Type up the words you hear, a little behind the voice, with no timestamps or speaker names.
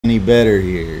any better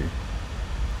here.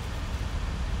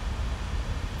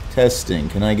 Testing.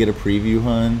 Can I get a preview,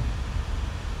 hun?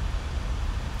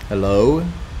 Hello?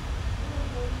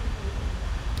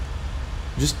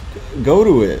 Just go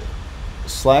to it.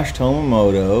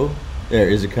 /Tomamoto. There,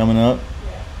 is it coming up?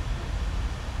 Yeah.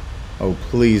 Oh,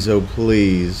 please, oh,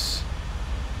 please.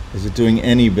 Is it doing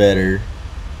any better?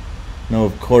 No,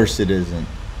 of course it isn't.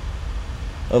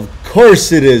 Of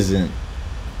course it isn't.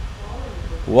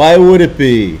 Why would it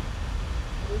be?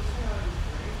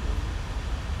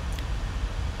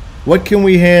 What can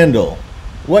we handle?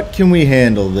 What can we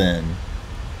handle then?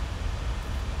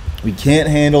 We can't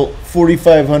handle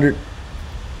 4,500.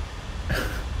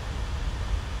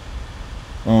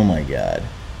 Oh my God.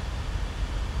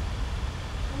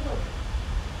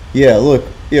 Yeah, look.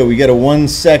 Yeah, we got a 1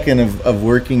 second of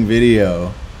working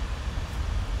video.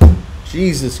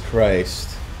 Jesus Christ.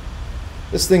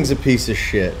 This thing's a piece of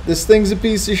shit. This thing's a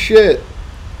piece of shit.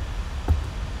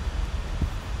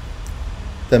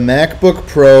 The MacBook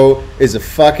Pro is a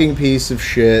fucking piece of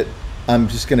shit. I'm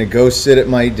just gonna go sit at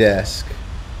my desk.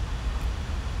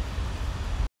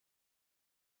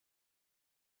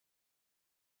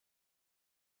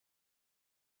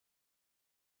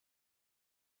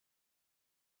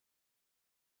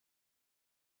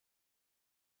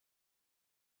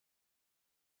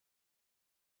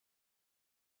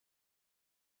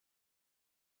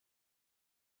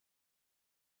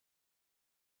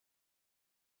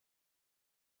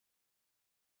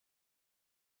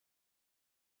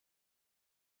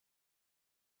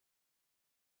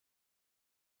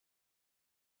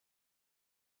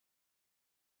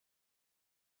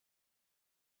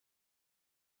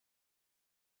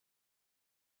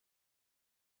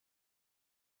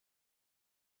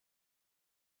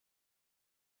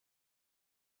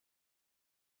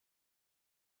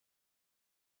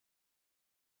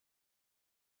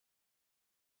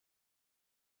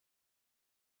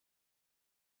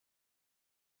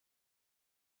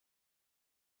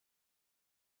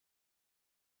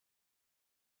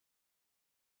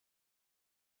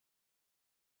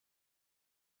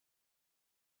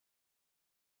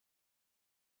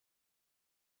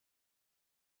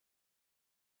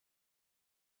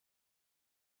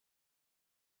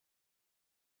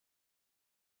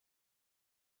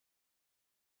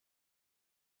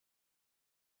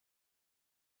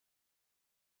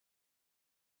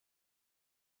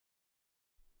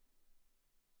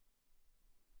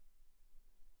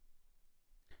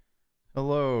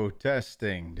 Hello,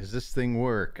 testing. Does this thing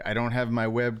work? I don't have my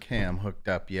webcam hooked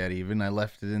up yet even. I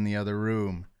left it in the other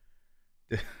room.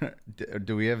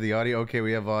 Do we have the audio? Okay,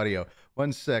 we have audio.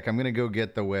 1 sec, I'm gonna go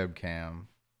get the webcam.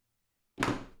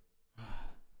 I'm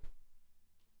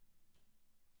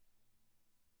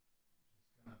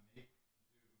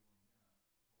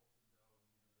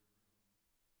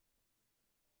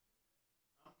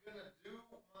gonna do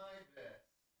my best.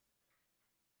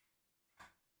 I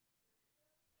will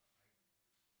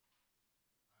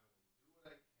do what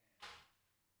I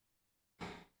can.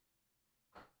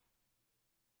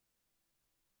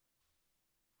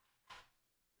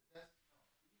 The desk, no,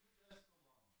 leave the desk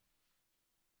alone.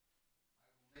 I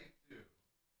will make do.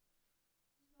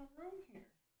 There's no room here.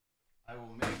 I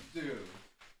will make do.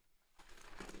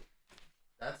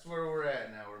 That's where we're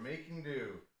at now. We're making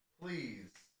do. Please.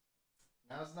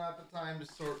 Now's not the time to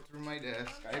sort through my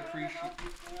desk. I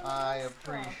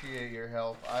appreciate your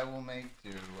help. I will make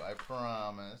do. I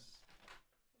promise.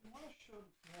 I want to show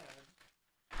the bed.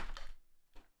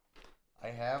 I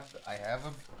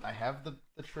have the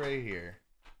tray here.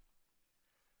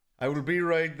 I will be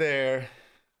right there.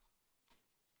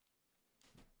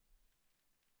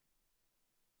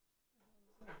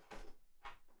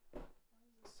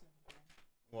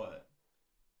 What?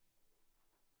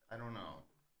 I don't know.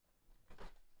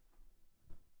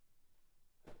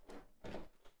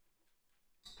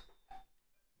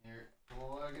 Here,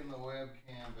 plugging the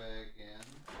webcam back in.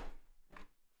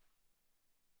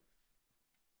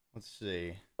 Let's see.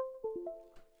 Is this an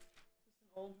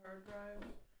old hard drive?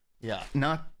 Yeah,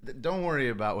 not. Don't worry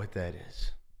about what that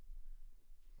is.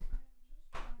 I'm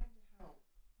just trying to help.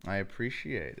 I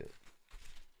appreciate it.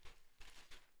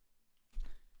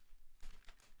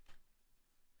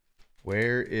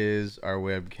 Where is our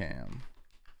webcam?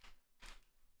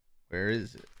 Where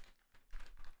is it?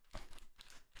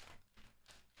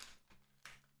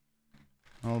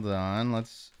 Hold on,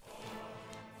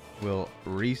 we'll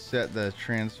reset the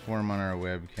transform on our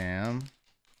webcam.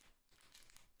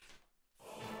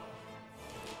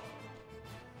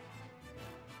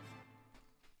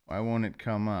 Why won't it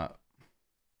come up?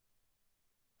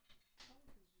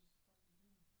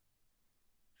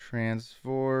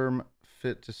 Transform,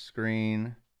 fit to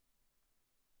screen.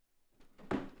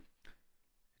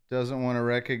 doesn't want to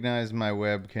recognize my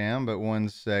webcam, but 1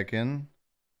 second.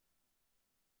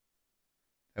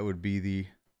 That would be the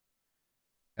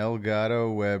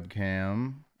Elgato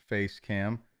webcam, face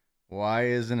cam. Why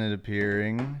isn't it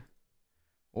appearing?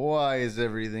 Why is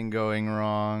everything going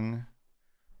wrong?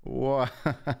 Why?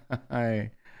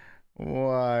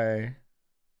 Why?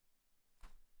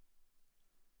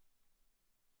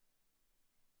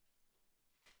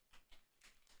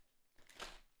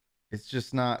 It's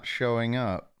just not showing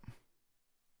up.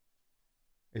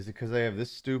 Is it because I have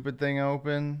this stupid thing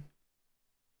open?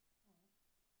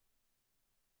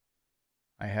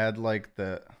 I had like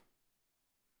the...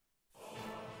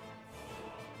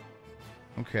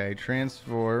 Okay,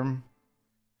 transform.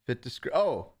 Fit to screen.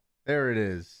 Oh, there it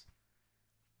is.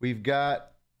 We've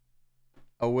got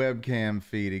a webcam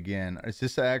feed again. Is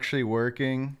this actually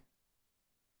working?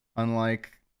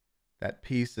 Unlike that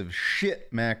piece of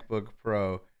shit MacBook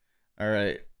Pro. All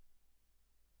right.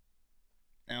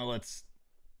 Now let's...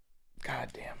 God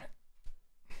damn it.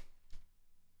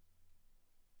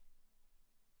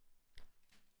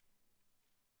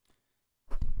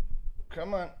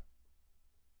 Come on.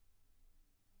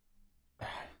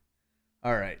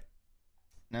 All right.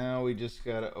 Now we just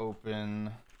got to open...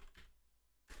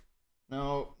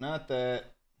 No, not that.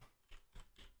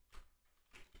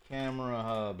 Camera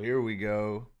hub. Here we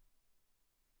go.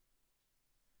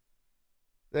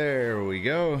 There we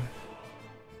go.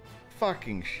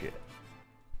 Fucking shit.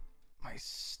 My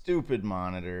stupid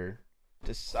monitor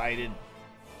decided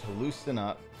to loosen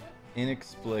up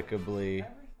inexplicably.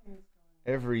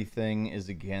 Everything is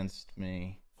against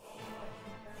me.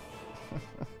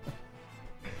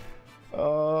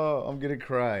 Oh, I'm gonna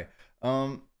cry.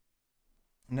 No,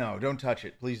 don't touch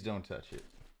it. Please don't touch it.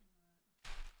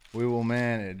 We will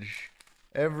manage.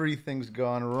 Everything's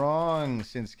gone wrong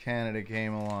since Canada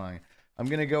came along. I'm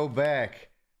gonna go back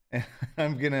and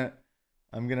I'm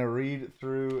gonna read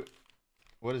through.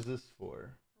 What is this for?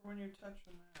 When you're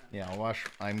touching that. Yeah,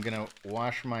 I'm gonna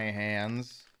wash my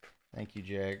hands. Thank you,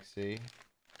 Jack. See,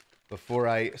 before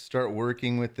I start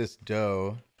working with this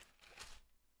dough.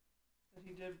 That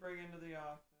he did bring into the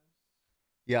office.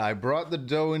 Yeah, I brought the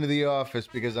dough into the office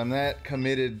because I'm that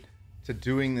committed to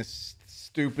doing this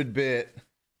stupid bit.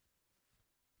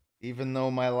 Even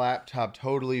though my laptop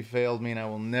totally failed me and I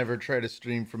will never try to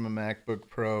stream from a MacBook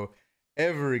Pro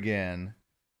ever again.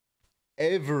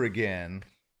 Ever again.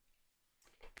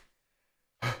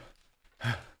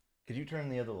 Could you turn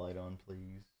the other light on,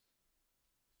 please?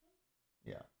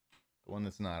 Yeah, the one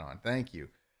that's not on. Thank you.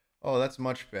 Oh, that's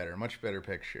much better. Much better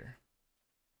picture.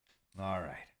 All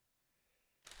right.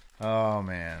 Oh,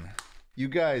 man. You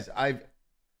guys,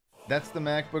 that's the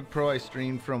MacBook Pro I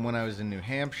streamed from when I was in New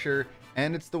Hampshire,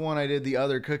 and it's the one I did the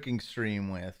other cooking stream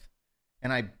with.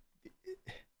 And I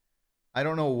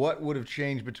don't know what would have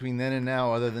changed between then and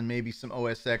now other than maybe some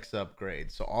OS X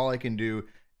upgrades. So all I can do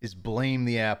is blame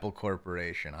the Apple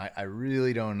Corporation. I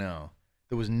really don't know.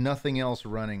 There was nothing else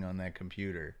running on that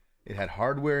computer. It had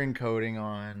hardware encoding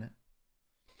on.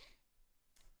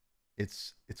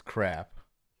 It's crap.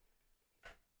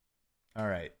 All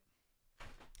right.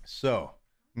 So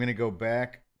I'm going to go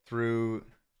back through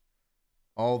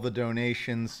all the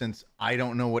donations since I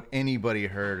don't know what anybody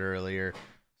heard earlier.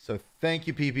 So thank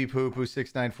you, PP Poopoo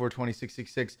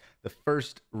 6942666, the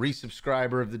first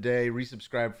resubscriber of the day,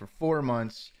 resubscribed for 4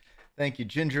 months. Thank you,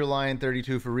 Ginger Lion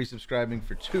 32 for resubscribing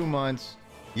for 2 months.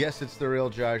 Yes, it's the real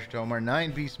Josh Tomar.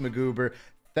 9-Piece Magoober,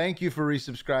 thank you for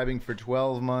resubscribing for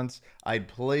 12 months. I'd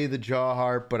play the jaw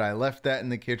harp, but I left that in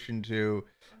the kitchen too.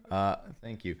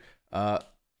 Thank you.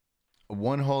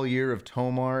 1 whole year of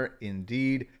Tomar,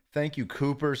 indeed. Thank you,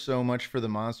 Cooper, so much for the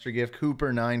monster gift.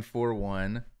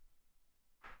 Cooper941.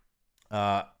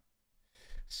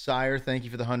 Sire, thank you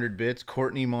for the 100 bits.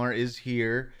 Courtney Marr is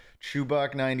here.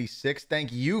 Chewbach96,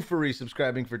 thank you for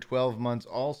resubscribing for 12 months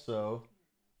also.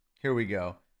 Here we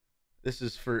go. This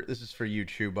is for you,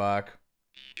 Chewbach.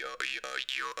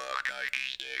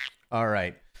 All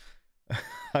right.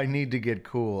 I need to get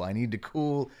cool. I need to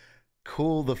cool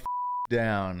the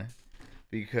down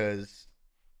because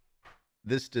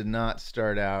this did not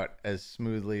start out as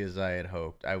smoothly as I had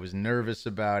hoped. I was nervous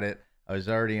about it. I was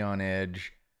already on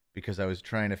edge because I was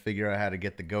trying to figure out how to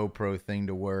get the GoPro thing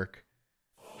to work.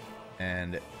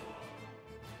 And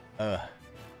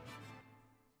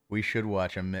we should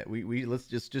watch let's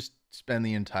just spend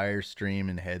the entire stream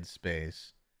in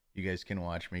headspace. You guys can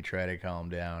watch me try to calm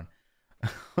down.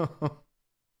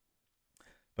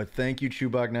 But thank you,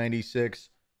 Chewbach96.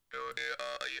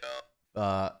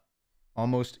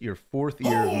 Almost your 4th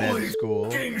year of med school.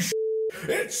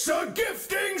 It's a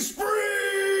gifting spree!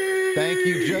 Thank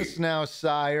you just now,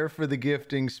 Sire, for the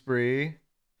gifting spree.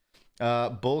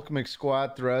 Bulk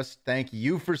McSquat Thrust, thank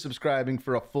you for subscribing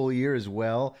for a full year as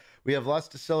well. We have lots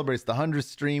to celebrate. It's the 100th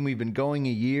stream. We've been going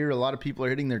a year. A lot of people are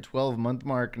hitting their 12-month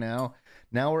mark now.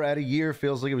 Now we're at a year.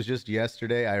 Feels like it was just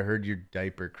yesterday. I heard your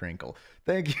diaper crinkle.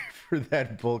 Thank you for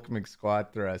that, Bulk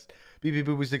McSquat Thrust. BB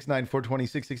Boo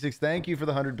 6942666. Thank you for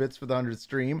the 100 bits for the 100th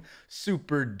stream.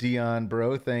 Super Dion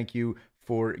Bro, thank you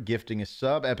for gifting a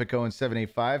sub. Epic Owen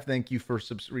 785, thank you for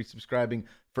resubscribing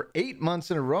for 8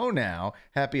 months in a row now.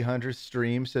 Happy 100th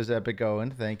stream, says Epic Owen.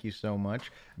 Thank you so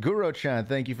much. Guro-chan,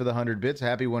 thank you for the 100 bits.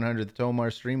 Happy 100th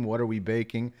TomarStream. What are we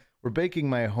baking? We're baking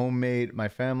my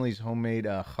family's homemade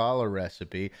challah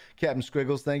recipe. Captain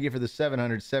Squiggles, thank you for the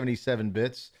 777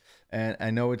 bits. And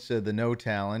I know it's the no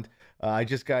talent. I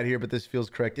just got here, but this feels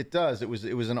correct. It does. It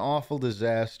was an awful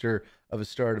disaster of a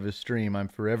start of a stream. I'm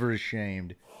forever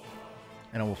ashamed.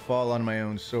 And I will fall on my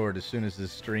own sword as soon as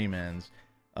this stream ends.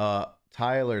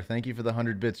 Tyler, thank you for the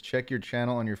 100 bits. Check your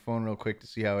channel on your phone real quick to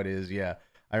see how it is. Yeah,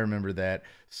 I remember that.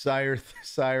 Sire,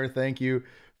 thank you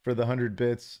for the 100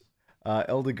 bits.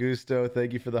 El Gusto,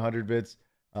 thank you for the 100 bits.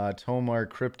 Tomar,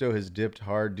 crypto has dipped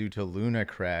hard due to Luna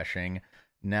crashing.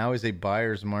 Now is a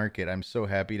buyer's market. I'm so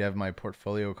happy to have my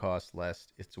portfolio cost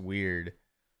less. It's weird.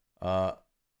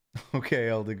 Okay,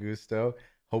 El Gusto.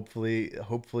 Hopefully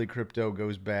crypto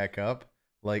goes back up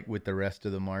like with the rest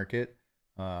of the market.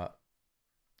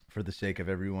 For the sake of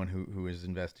everyone who is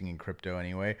investing in crypto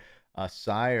anyway.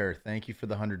 Sire, thank you for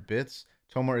the 100 bits.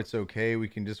 Tomar, it's okay. We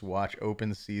can just watch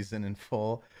open season in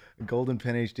full. Golden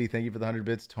Pen HD, thank you for the 100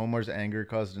 bits. Tomar's anger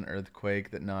caused an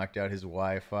earthquake that knocked out his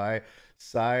Wi-Fi.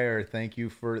 Sire, thank you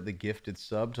for the gifted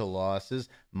sub to losses.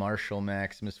 Marshall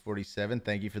Maximus 47,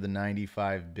 thank you for the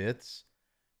 95 bits.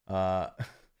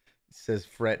 Says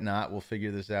fret not, we'll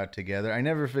figure this out together. I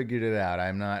never figured it out.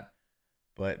 I'm not,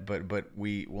 but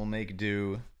we will make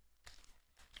do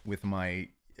with my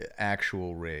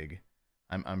actual rig.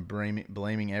 I'm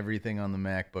blaming everything on the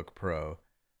MacBook Pro.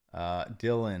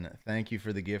 Dylan, thank you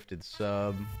for the gifted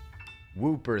sub.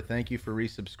 Whooper, thank you for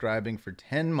resubscribing for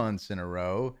 10 months in a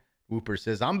row. Whooper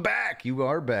says, I'm back. You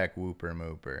are back, Whooper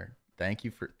Mooper. Thank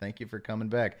you for coming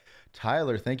back.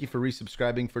 Tyler, thank you for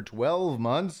resubscribing for 12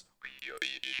 months.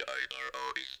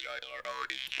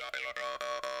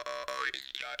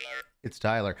 It's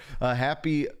Tyler.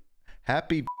 Happy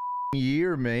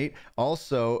year, mate.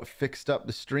 Also fixed up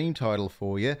the stream title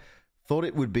for you. Thought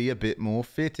it would be a bit more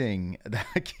fitting.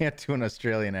 I can't do an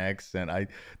Australian accent.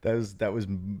 That was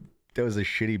a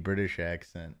shitty British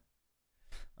accent.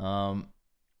 I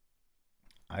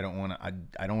don't want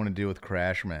to deal with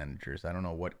crash managers. I don't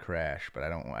know what crash, but I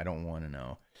don't want to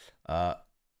know.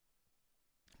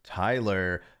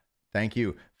 Tyler, thank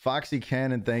you. Foxy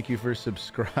Cannon, thank you for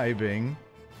subscribing.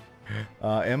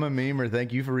 Emma Memer,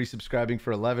 thank you for resubscribing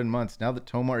for 11 months. Now that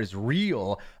Tomar is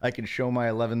real, I can show my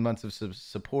 11 months of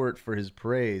support for his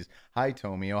praise. Hi,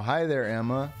 Tomio. Hi there,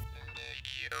 Emma.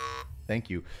 Thank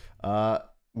you.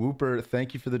 Whooper,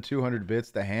 thank you for the 200 bits.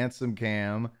 The handsome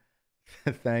cam,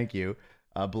 thank you.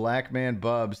 Blackman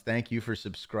Bubs, thank you for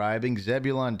subscribing.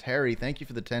 Zebulon Terry, thank you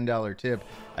for the $10 tip.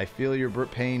 I feel your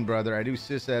pain, brother. I do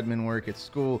sysadmin work at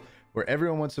school where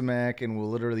everyone wants a Mac and will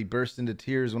literally burst into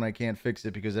tears when I can't fix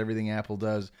it because everything Apple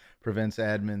does prevents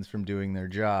admins from doing their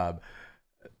job.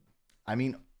 I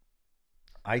mean,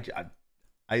 it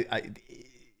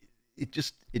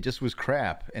just was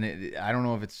crap, and I don't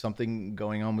know if it's something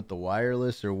going on with the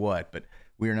wireless or what, but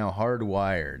we are now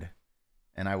hardwired,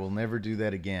 and I will never do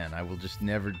that again. I will just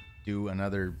never do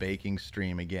another baking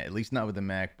stream again, at least not with the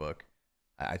MacBook.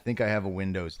 I think I have a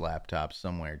Windows laptop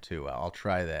somewhere too. I'll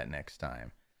try that next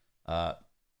time.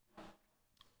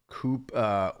 Coop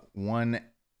one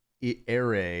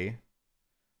array,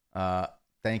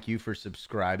 thank you for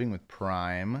subscribing with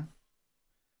Prime.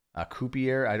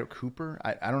 Coopier, Cooper,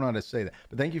 I don't know how to say that,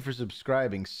 but thank you for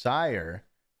subscribing. Sire,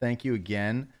 thank you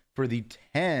again for the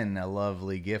 10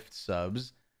 lovely gift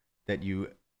subs that you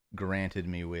granted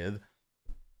me with.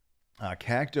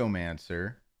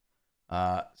 Cactomancer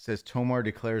says Tomar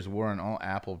declares war on all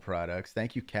Apple products.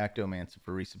 Thank you, Cactomancer,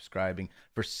 for resubscribing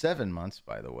for 7 months,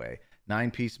 by the way.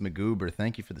 9-Piece Magoober,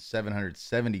 thank you for the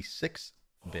 776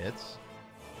 bits.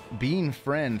 Bean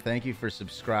Friend, thank you for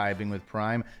subscribing with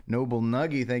Prime. Noble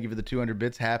Nuggy, thank you for the 200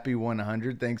 bits. Happy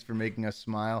 100. Thanks for making us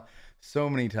smile so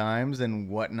many times and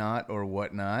whatnot or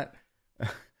whatnot.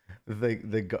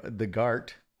 the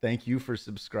Gart, thank you for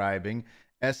subscribing.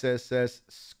 SS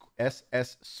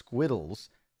Squiddles,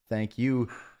 thank you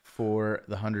for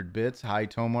the 100 bits. Hi,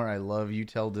 Tomar. I love you.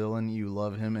 Tell Dylan you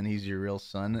love him and he's your real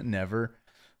son. Never.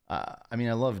 I mean,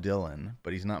 I love Dylan,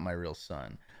 but he's not my real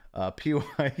son.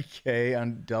 PYK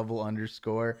on double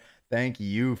underscore. Thank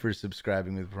you for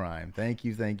subscribing with Prime. Thank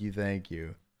you, thank you, thank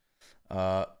you.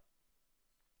 All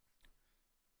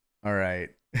right.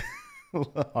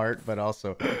 Heart, but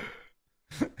also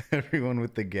everyone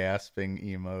with the gasping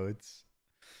emotes.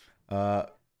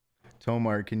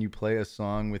 Tomar, can you play a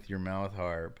song with your mouth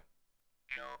harp?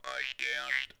 No, I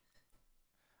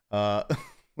can't.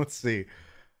 Let's see.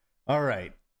 All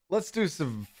right. Let's do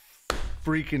some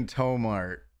freaking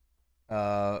Tomar.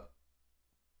 I'm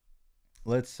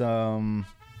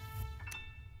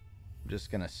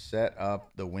just gonna set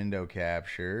up the window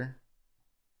capture.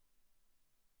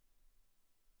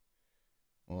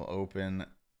 We'll open,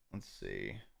 let's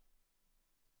see.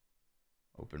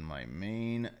 Open my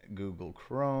main Google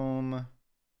Chrome.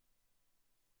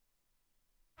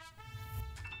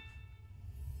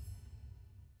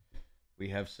 We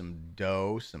have some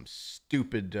dough, some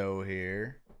stupid dough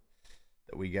here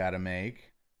that we gotta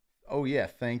make. Oh yeah,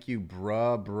 thank you,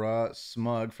 bruh,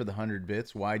 smug for the 100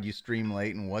 bits. Why'd you stream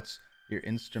late and what's your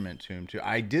instrument tuned to?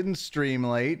 I didn't stream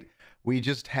late. We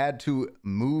just had to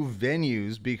move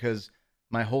venues because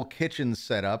my whole kitchen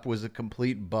setup was a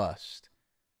complete bust.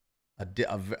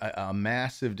 A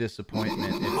massive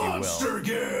disappointment, if you will. Monster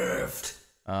gift!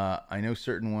 I know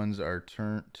certain ones are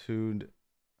tuned.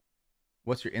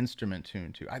 What's your instrument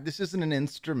tuned to? This isn't an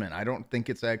instrument. I don't think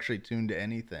it's actually tuned to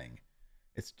anything.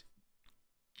 It's...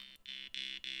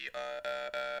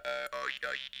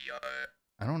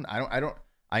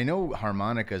 I know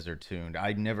harmonicas are tuned.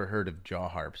 I'd never heard of jaw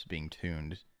harps being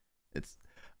tuned. It's...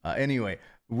 anyway,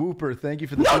 Whooper, thank you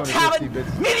for the 250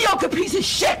 bits. Mediocre piece of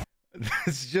shit!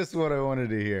 That's just what I wanted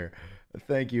to hear.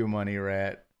 Thank you, Money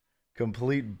Rat.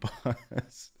 Complete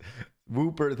bust.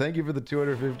 Whooper, thank you for the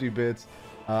 250 bits.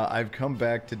 I've come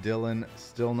back to Dylan,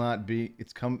 still not be.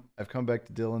 I've come back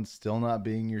to Dylan, still not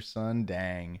being your son.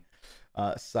 Dang.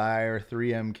 Sire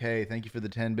 3MK, thank you for the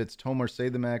 10 bits. Tomar, say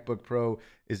the MacBook Pro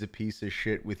is a piece of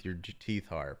shit with your teeth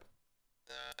harp.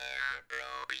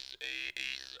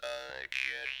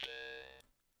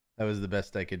 That was the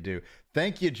best I could do.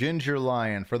 Thank you, Ginger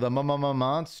Lion, for the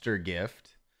monster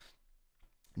gift.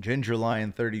 Ginger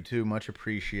Lion 32, much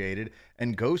appreciated.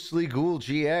 And Ghostly Ghoul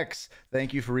GX,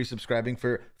 thank you for resubscribing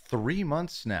for 3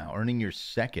 months now, earning your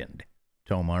second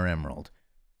Tomar Emerald.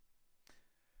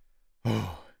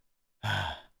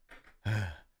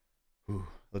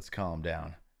 Let's calm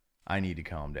down. I need to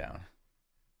calm down.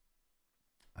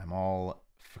 I'm all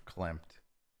verklempt.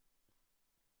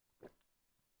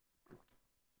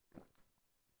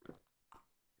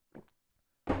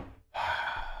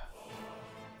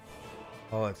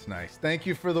 Oh, that's nice. Thank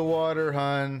you for the water,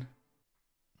 hun.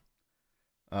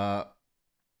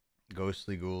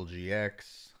 Ghostly Ghoul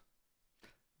GX.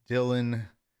 Dylan,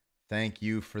 thank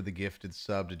you for the gifted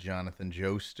sub to Jonathan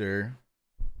Joester.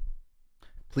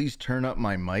 Please turn up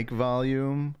my mic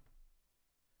volume.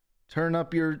 Turn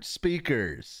up your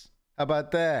speakers. How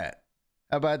about that?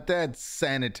 How about that,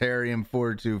 Sanitarium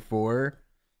 424?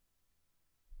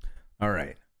 All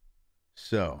right.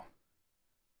 So,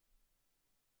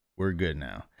 we're good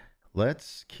now.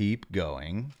 Let's keep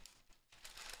going.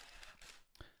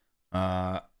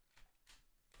 I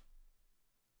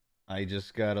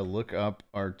just gotta look up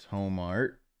our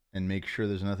Tomart and make sure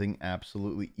there's nothing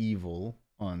absolutely evil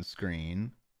on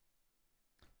screen,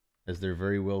 as there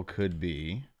very well could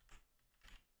be.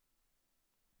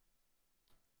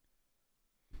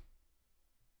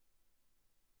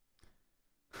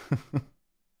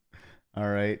 All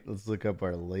right, let's look up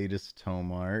our latest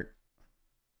Tomart.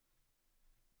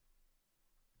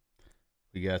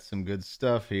 We got some good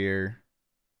stuff here.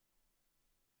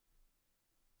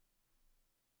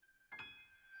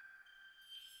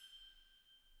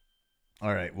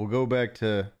 All right, we'll go back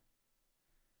to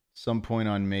some point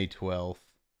on May 12th,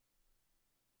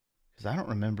 because I don't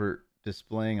remember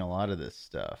displaying a lot of this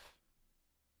stuff.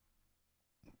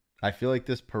 I feel like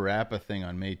this Parappa thing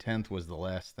on May 10th was the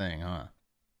last thing, huh?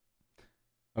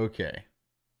 Okay.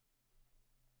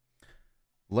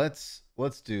 Let's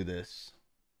do this.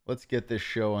 Let's get this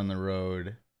show on the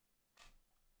road.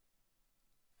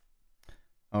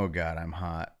 Oh God, I'm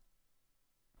hot.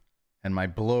 And my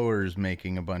blower's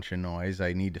making a bunch of noise.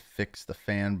 I need to fix the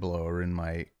fan blower in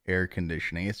my air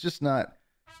conditioning. It's just not,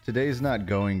 today's not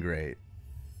going great.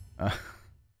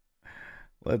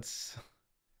 Let's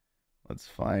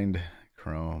find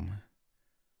Chrome.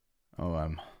 Oh,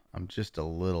 I'm just a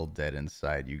little dead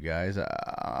inside, you guys.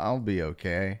 I'll be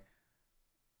okay.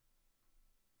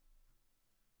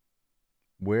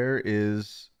 Where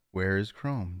is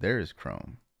Chrome? There is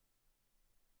Chrome.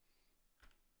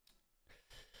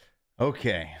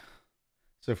 Okay.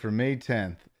 So for May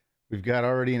 10th, We've got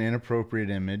already an inappropriate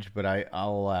image, but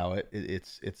I'll allow it.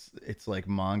 It's like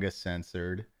manga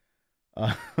censored.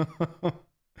 Uh,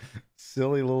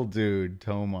 silly little dude,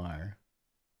 Tomar.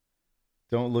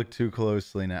 Don't look too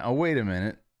closely now. Oh, wait a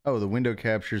minute. Oh, the window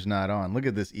capture's not on. Look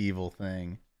at this evil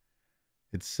thing.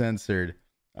 It's censored.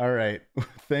 All right.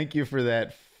 Thank you for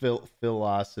that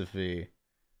philosophy.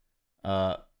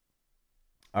 All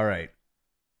right.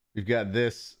 We've got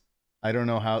this. I don't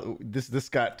know how this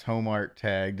got Tomar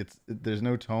tagged. There's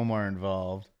no Tomar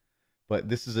involved, but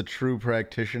this is a true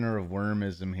practitioner of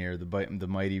wormism here. The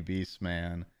mighty beast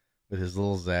man with his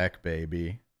little Zach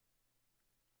baby.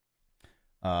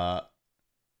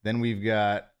 Then we've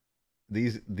got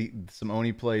some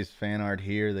Oni Plays fan art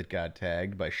here that got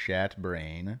tagged by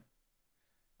Shatbrain.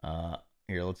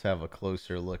 Here, let's have a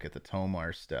closer look at the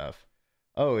Tomar stuff.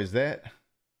 Oh, is that?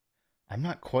 I'm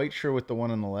not quite sure what the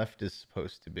one on the left is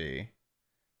supposed to be,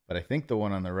 but I think the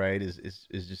one on the right is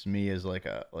just me as like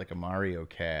a Mario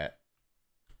cat.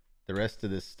 The rest of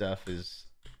this stuff is,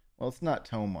 well, it's not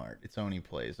Tomart. It's Oni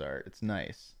Plays art. It's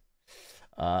nice.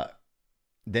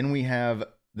 Then we have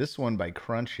this one by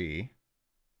Crunchy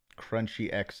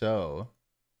XO.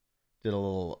 Did a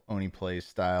little Oni Plays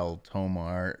style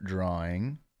Tomar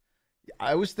drawing.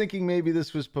 I was thinking maybe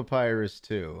this was Papyrus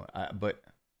too, but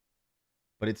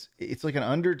it's like an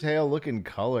Undertale looking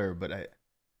color, but I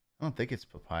don't think it's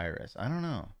Papyrus. I don't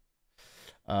know.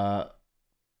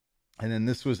 And then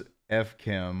this was F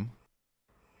Kim.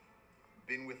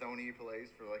 Been with Oni Plays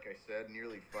for, like I said,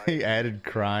 nearly 5 years. He added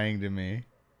crying to me.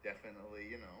 Definitely,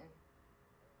 you know,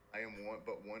 I am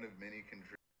one of many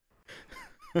contributors.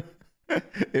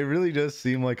 It really does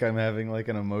seem like I'm having like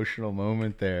an emotional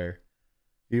moment there,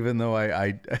 even though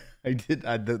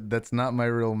that's not my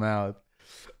real mouth.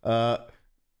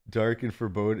 Dark and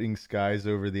foreboding skies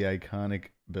over the iconic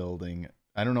building.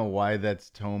 I don't know why that's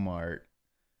Tomart.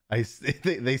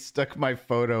 They stuck my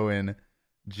photo in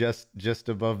just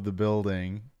above the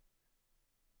building.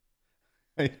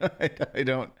 I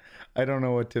don't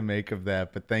know what to make of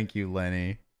that, but thank you,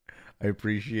 Lenny. I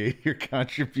appreciate your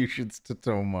contributions to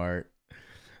Tomart.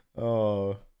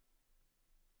 Oh,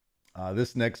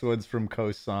 this next one's from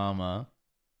Kosama.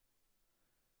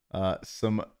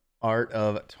 Some art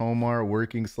of Tomar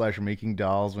working / making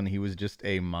dolls when he was just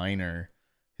a minor.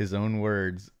 His own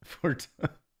words.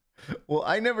 Well,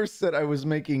 I never said I was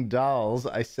making dolls.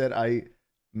 I said I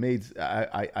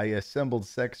assembled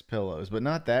sex pillows, but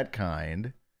not that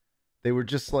kind. They were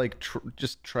just like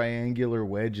just triangular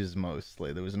wedges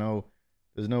mostly. There's no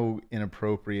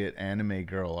inappropriate anime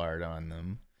girl art on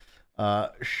them.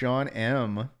 Sean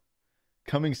M.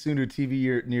 Coming soon to a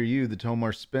TV near you, the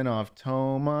Tomar spinoff,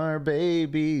 Tomar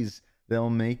Babies.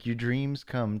 They'll make your dreams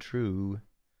come true.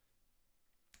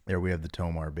 There we have the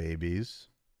Tomar Babies.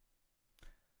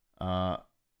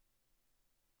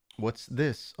 What's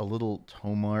this? A little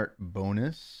Tomar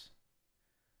bonus?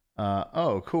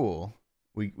 Oh, cool.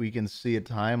 We can see a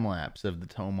time lapse of the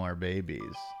Tomar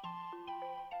Babies.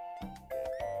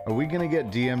 Are we gonna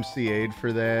get DMCA'd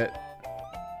for that?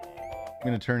 I'm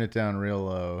gonna turn it down real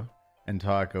low and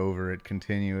talk over it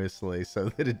continuously so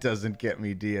that it doesn't get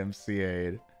me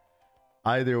DMCA'd.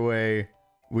 Either way,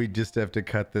 we just have to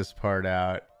cut this part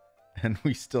out, and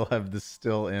we still have the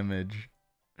still image.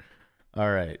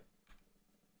 All right.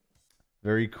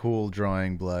 Very cool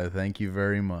drawing, Blood. Thank you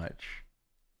very much.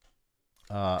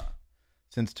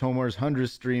 Since Tomar's 100th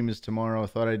stream is tomorrow, I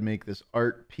thought I'd make this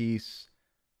art piece.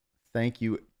 Thank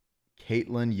you,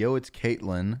 Caitlin. Yo, it's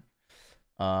Caitlin.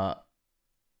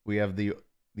 We have the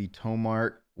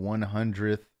Tomart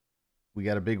 100th. We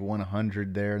got a big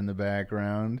 100 there in the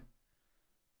background.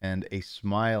 And a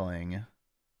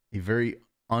very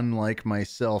unlike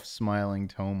myself smiling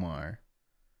Tomar.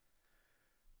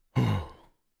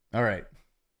 All right.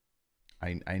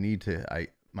 I need to,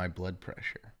 my blood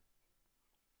pressure.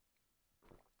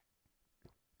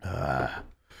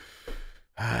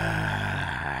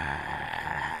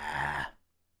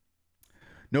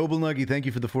 Noble Nuggy, thank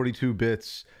you for the 42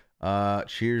 bits.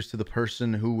 Cheers to the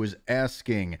person who was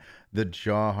asking. The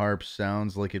jaw harp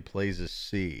sounds like it plays a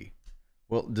C.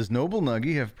 Well, does Noble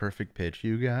Nuggy have perfect pitch,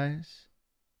 you guys?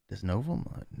 Does Noble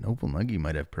Nuggy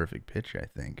might have perfect pitch, I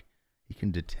think. He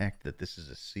can detect that this is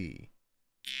a C.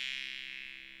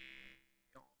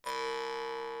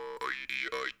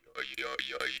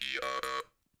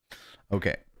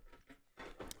 Okay.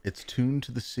 It's tuned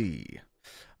to the C.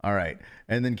 All right.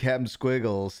 And then Captain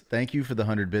Squiggles, thank you for the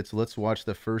 100 bits. Let's watch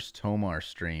the first Tomar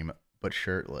stream, but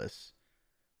shirtless.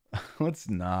 Let's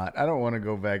not. I don't want to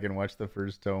go back and watch the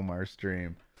first Tomar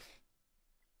stream.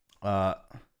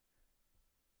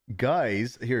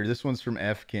 Guys, here, this one's from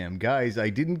F Kim. Guys, I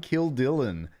didn't kill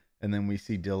Dylan. and then we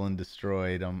see Dylan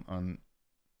destroyed on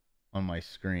my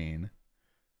screen.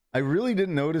 I really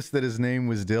didn't notice that his name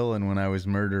was Dylan when I was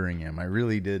murdering him. I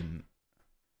really didn't.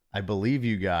 I believe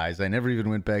you guys. I never even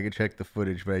went back and checked the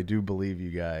footage, but I do believe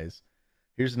you guys.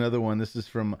 Here's another one. This is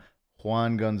from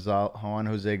Juan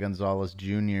Jose Gonzalez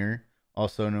Jr.,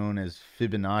 also known as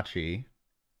Fibonacci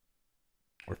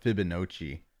or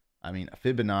Fibonacci. I mean,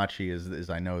 Fibonacci is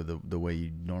I know the way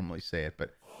you normally say it,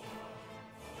 but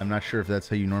I'm not sure if that's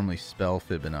how you normally spell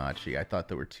Fibonacci. I thought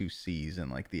there were two C's in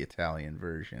like the Italian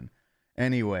version.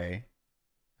 Anyway,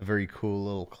 a very cool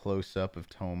little close-up of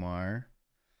Tomar.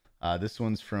 This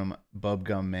one's from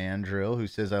Bubgum Mandrill, who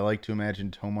says, I like to imagine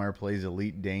Tomar plays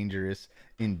Elite Dangerous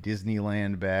in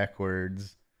Disneyland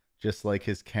backwards, just like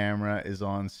his camera is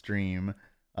on stream.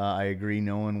 I agree,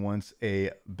 no one wants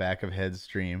a back of head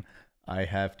stream. I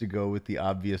have to go with the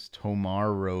obvious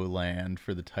Tomorrow Land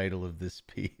for the title of this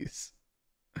piece.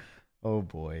 Oh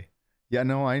boy. Yeah,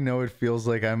 no, I know it feels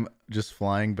like I'm just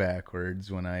flying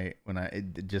backwards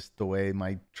just the way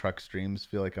my truck streams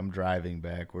feel like I'm driving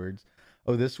backwards.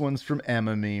 Oh, this one's from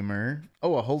Emma Memer.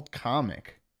 Oh, a whole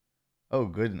comic. Oh,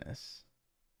 goodness.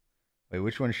 Wait,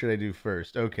 which one should I do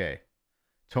first? Okay.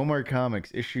 Tomar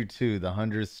Comics, issue 2, the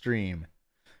 100th stream.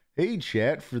 Hey,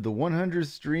 chat, for the 100th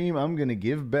stream, I'm going to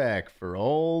give back for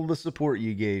all the support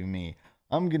you gave me.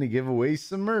 I'm going to give away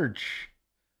some merch.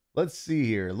 Let's see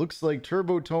here. Looks like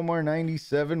Turbo Tomar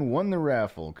 97 won the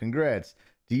raffle. Congrats.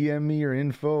 DM me your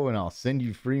info and I'll send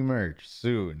you free merch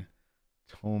soon.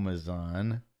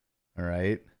 Tomazon. All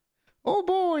right. Oh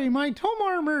boy, my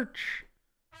Tomar merch.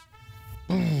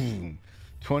 Boom.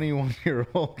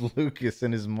 21-year-old Lucas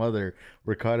and his mother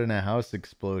were caught in a house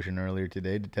explosion earlier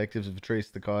today. Detectives have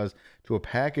traced the cause to a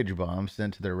package bomb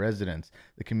sent to their residence.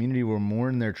 The community will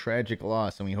mourn their tragic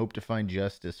loss, and we hope to find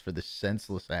justice for this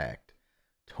senseless act.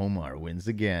 Tomar wins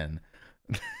again.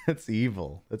 That's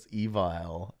evil. That's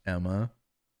evil, Emma.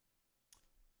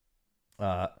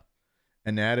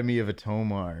 Anatomy of a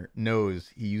Tomar.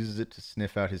 Nose. He uses it to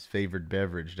sniff out his favorite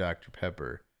beverage, Dr.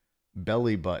 Pepper.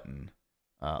 Belly button.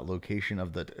 Location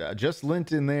of the... just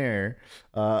lint in there.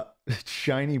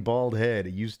 Shiny bald head.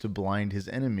 Used to blind his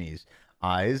enemies.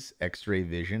 Eyes. X-ray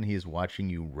vision. He is watching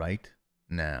you right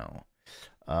now.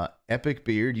 Epic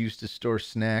beard. Used to store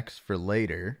snacks for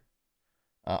later.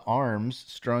 Arms.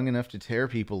 Strong enough to tear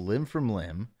people limb from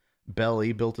limb.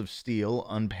 Belly. Built of steel.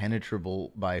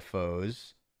 Unpenetrable by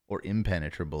foes. Or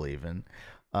impenetrable even.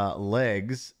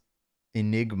 Legs.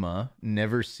 Enigma.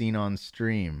 Never seen on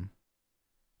stream.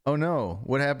 Oh no,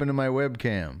 what happened to my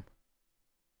webcam?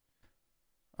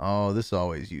 Oh, this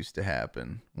always used to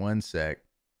happen. One sec.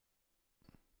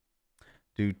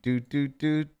 Do do do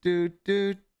do do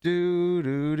do do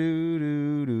do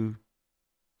do do.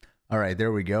 All right,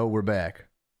 there we go. We're back.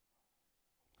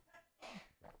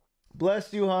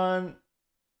 Bless you, hon.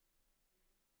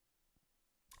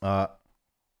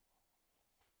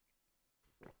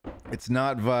 It's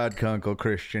not vodka, Uncle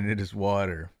Christian. It is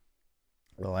water.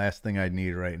 The last thing I'd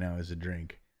need right now is a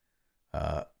drink.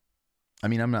 I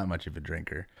mean, I'm not much of a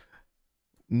drinker.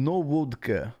 No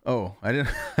vodka. Oh, I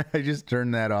didn't. I just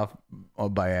turned that off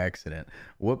by accident.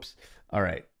 Whoops. All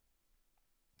right.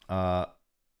 And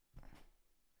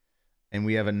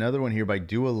we have another one here by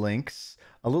Dualinks.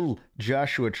 A little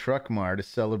Joshua Truckmar to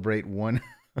celebrate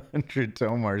 100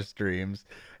 Tomar streams.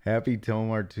 Happy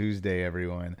Tomar Tuesday,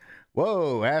 everyone.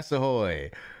 Whoa, ass ahoy.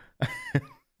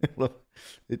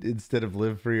 Instead of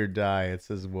live free or die, it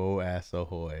says whoa, ass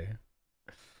ahoy.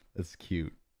 That's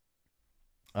cute.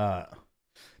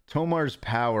 Tomar's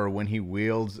power when he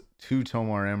wields 2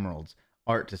 Tomar emeralds.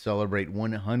 Art to celebrate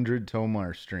 100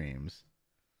 Tomar streams.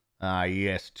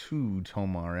 Yes, 2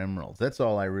 Tomar emeralds. That's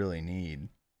all I really need.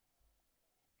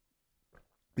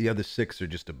 The other 6 are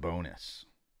just a bonus.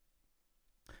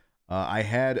 I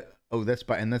had... Oh, that's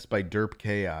by Derp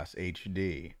Chaos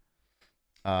HD.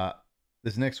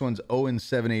 This next one's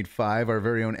Owen785, our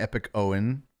very own Epic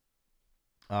Owen.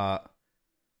 I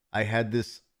had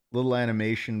this little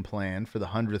animation plan for the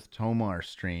 100th Tomar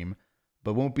stream,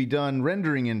 but won't be done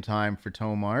rendering in time for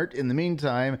Tomart. In the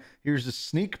meantime, here's a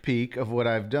sneak peek of what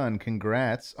I've done.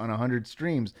 Congrats on 100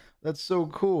 streams. That's so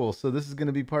cool. So this is going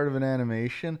to be part of an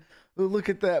animation. Oh, look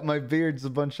at that. My beard's a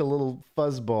bunch of little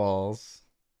fuzzballs.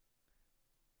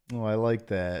 Oh, I like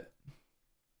that.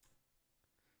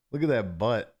 Look at that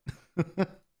butt. And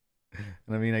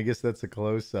I mean, I guess that's a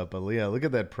close-up. But yeah, look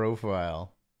at that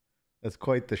profile. That's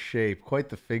quite the shape, quite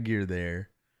the figure there.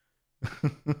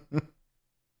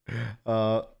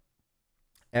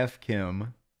 F.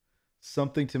 Kim.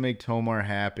 Something to make Tomar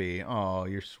happy. Oh,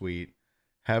 you're sweet.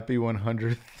 Happy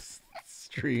 100th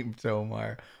stream,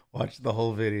 Tomar. Watch the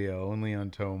whole video, only on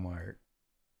Tomart.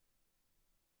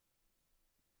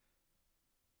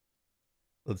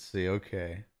 Let's see,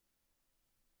 okay.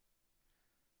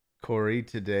 Corey,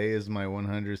 today is my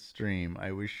 100th stream.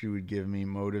 I wish you would give me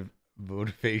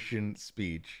motivation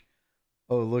speech.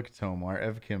 Oh, look, Tomar.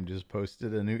 Evkim just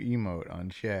posted a new emote on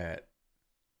chat.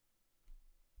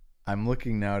 I'm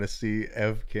looking now to see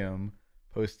Evkim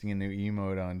posting a new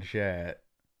emote on chat.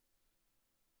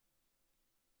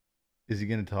 Is he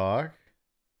going to talk?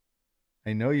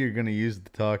 I know you're going to use the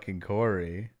talking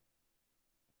Corey.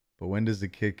 But when does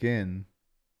it kick in?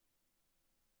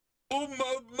 Oh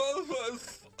my mother! I'm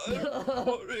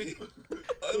sorry.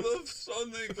 I love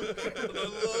Sonic and I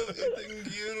love eating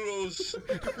gyros.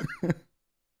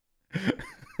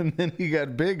 And then he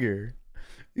got bigger.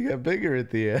 He got bigger at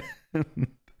the end.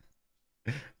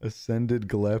 Ascended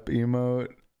Glep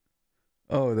emote.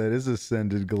 Oh, that is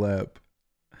Ascended Glep.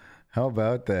 How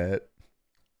about that?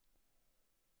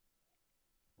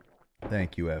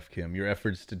 Thank you, F. Kim. Your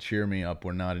efforts to cheer me up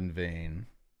were not in vain.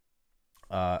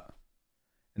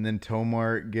 And then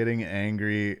Tomar getting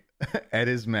angry at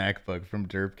his MacBook from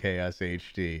Derp Chaos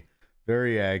HD.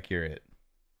 Very accurate.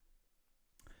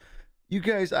 You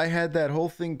guys, I had that whole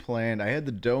thing planned. I had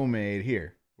the dough made.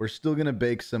 Here, we're still going to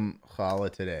bake some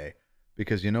challah today.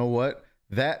 Because you know what?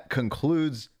 That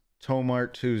concludes Tomar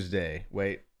Tuesday.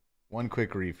 Wait, one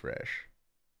quick refresh.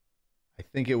 I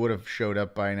think it would have showed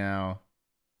up by now.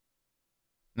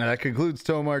 Now that concludes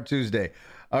Tomar Tuesday.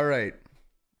 All right.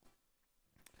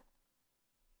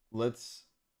 Let's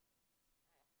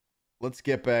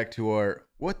get back to our...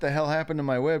 What the hell happened to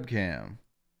my webcam?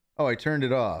 Oh, I turned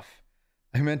it off.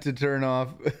 I meant to turn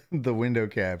off the window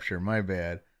capture. My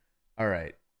bad. All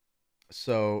right.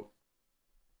 So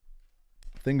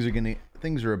things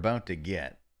are about to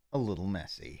get a little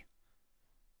messy.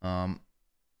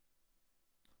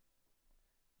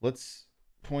 Let's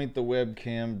point the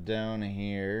webcam down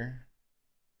here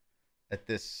at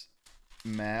this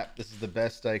map. This is the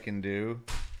best I can do.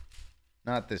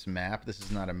 Not this map. This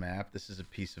is not a map. This is a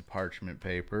piece of parchment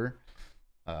paper.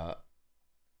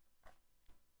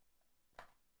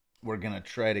 We're gonna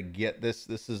try to get this.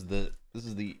 This is the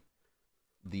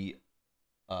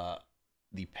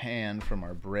pan from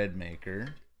our bread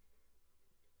maker.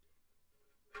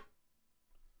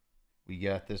 We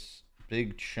got this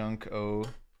big chunk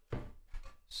of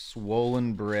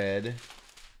swollen bread.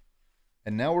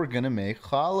 And now we're gonna make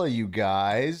challah, you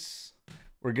guys.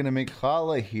 We're gonna make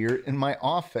challah here in my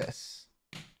office.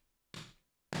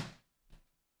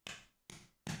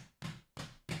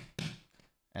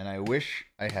 And I wish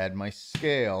I had my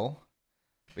scale.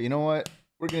 But you know what?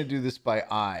 We're gonna do this by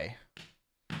eye.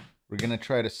 We're gonna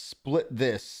try to split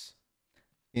this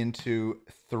into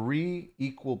 3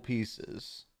 equal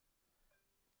pieces.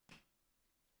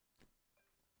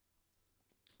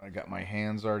 I got my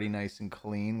hands already nice and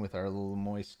clean with our little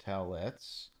moist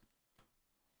towelettes.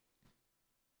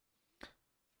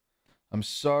 I'm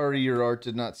sorry your art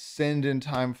did not send in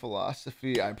time,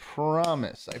 Philosophy. I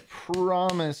promise.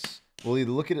 We'll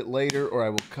either look at it later or I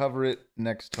will cover it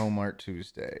next Tomart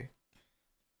Tuesday.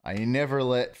 I never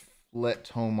let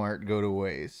Tomart go to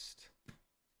waste.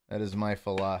 That is my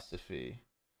philosophy.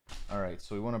 All right,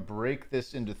 so we want to break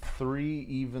this into 3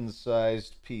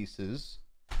 even-sized pieces.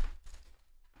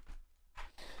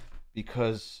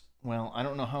 Because, well, I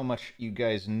don't know how much you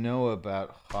guys know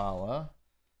about challah.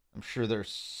 I'm sure there's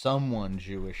someone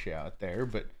Jewish out there,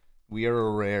 but we are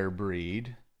a rare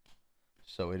breed.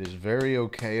 So it is very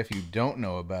okay if you don't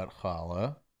know about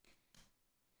challah.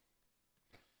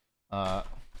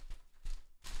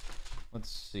 Let's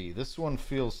see. This one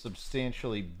feels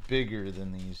substantially bigger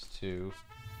than these two.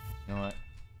 You know what?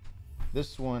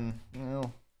 This one,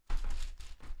 well...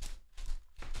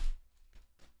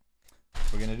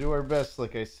 We're going to do our best,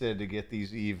 like I said, to get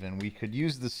these even. We could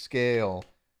use the scale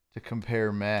to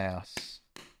compare mass.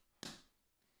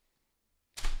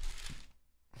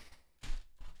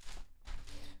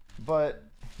 But,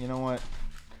 you know what?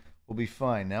 We'll be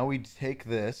fine. Now we take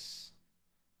this,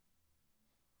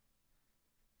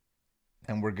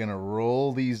 and we're going to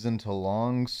roll these into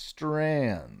long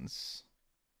strands.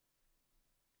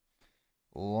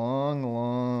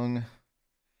 Long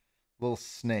little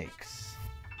snakes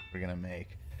we're going to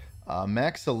make.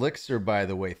 Max Elixir, by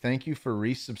the way, thank you for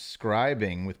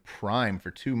resubscribing with Prime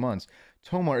for 2 months.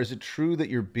 Tomar, is it true that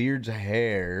your beard's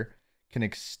hair can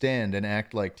extend and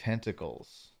act like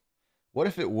tentacles? What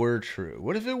if it were true?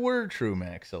 What if it were true,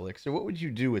 Max Elixir? What would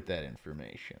you do with that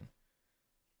information?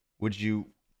 Would you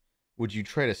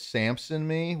try to Samson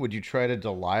me? Would you try to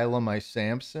Delilah my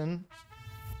Samson?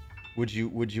 Would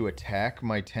you attack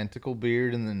my tentacle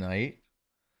beard in the night?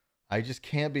 I just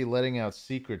can't be letting out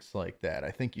secrets like that.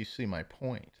 I think you see my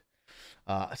point.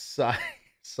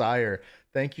 Sire,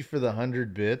 thank you for the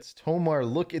 100 bits. Tomar,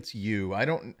 look, it's you.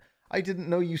 I didn't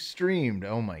know you streamed.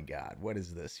 Oh my god, what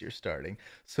is this you're starting?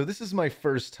 So this is my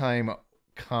first time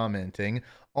commenting.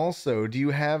 Also, do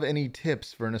you have any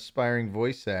tips for an aspiring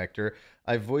voice actor?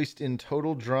 I voiced in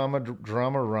Total Drama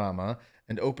Rama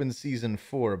and Open Season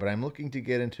 4, but I'm looking to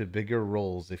get into bigger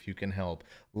roles if you can help.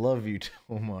 Love you,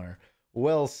 Tomar.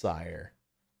 Well, sire,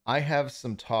 I have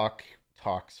some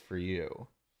talks for you.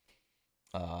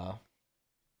 Uh,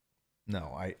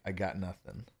 no, I got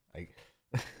nothing. I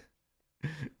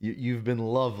you've been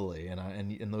lovely,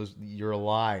 and those you're a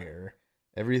liar.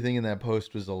 Everything in that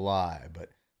post was a lie, but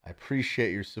I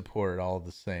appreciate your support all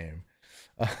the same.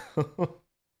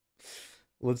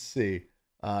 Let's see.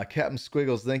 Captain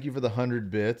Squiggles, thank you for the 100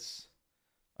 bits.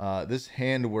 This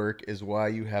handwork is why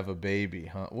you have a baby,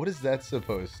 huh? What is that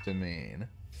supposed to mean?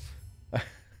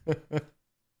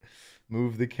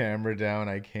 Move the camera down.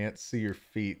 I can't see your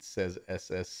feet, says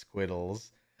SS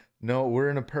Squiddles. No, we're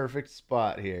in a perfect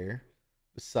spot here.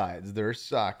 Besides, there are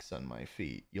socks on my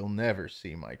feet. You'll never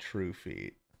see my true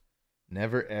feet.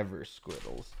 Never ever,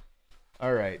 Squiddles.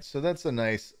 Alright, so that's a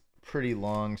nice, pretty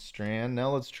long strand. Now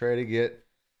let's try to get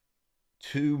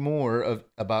 2 more of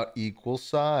about equal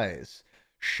size.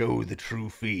 Show the true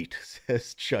feet,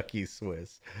 says Chucky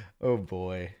Swiss. Oh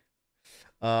boy.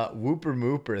 Whooper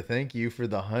Mooper, thank you for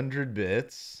the 100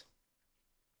 bits.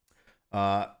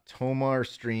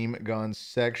 TomarStream gone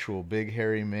sexual. Big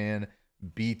hairy man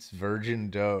beats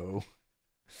virgin dough.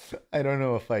 I don't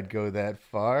know if I'd go that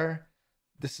far.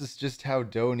 This is just how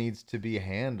dough needs to be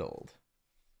handled.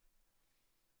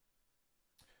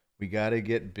 We gotta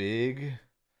get big,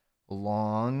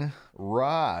 long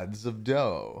rods of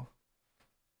dough.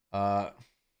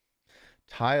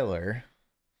 Tyler.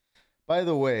 By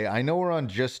the way, I know we're on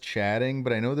just chatting,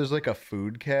 but I know there's like a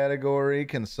food category.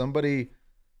 Can somebody,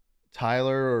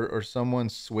 Tyler or someone,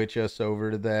 switch us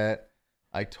over to that?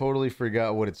 I totally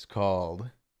forgot what it's called.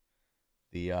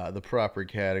 The proper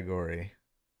category.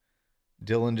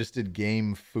 Dylan just did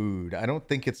game food. I don't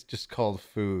think it's just called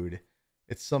food.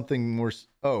 It's something more.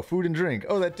 Oh, food and drink.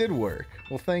 Oh, that did work.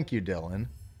 Well, thank you, Dylan.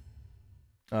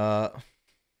 Well,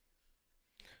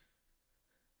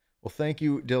 thank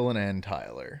you, Dylan and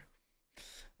Tyler.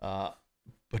 But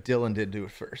Dylan did do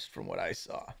it first, from what I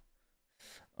saw.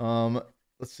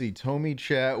 Let's see. Tommy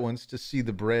Chat wants to see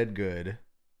the bread good.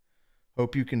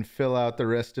 Hope you can fill out the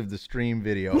rest of the stream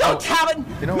video. No talent,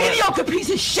 you know mediocre piece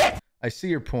of shit. I see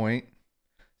your point.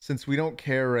 Since we don't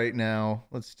care right now,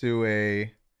 let's do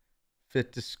a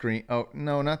fit to screen. Oh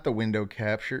no, not the window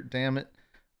capture. Damn it.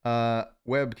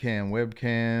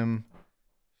 Webcam,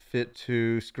 fit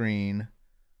to screen,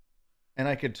 and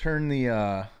I could turn the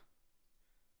I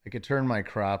could turn my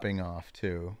cropping off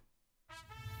too.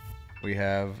 I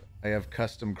have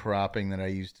custom cropping that I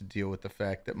use to deal with the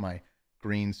fact that my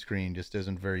green screen just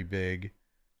isn't very big.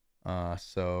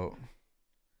 So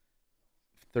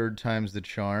 3rd time's the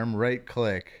charm. Right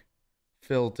click,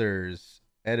 filters,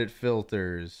 edit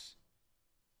filters.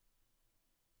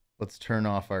 Let's turn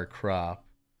off our crop.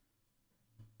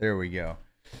 There we go.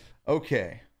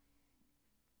 Okay.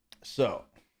 So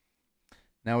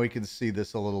now we can see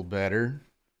this a little better.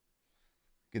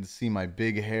 You can see my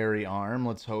big hairy arm.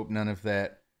 Let's hope none of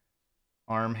that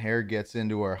arm hair gets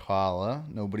into our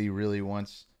challah. Nobody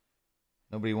wants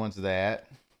that.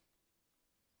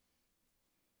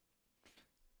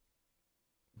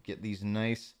 Get these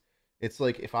nice. It's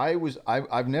like if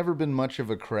I've never been much of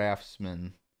a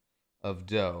craftsman of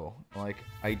dough. Like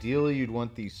ideally you'd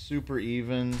want these super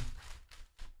even.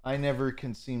 I never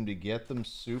can seem to get them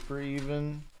super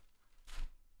even.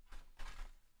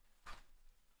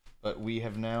 But we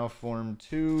have now formed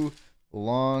 2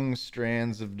 long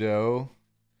strands of dough.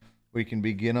 We can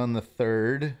begin on the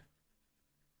 3rd.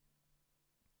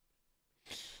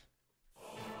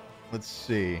 Let's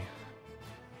see.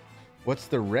 What's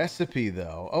the recipe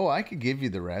though? Oh, I could give you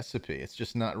the recipe. It's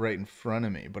just not right in front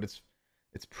of me, but it's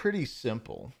pretty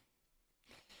simple.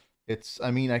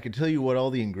 I mean, I could tell you what all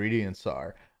the ingredients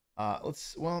are.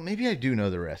 Well, maybe I do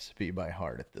know the recipe by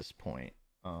heart at this point.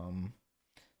 You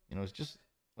know, I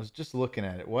was just looking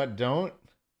at it. What? Don't?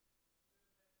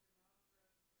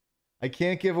 I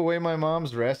can't give away my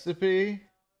mom's recipe?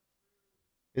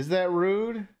 Is that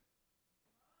rude?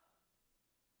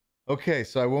 Okay,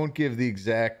 so I won't give the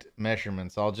exact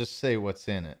measurements. I'll just say what's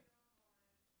in it.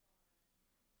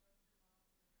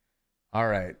 All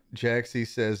right. Jaxie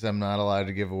says I'm not allowed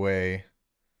to give away a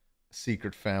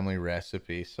secret family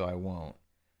recipe, so I won't.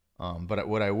 But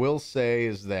what I will say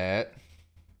is that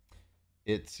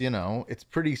it's, you know, it's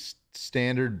pretty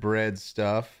standard bread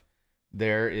stuff.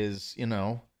 There is, you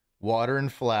know, water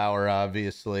and flour,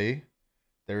 obviously.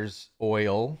 There's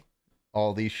oil.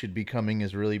 All these should be coming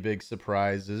as really big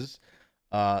surprises.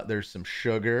 There's some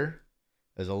sugar.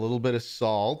 There's a little bit of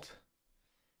salt.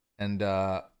 And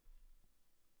I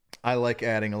like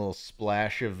adding a little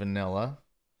splash of vanilla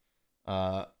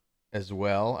uh, as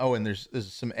well. Oh, and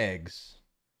there's some eggs.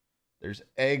 There's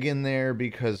egg in there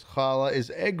because challah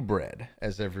is egg bread,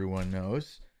 as everyone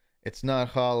knows. It's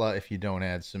not challah if you don't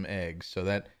add some eggs. So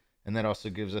that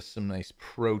also gives us some nice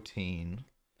protein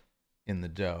in the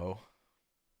dough.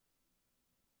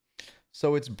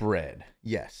 So it's bread.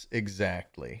 Yes,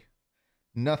 exactly.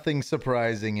 Nothing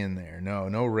surprising in there.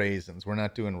 No raisins. We're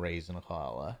not doing raisin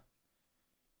challah.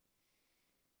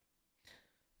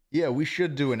 Yeah, we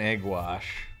should do an egg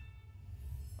wash.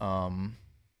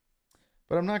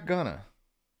 But I'm not gonna.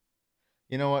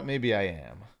 You know what? Maybe I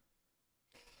am.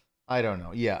 I don't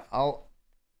know. Yeah,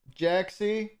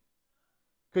 Jaxie,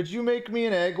 could you make me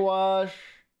an egg wash?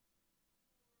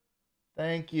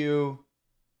 Thank you.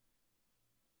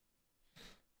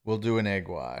 We'll do an egg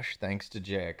wash. Thanks to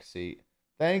Jaxie.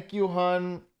 Thank you,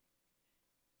 hun.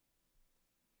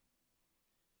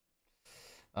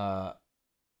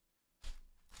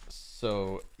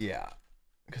 So yeah,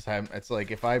 because it's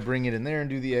like if I bring it in there and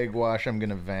do the egg wash, I'm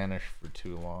gonna vanish for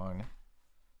too long.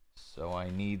 So I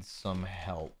need some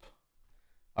help.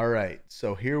 All right,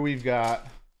 so here we've got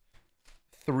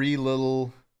 3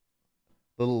 little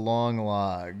long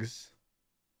logs.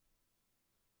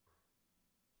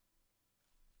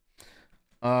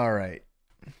 All right.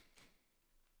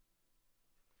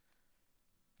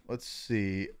 Let's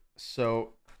see.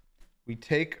 So we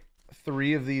take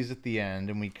 3 of these at the end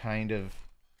and we kind of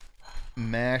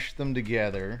mash them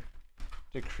together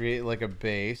to create like a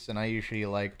base, and I usually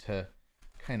like to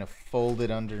kind of fold it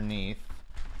underneath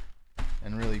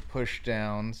and really push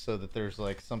down so that there's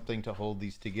like something to hold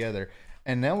these together.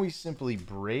 And now we simply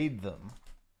braid them.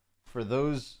 For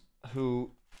those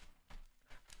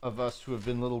of us who have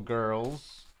been little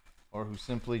girls or who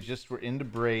simply just were into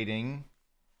braiding,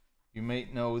 you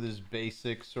might know this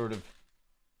basic sort of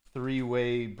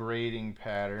 3-way braiding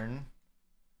pattern.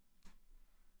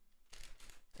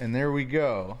 And there we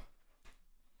go.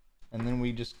 And then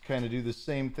we just kind of do the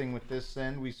same thing with this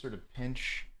end. We sort of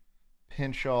pinch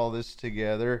all this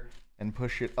together and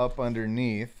push it up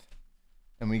underneath.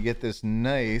 And we get this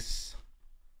nice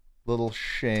little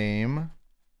shame.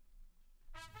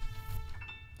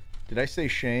 Did I say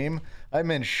shame? I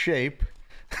meant shape.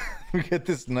 We get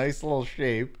this nice little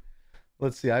shape.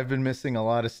 Let's see. I've been missing a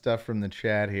lot of stuff from the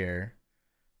chat here.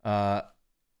 Let's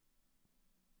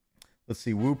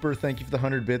see. Whooper, thank you for the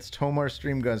 100 bits.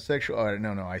 TomarStream gun sexual. Oh,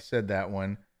 no, I said that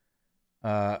one.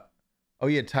 Oh,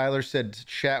 yeah, Tyler said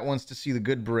chat wants to see the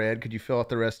good bread. Could you fill out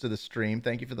the rest of the stream?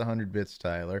 Thank you for the 100 bits,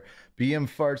 Tyler. BM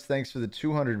Farts, thanks for the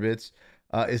 200 bits.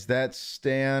 Is that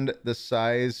strand the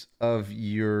size of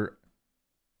your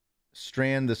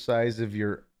you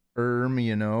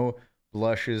know?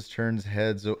 Blushes, turns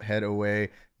head away,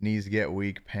 knees get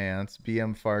weak, pants.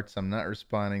 BM Farts, I'm not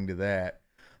responding to that.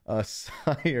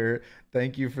 Sire,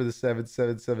 thank you for the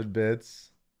 777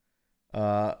 bits.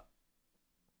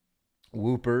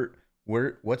 Whooper,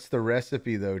 what's the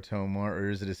recipe though, Tomar, or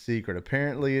is it a secret?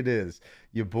 Apparently it is.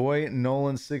 Your boy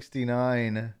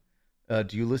Nolan69.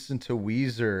 Do you listen to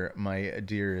Weezer, my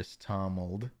dearest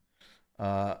Tomold?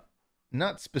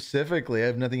 Not specifically. I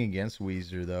have nothing against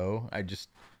Weezer though. I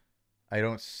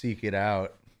don't seek it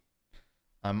out.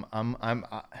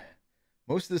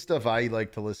 Most of the stuff I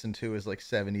like to listen to is like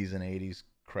 70s and 80s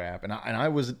crap, and I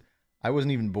wasn't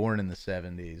even born in the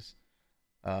 70s.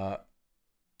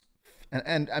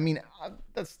 And I mean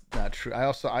that's not true.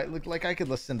 I look like I could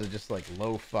listen to just like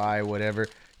lo-fi whatever.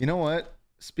 You know what?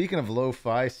 Speaking of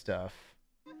lo-fi stuff,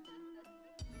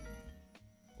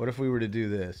 what if we were to do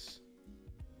this?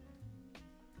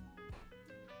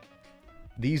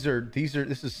 This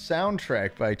is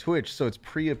soundtrack by Twitch, so it's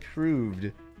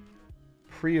pre-approved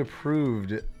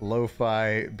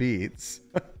lo-fi beats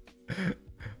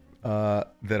that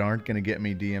aren't going to get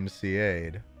me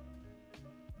DMCA'd.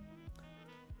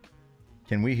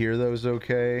 Can we hear those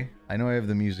okay? I know I have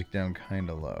the music down kind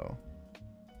of low.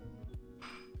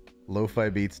 Lo-fi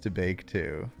beats to bake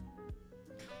too.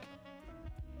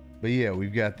 But yeah,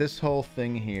 we've got this whole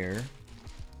thing here,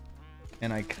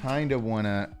 and I kind of want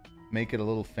to make it a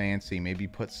little fancy. Maybe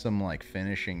put some like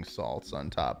finishing salts on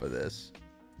top of this.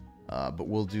 But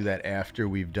we'll do that after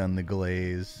we've done the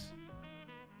glaze.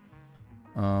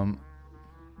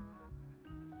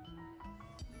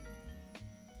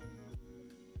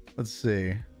 Let's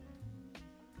see.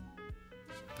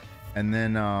 And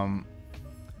then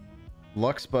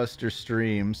Luxbuster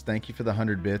Streams, thank you for the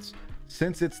 100 bits.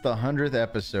 Since it's the 100th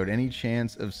episode, any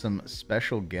chance of some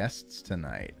special guests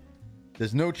tonight?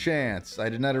 There's no chance. I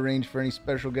did not arrange for any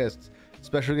special guests.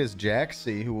 Special guest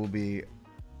Jaxie, who will be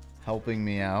helping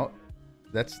me out.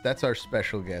 That's our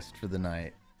special guest for the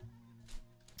night.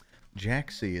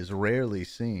 Jaxie is rarely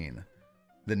seen.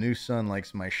 The new son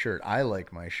likes my shirt. I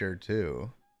like my shirt too.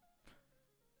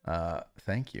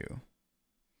 Thank you.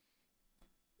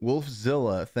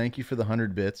 Wolfzilla, thank you for the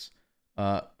 100 bits.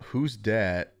 Who's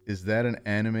dat? Is that an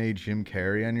anime Jim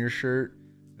Carrey on your shirt?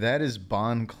 That is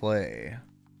Bon Clay.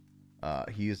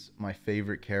 He is my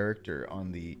favorite character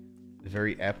on the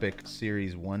very epic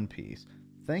series One Piece.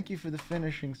 Thank you for the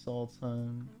finishing salts,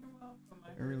 hon. You're welcome.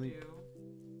 I heard you.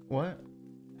 What?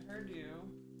 I heard you.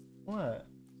 What?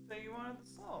 Say you wanted the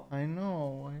salt. I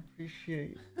know. I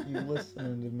appreciate you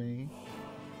listening to me.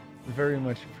 Very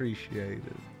much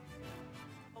appreciated.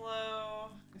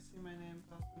 Hello. I see my name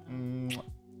popping up.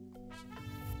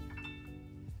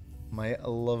 My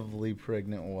lovely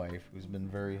pregnant wife, who's been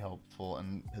very helpful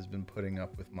and has been putting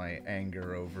up with my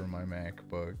anger over my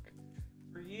MacBook.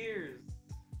 For years.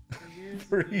 For years.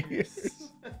 For and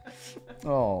years.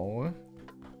 Oh,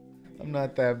 I'm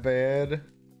not that bad.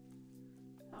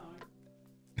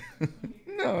 No.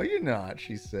 No, you're not,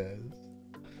 she says.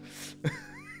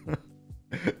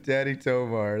 Daddy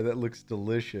Tomar, that looks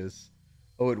delicious.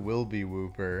 Oh, it will be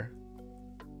Whooper.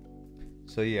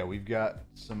 So yeah, we've got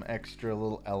some extra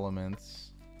little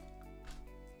elements.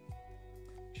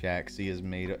 Jaxie has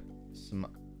made some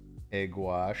egg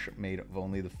wash made of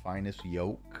only the finest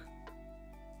yolk.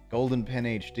 Golden Pen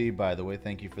HD, by the way,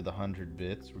 thank you for the 100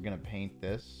 bits. We're gonna paint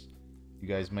this. You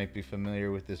guys might be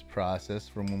familiar with this process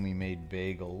from when we made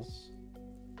bagels.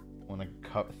 Want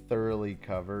to thoroughly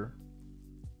cover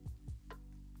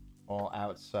all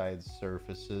outside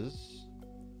surfaces.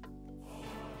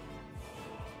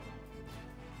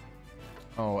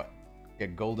 Oh, yeah,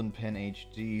 Golden Pen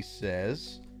HD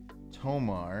says,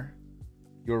 Tomar,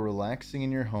 you're relaxing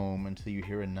in your home until you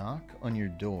hear a knock on your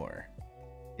door.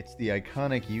 It's the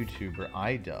iconic YouTuber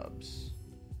iDubbbz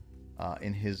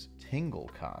in his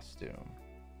Tingle costume.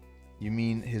 You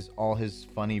mean all his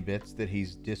funny bits that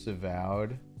he's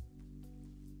disavowed?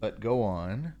 But go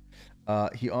on.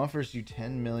 He offers you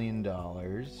 $10 million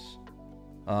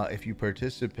if you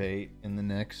participate in the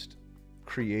next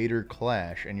Creator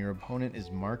Clash and your opponent is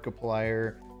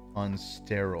Markiplier on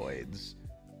steroids.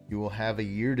 You will have a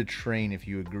year to train if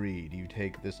you agree. Do you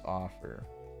take this offer?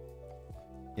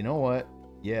 You know what?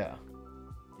 Yeah,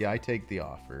 I take the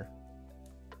offer.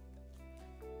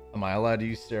 Am I allowed to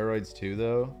use steroids too,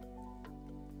 though?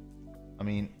 I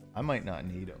mean, I might not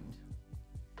need them.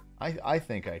 I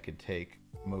think I could take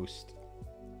most.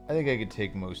 I think I could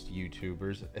take most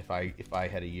YouTubers if I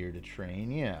had a year to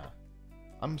train. Yeah.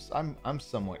 I'm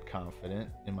somewhat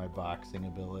confident in my boxing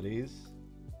abilities.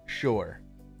 Sure.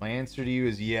 My answer to you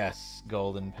is yes,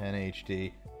 Golden Pen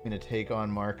HD. I'm gonna take on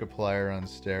Markiplier on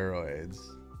steroids.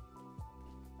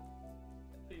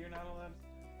 But you're not allowed to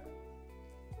do that?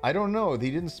 I don't know.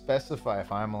 They didn't specify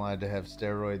if I'm allowed to have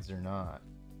steroids or not.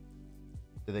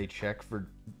 Do they check for...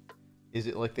 Is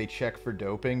it like they check for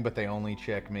doping, but they only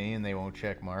check me and they won't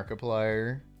check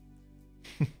Markiplier?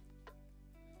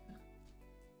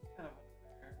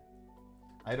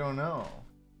 I don't know.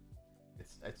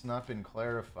 It's not been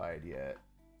clarified yet.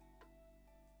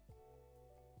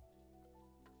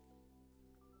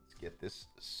 Let's get this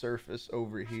surface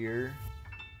over here.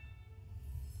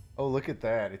 Oh, look at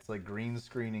that! It's like green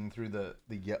screening through the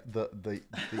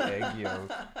egg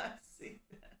yolk. I see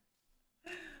that.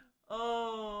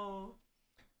 Oh,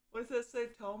 what does that say,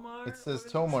 Tomar? It says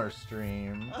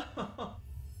TomarStream. Oh.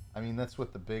 I mean, that's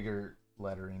what the bigger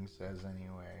lettering says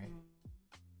anyway.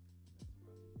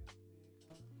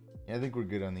 Yeah, I think we're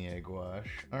good on the egg wash.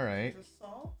 All right. The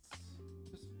salt?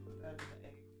 Just put that in the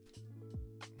egg.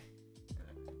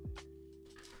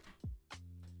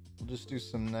 We'll just do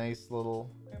some nice little...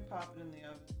 We're gonna pop it in the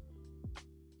oven.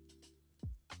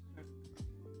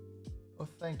 Oh,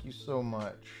 thank you so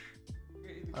much.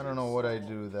 I don't know what I'd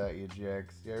do without you,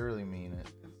 Jaxie. I really mean it.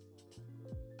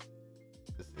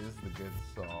 This is the good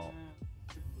salt.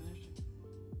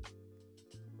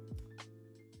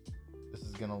 This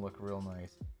is gonna look real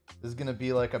nice. This is gonna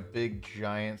be like a big,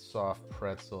 giant, soft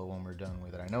pretzel when we're done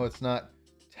with it. I know it's not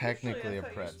technically a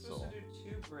pretzel. You're supposed to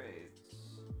do 2 braids.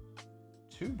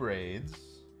 2 braids?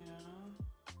 Yeah.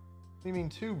 What do you mean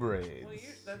 2 braids? Well,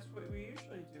 that's what we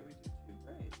usually do. We do 2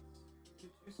 braids. We do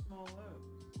 2 small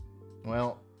loaves.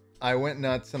 Well, I went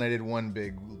nuts and I did 1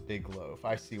 big loaf.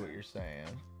 I see what you're saying.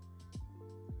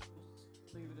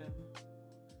 Just leave it in.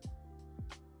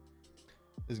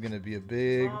 is gonna be a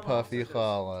big Mom puffy also does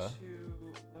challah. 2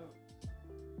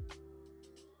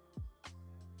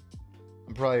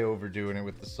 I'm probably overdoing it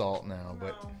with the salt now,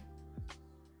 but No.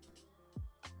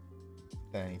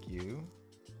 thank you.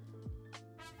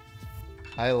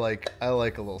 I like a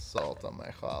little salt on my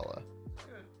challah,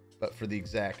 Good. but for the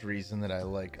exact reason that I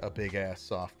like a big ass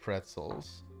soft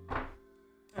pretzels. All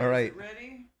All right. right. Is it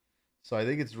ready? So I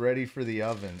think it's ready for the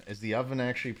oven. Is the oven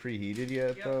actually preheated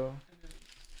yet, Yep. though?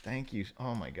 Thank you.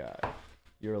 Oh my god,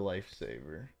 you're a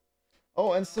lifesaver.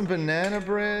 Oh, and some banana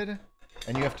bread.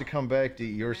 And you have to come back to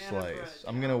eat your Banana slice. bread,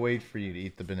 I'm yeah. gonna wait for you to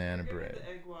eat the banana Give me bread. the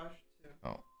egg wash too.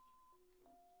 Oh.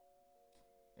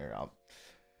 Here,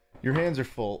 your hands are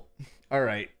full. All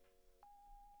right.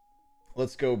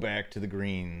 Let's go back to the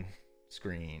green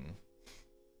screen.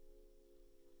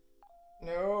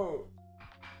 No.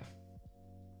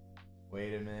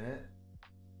 Wait a minute.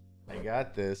 I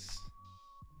got this.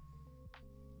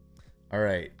 All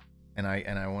right. And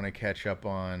I want to catch up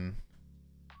on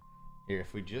here.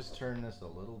 If we just turn this a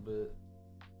little bit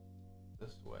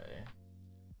this way.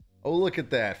 Oh, look at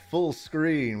that. Full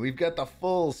screen. We've got the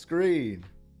full screen.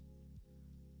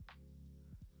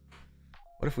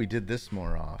 What if we did this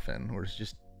more often, where it's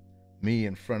just me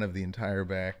in front of the entire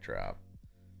backdrop?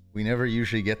 We never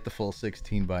usually get the full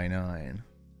 16:9.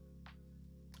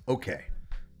 Okay,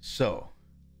 so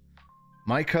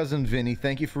my cousin Vinny,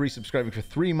 thank you for resubscribing for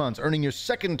 3 months, earning your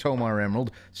second Tomar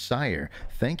Emerald. Sire,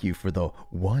 thank you for the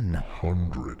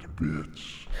 100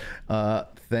 bits.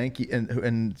 Thank you,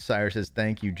 and Sire says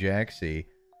thank you, Jaxie.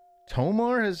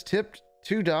 Tomar has tipped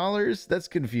 $2. That's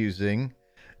confusing.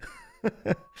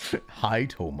 Hi,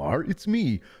 Tomar. It's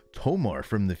me, Tomar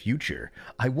from the future.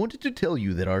 I wanted to tell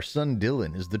you that our son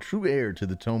Dylan is the true heir to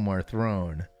the Tomar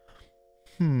throne.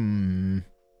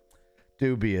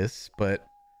 Dubious, but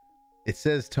it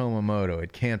says Tomamoto.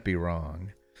 It can't be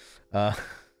wrong. I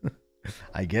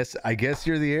guess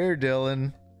you're the heir,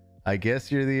 Dylan. I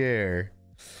guess you're the heir.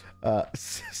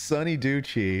 Sonny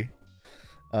Ducci,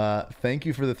 thank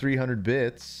you for the 300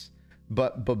 bits.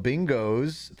 But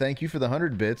Bingos, thank you for the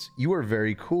 100 bits. You are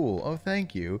very cool. Oh,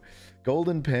 thank you.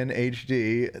 Golden Pen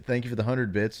HD, thank you for the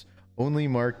 100 bits. Only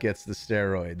Mark gets the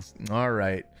steroids. All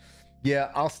right.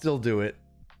 Yeah, I'll still do it.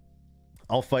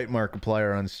 I'll fight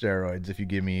Markiplier on steroids if you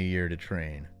give me a year to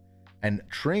train. And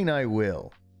train I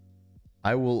will.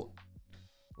 I will,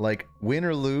 like, win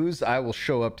or lose, I will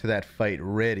show up to that fight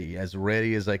ready as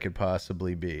I could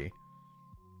possibly be.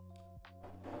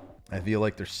 I feel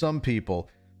like there's some people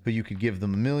who you could give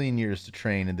them a million years to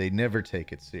train and they never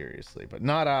take it seriously, but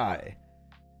not I.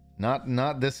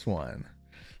 Not this one.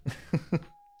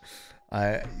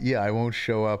 I won't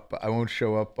show up. I won't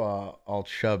show up all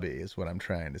chubby is what I'm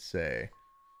trying to say.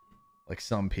 Like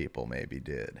some people maybe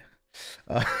did.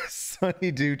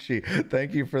 Sonny Ducci,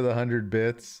 thank you for the 100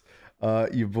 bits.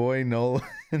 Your boy Nolan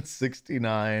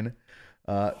 69.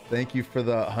 Thank you for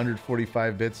the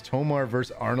 145 bits. Tomar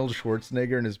versus Arnold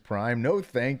Schwarzenegger in his prime. No,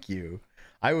 thank you.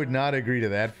 I would not agree to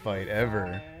that fight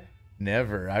ever.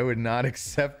 Never. I would not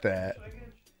accept that.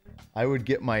 I would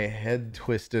get my head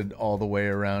twisted all the way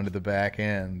around to the back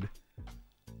end.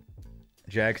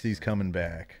 Jaxie's coming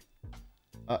back.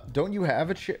 Don't you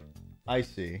have a chair? I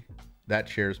see. That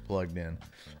chair's plugged in.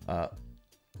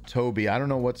 Toby, I don't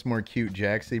know what's more cute.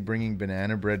 Jaxie bringing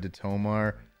banana bread to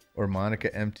Tomar or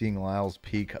Monica emptying Lyle's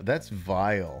pea cup. That's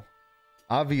vile.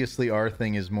 Obviously, our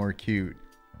thing is more cute.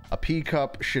 A pea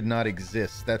cup should not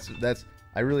exist. That's.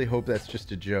 I really hope that's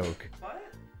just a joke. What?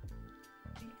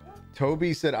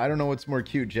 Toby said, I don't know what's more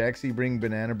cute. Jaxie bringing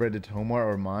banana bread to Tomar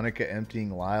or Monica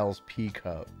emptying Lyle's pea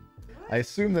cup. I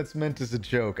assume that's meant as a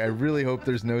joke. I really hope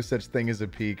there's no such thing as a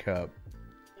pea cup.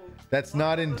 That's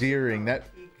not endearing. That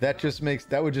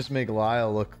would just make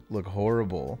Lyle look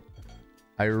horrible.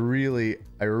 I really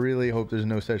hope there's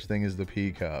no such thing as the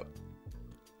pea cup.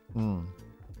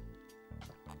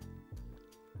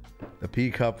 The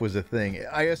pea cup was a thing.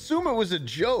 I assume it was a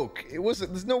joke. It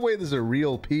wasn't. There's no way there's a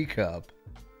real pea cup.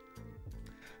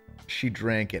 She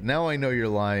drank it. Now I know you're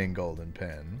lying, Golden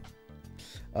Pen.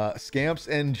 Scamps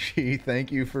NG,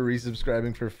 thank you for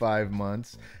resubscribing for 5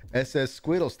 months. SS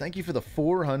Squiddles, thank you for the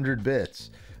 400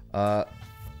 bits. To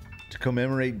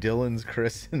commemorate Dylan's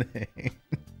christening.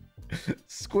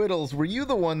 Squiddles, were you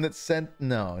the one that sent?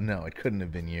 No, it couldn't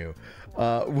have been you.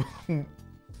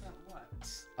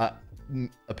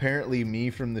 Apparently me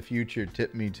from the future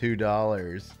tipped me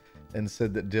 $2 and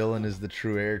said that Dylan is the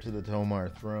true heir to the Tomar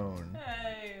throne.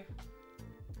 Hey.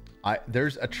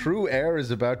 There's a true heir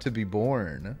is about to be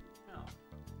born. No.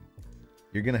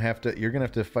 You're gonna have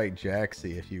to fight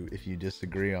Jaxie if you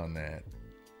disagree on that.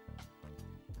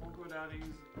 Won't go down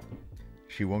easy.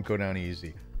 She won't go down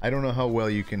easy. I don't know how well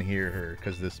you can hear her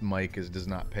because this mic does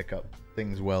not pick up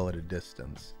things well at a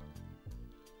distance.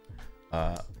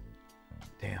 Damn,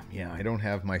 yeah, I don't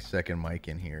have my second mic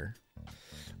in here.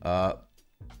 I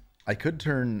could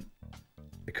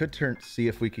see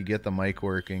if we could get the mic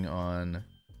working on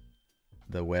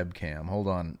the webcam. Hold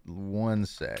on one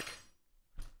sec. This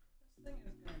thing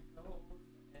is gonna go over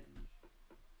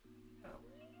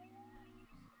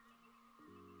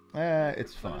the edge.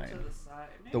 It's Put it fine. to the side.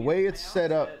 The Maybe way if it's I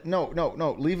set mount up. it,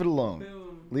 No, leave it alone.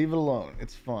 Boom. Leave it alone.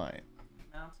 It's fine.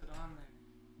 Mount it on there.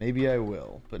 Maybe I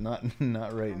will, but not right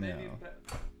Or maybe now.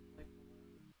 like,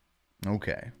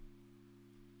 Okay.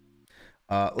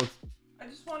 Let's. I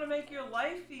just want to make your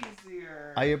life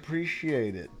easier. I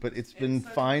appreciate it, but it's been It's a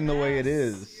fine the way it mess.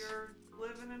 is. You're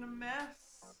living in a mess.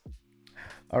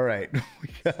 All right. We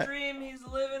got, Stream, he's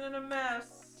living in a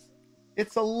mess.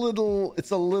 it's a little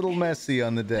messy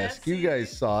on the desk. You guys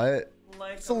Messy. saw it.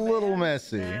 Like It's a little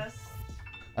man's messy. nest.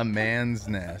 A man's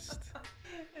nest.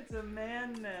 It's a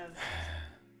man nest.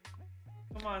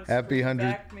 Come on, Happy Stream,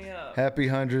 100 back me up. Happy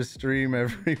 100th stream,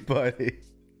 everybody.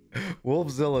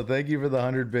 Wolfzilla, thank you for the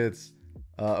 100 bits.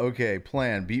 Okay,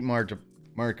 plan. Beat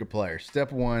Markiplier.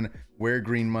 Step 1, wear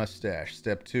green mustache.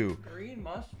 Step 2, Green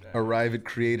mustache. arrive at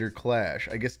Creator Clash.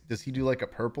 I guess, does he do like a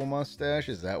purple mustache?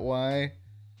 Is that why?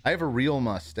 I have a real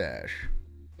mustache.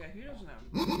 Yeah, he doesn't have.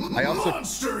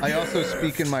 I also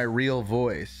speak in my real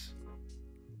voice.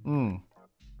 Sorry.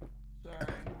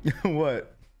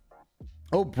 What?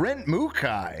 Oh, Brent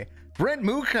Mukai. Brent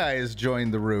Mukai has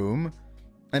joined the room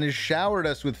and has showered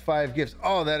us with 5 gifts.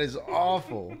 Oh, that is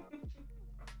awful.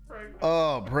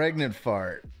 Oh, pregnant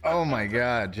fart. Oh my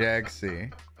God,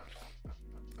 Jaxie.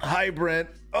 Hi, Brent.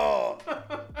 Oh,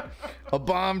 a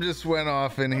bomb just went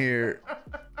off in here.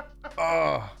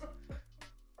 Oh.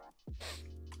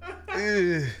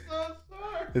 Ugh.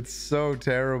 It's so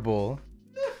terrible.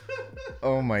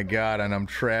 Oh my God, and I'm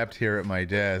trapped here at my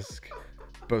desk.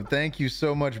 But thank you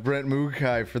so much, Brent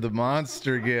Mukai, for the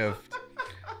monster gift.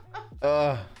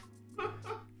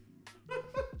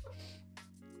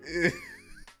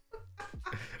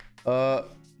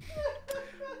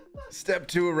 Step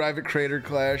 2, arrive at Crater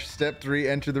Clash. Step 3,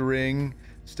 enter the ring.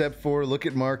 Step 4, look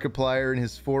at Markiplier and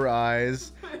his 4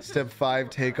 eyes. Step 5,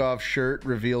 take off shirt,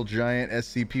 reveal giant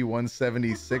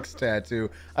SCP-176 tattoo.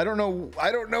 I don't know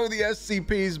the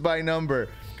SCPs by number.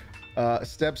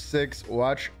 Step 6,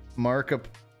 watch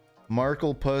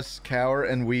Marklepus cower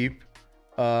and weep.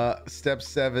 Step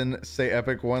 7, say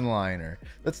epic one-liner.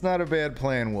 That's not a bad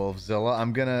plan, Wolfzilla.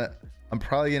 I'm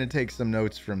probably gonna take some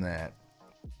notes from that.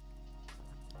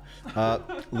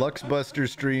 Luxbuster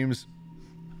streams,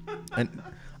 and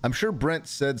I'm sure Brent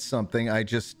said something. I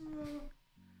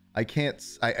can't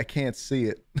see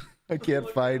it. I can't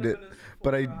find it.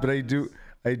 But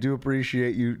I do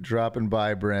appreciate you dropping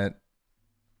by, Brent.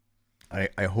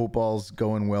 I hope all's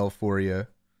going well for you.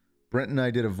 Brent and I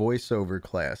did a voiceover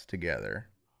class together.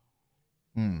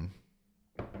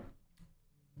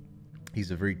 He's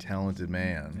a very talented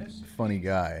man. Funny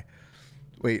guy.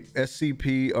 Wait,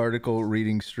 SCP article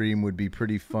reading stream would be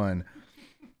pretty fun.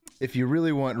 If you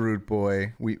really want Root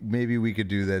Boy, maybe we could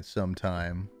do that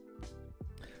sometime.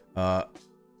 All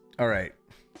right.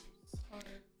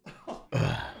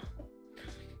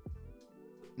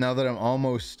 Now that I'm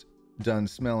almost done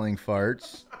smelling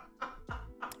farts.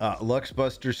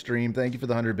 Luxbuster stream, thank you for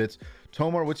the 100 bits.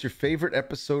 Tomar, what's your favorite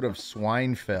episode of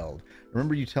Swinefeld?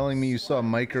 Remember you telling me you saw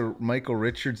Michael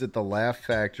Richards at the Laugh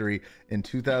Factory in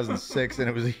 2006 and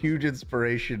it was a huge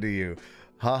inspiration to you.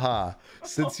 Haha.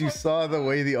 Since you saw the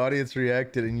way the audience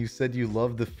reacted and you said you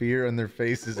loved the fear on their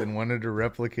faces and wanted to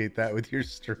replicate that with your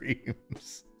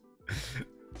streams.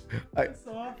 That's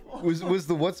awful. Was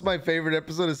the what's my favorite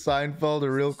episode of Seinfeld a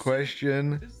real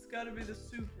question? This has got to be the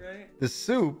soup, right? The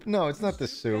soup? No, it's not the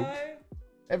soup.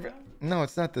 No,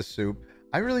 it's not the soup.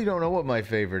 I really don't know what my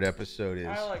favorite episode is.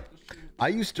 I like the soup. I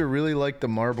used to really like the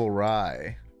marble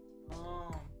rye,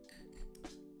 Oh.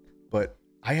 but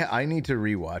I need to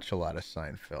rewatch a lot of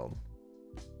Seinfeld.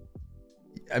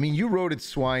 I mean, you wrote it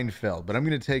Swinefeld, but I'm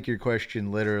going to take your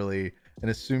question literally and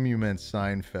assume you meant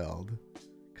Seinfeld,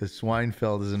 because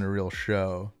Swinefeld isn't a real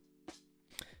show.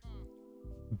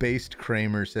 Based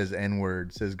Kramer says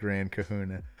N-word, says Grand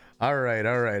Kahuna. All right.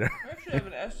 I actually have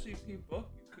an SCP book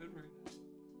you could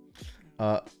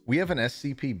read. We have an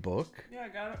SCP book? Yeah, I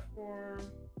got it for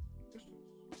Christmas.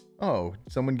 Oh,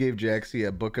 someone gave Jaxie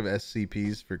a book of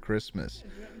SCPs for Christmas.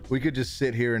 We could just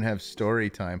sit here and have story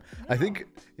time. No. I think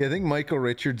Michael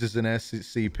Richards is an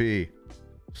SCP.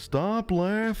 Stop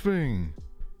laughing.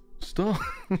 Stop.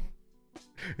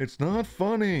 It's not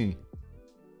funny.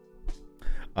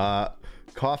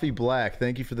 Coffee Black,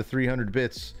 thank you for the 300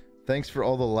 bits. Thanks for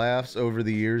all the laughs over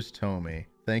the years, Tommy.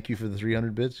 Thank you for the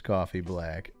 300 bits, Coffee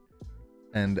Black.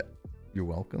 And you're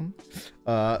welcome.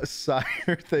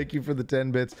 Sire, thank you for the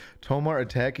 10 bits. Tomar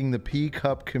attacking the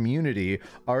P-Cup community.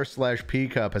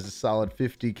 r/P-Cup has a solid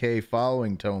 50k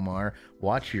following, Tomar.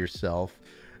 Watch yourself.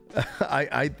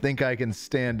 I think I can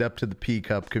stand up to the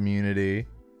P-Cup community.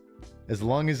 As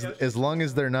long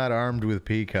as they're not armed with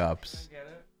P-Cups.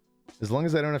 As long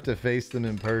as I don't have to face them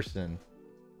in person.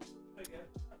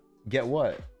 Get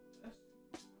what?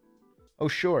 Oh,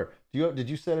 sure. Did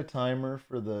you set a timer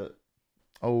for the...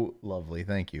 Oh, lovely.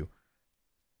 Thank you.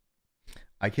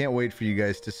 I can't wait for you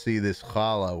guys to see this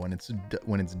challah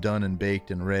when it's done and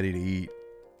baked and ready to eat.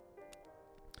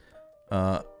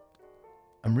 I'm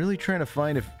really trying to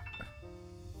find if...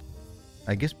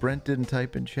 I guess Brent didn't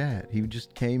type in chat. He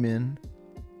just came in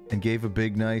and gave a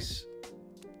big, nice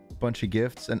bunch of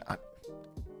gifts. And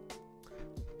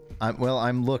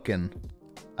I'm looking.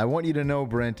 I want you to know,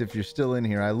 Brent, if you're still in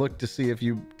here. I looked to see if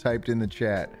you typed in the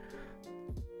chat.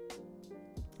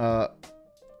 All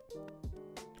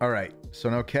right. So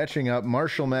now catching up.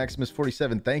 Marshall Maximus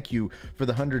 47. Thank you for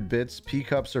the 100 bits.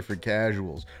 P-cups are for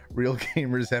casuals. Real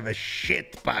gamers have a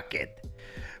shit bucket.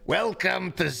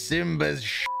 Welcome to Simba's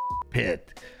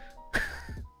pit.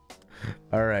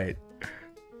 All right.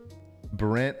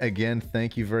 Brent, again,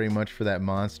 thank you very much for that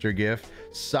monster gift.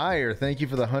 Sire, thank you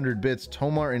for the 100 bits.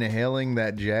 Tomar inhaling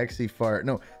that Jaxie fart.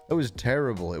 No, that was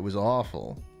terrible. It was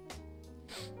awful.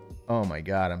 Oh my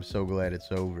god, I'm so glad it's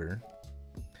over.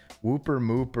 Whooper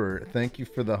Mooper, thank you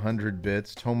for the 100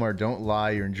 bits. Tomar, don't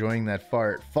lie. You're enjoying that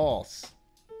fart. False.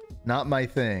 Not my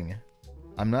thing.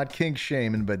 I'm not kink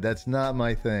shaming, but that's not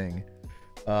my thing.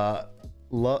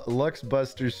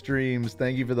 Luxbuster Streams,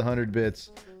 thank you for the 100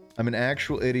 bits. I'm an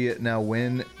actual idiot. Now,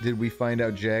 when did we find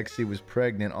out Jaxie was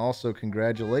pregnant? Also,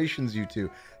 congratulations, you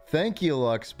two. Thank you,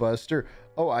 Luxbuster.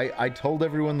 Oh, I told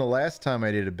everyone the last time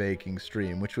I did a baking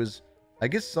stream, which was, I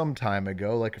guess, some time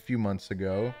ago, like a few months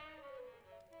ago.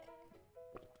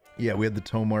 Yeah, we had the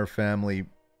Tomar family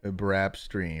brap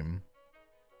stream.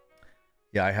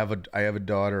 Yeah, I have a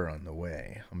daughter on the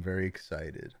way. I'm very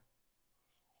excited.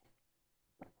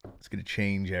 It's gonna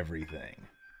change everything.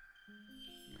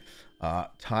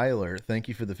 Tyler, thank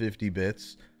you for the 50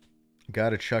 bits.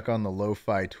 Gotta chuck on the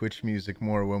lo-fi Twitch music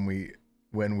more when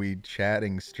we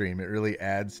chatting stream. It really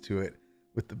adds to it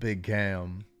with the big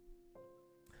cam.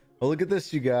 Oh, look at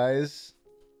this, you guys.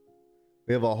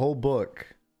 We have a whole book.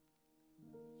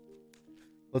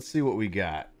 Let's see what we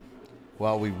got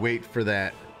while we wait for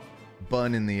that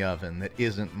bun in the oven that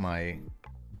isn't my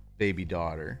baby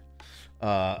daughter.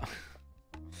 Fahuhu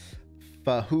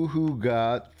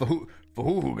Gots.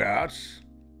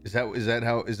 Is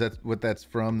that what that's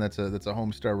from? That's a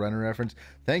Homestar Runner reference.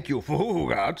 Thank you,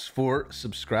 Fahuhu Gots, for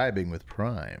subscribing with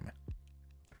Prime.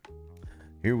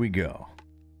 Here we go.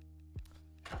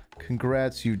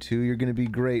 Congrats, you two. You're gonna be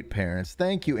great parents.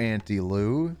 Thank you, Auntie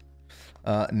Lou.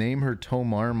 Name her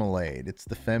Tomarmalade. It's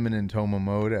the feminine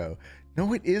Tomamoto.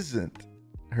 No, it isn't.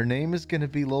 Her name is gonna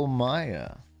be Lil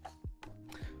Maya.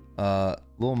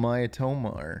 Lil Maya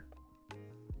Tomar.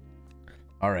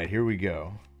 All right, here we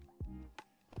go.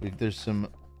 There's some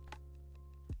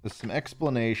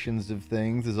explanations of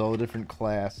things. There's all the different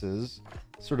classes.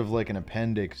 Sort of like an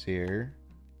appendix here.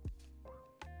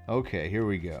 Okay, here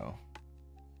we go.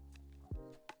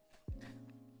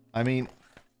 I mean,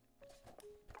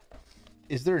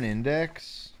 is there an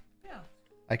index? Yeah.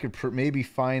 I could maybe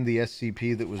find the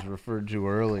SCP that was referred to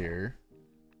earlier.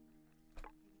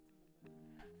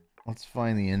 Let's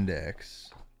find the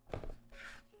index.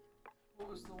 What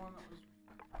was the one that was...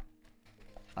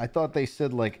 I thought they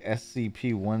said like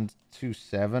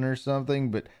SCP-127 or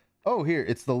something, but... Oh, here,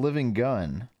 it's the Living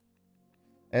Gun.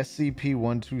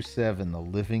 SCP-127, the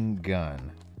Living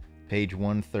Gun. Page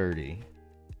 130.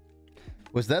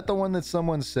 Was that the one that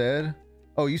someone said?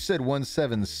 Oh, you said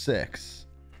 176.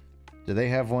 Do they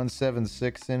have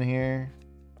 176 in here?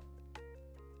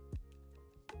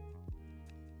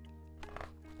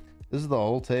 This is the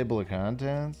whole table of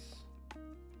contents?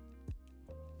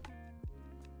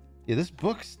 Yeah, this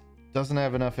book doesn't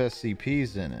have enough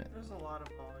SCPs in it. There's a lot of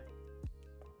volumes.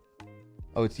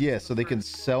 Oh, it's, yeah, so they can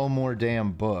sell more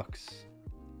damn books.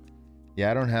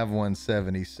 Yeah, I don't have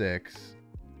 176.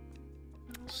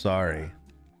 Sorry.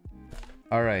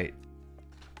 Alright.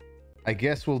 I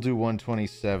guess we'll do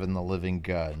 127, the Living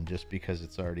Gun, just because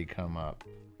it's already come up.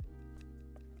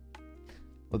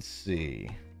 Let's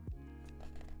see.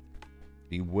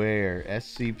 Beware,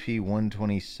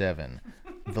 SCP-127,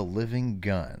 the Living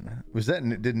Gun. Was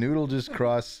that, did Noodle just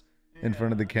cross in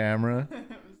front of the camera? It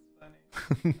was funny.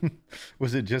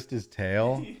 Was it just his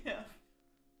tail? Yeah.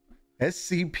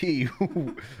 SCP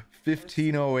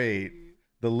 1508.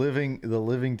 The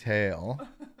living tail.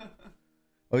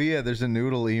 Oh yeah, there's a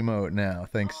noodle emote now,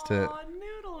 thanks to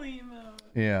noodle emote.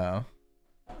 yeah.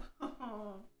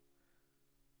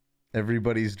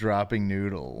 Everybody's dropping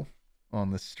noodle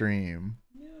on the stream.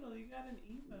 Noodle, you got an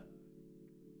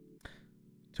emote.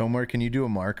 Tomar, can you do a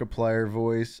Markiplier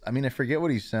voice? I mean, I forget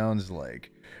what he sounds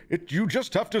like. You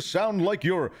just have to sound like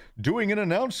you're doing an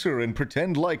announcer and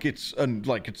pretend like it's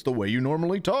the way you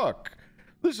normally talk.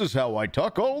 This is how I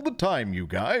talk all the time, you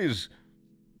guys.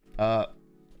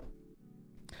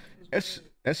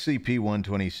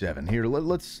 SCP-127. Here,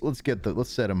 let's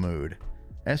set a mood.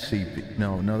 SCP.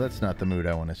 No, that's not the mood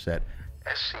I want to set.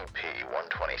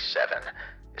 SCP-127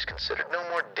 is considered no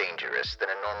more dangerous than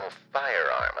a normal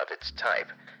firearm of its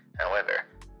type. However,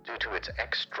 due to its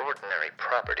extraordinary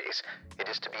properties, it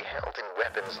is to be held in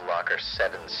Weapons Locker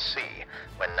 7C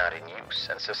when not in use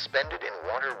and suspended in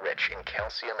water rich in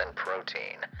calcium and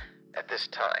protein. At this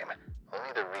time,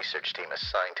 only the research team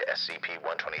assigned to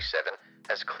SCP-127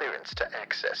 has clearance to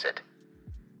access it.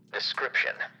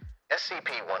 Description: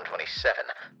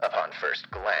 SCP-127, upon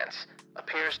first glance,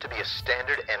 appears to be a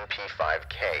standard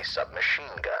MP5K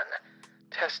submachine gun.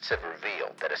 Tests have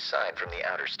revealed that aside from the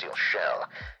outer steel shell,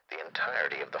 the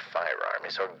entirety of the firearm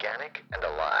is organic and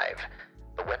alive.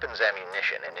 The weapon's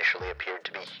ammunition initially appeared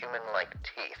to be human-like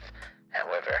teeth.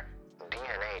 However,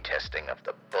 DNA testing of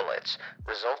the bullets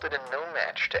resulted in no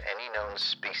match to any known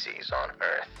species on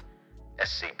Earth.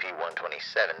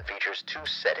 SCP-127 features two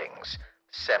settings: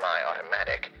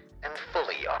 semi-automatic and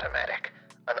fully automatic.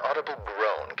 An audible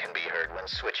groan can be heard when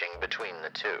switching between the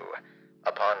two.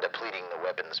 Upon depleting the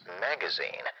weapon's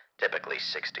magazine, typically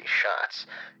 60 shots,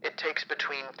 it takes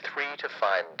between 3 to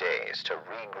 5 days to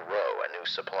regrow a new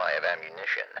supply of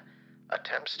ammunition.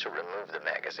 Attempts to remove the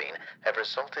magazine have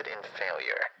resulted in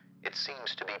failure. It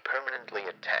seems to be permanently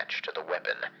attached to the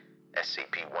weapon.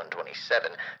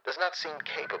 SCP-127 does not seem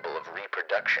capable of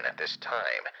reproduction at this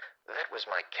time. That was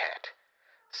my cat.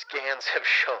 Scans have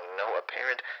shown no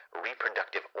apparent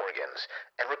reproductive organs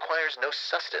and requires no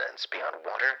sustenance beyond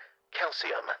water,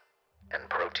 calcium, and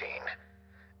protein.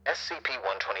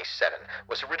 SCP-127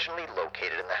 was originally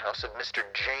located in the house of Mr.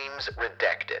 James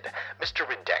Redacted. Mr.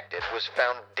 Redacted was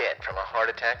found dead from a heart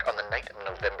attack on the night of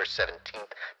November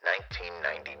 17th,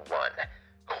 1991.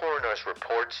 Coroner's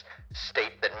reports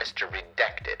state that Mr.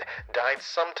 Redacted died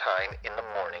sometime in the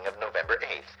morning of November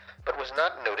 8th, but was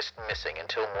not noticed missing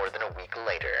until more than a week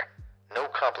later. No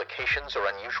complications or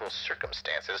unusual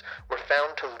circumstances were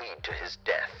found to lead to his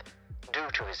death. Due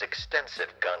to his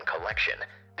extensive gun collection,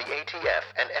 the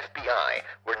ATF and FBI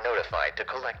were notified to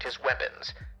collect his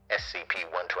weapons.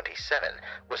 SCP-127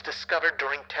 was discovered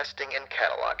during testing and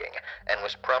cataloging and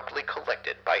was promptly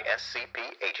collected by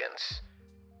SCP agents.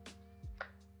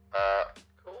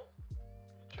 Cool.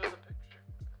 Show the picture.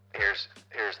 Here's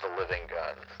the living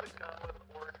gun. It's a gun with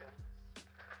organs.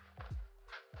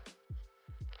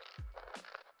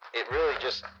 It really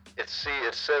just it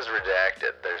says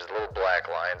redacted. There's little black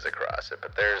lines across it,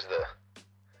 but there's the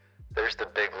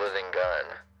big living gun.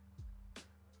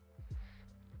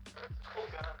 Cool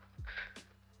gun.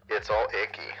 It's all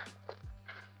icky.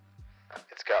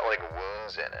 It's got like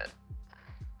wounds in it.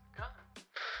 Gun.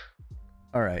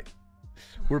 All right.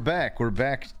 We're back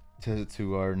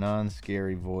to our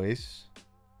non-scary voice.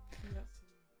 Yes.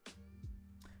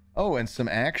 Oh, and some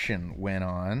action went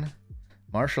on.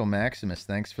 Marshall Maximus,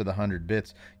 thanks for the 100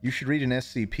 bits. You should read an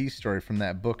SCP story from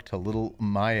that book to little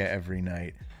Maya every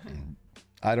night.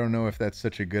 I don't know if that's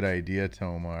such a good idea,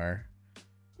 Tomar.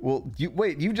 Well,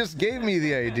 you just gave me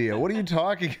the idea. What are you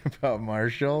talking about,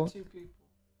 Marshall? Two people.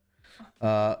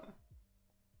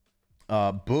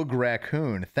 Boog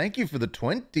Raccoon, thank you for the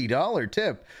 $20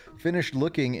 tip. Finished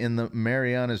looking in the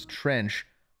Marianas Trench.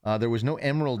 There was no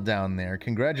emerald down there.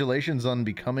 Congratulations on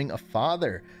becoming a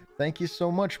father. Thank you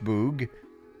so much, Boog.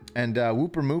 And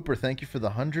Whooper Mooper, thank you for the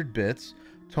 100 bits.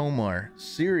 Tomar,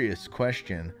 serious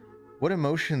question. What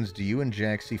emotions do you and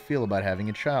Jaxie feel about having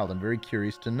a child? I'm very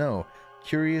curious to know.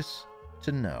 Curious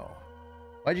to know.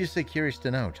 Why'd you say curious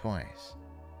to know twice?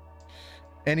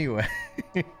 Anyway.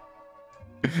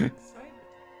 Excited.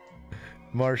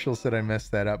 Marshall said I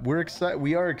messed that up. We're excited.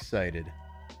 We are excited.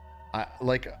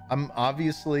 I'm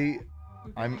obviously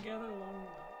We've been together long enough.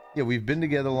 Yeah, we've been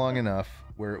together long enough.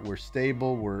 We're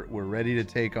stable. We're ready to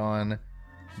take on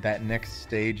that next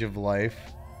stage of life.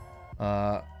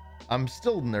 I'm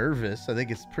still nervous. I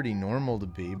think it's pretty normal to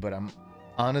be, but I'm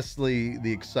honestly,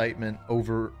 the excitement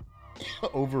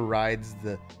overrides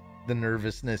the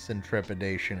nervousness and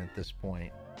trepidation at this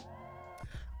point.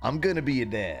 I'm gonna be a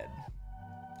dad.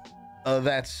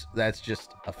 That's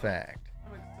just a fact.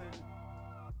 I'm excited.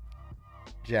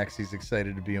 Jaxie's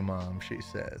excited to be a mom, she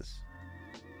says.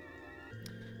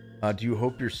 Do you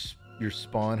hope your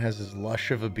spawn has as lush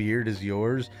of a beard as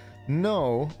yours?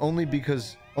 No, only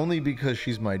because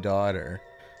she's my daughter.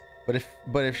 But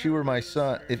if she were my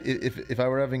son, if I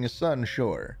were having a son,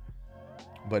 sure.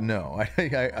 But no,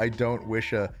 I don't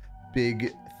wish a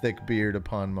big thick beard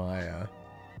upon my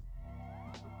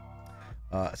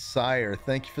sire.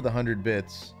 Thank you for the 100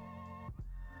 bits.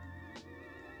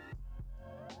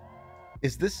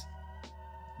 This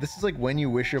is like when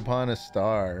you wish upon a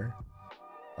star.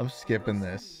 I'm skipping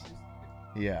this.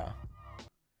 Yeah.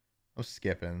 I'm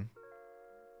skipping.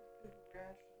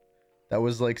 That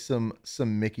was like some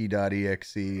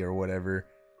Mickey.exe or whatever.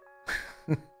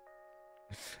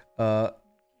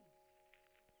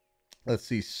 Let's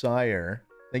see, Sire.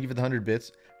 Thank you for the 100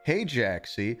 bits. Hey,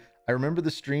 Jaxie. I remember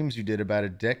the streams you did about a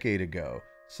decade ago.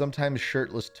 Sometimes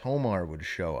shirtless Tomar would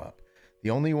show up. The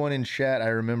only one in chat I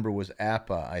remember was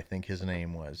Appa, I think his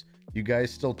name was. You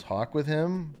guys still talk with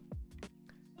him?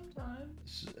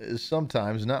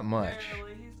 Sometimes, not much.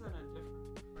 Apparently, he's in a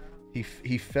different crowd.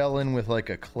 He fell in with like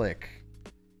a clique,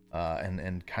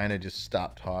 and kind of just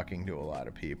stopped talking to a lot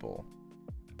of people.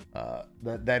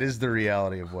 That is the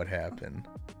reality of what happened.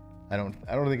 I don't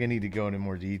think I need to go into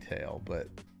more detail, but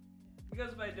He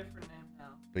goes by a different name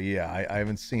now. but yeah, I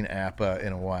haven't seen Appa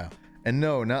in a while. And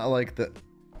no, not like the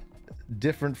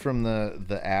different from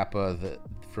the Appa that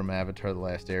from Avatar: The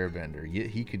Last Airbender.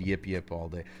 He could yip all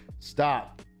day.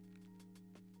 Stop.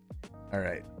 All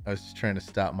right, I was just trying to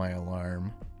stop my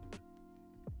alarm.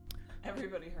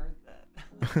 Everybody heard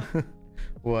that.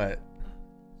 What?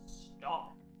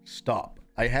 Stop. Stop.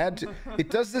 I had to. It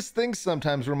does this thing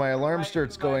sometimes where my alarm Right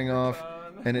starts the going off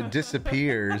microphone. and it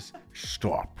disappears.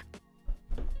 Stop.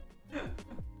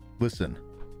 Listen.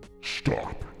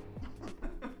 Stop.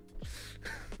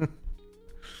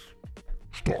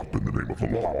 Stop in the name of the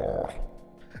law.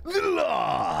 The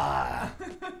law.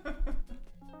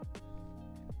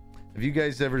 Have you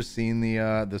guys ever seen the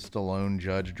Stallone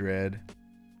Judge Dredd?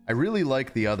 I really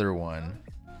like the other one.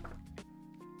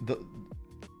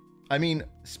 I mean,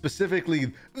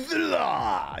 specifically the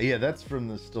law. Yeah, that's from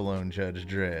the Stallone Judge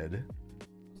Dredd.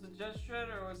 Was it Judge Dredd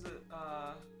or was it,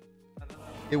 I don't know.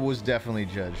 It was definitely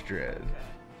Judge Dredd. Okay.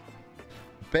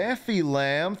 Baffy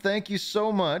Lamb, thank you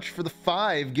so much for the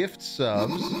 5 gift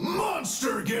subs.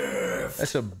 Monster gift.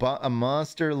 That's a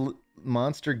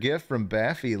monster gift from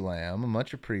Baffy Lamb.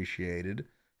 Much appreciated.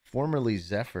 Formerly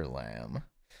Zephyr Lamb.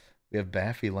 We have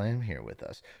Baffy Lamb here with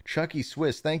us. Chucky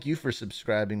Swiss, thank you for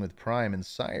subscribing with Prime. And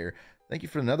Sire, thank you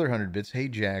for another 100 bits. Hey,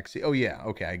 Jaxie. Oh, yeah.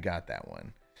 Okay, I got that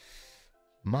one.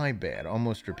 My bad.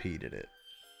 Almost repeated it.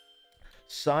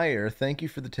 Sire, thank you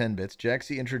for the 10 bits.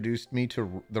 Jaxie introduced me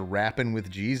to the Rappin'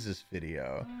 with Jesus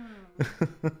video.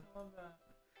 Love that.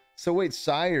 So wait,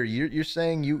 Sire, you're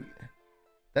saying you...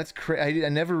 That's crazy. I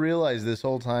never realized this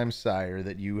whole time, Sire,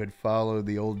 that you had followed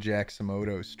the old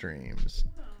Jaximoto streams.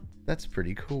 That's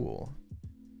pretty cool.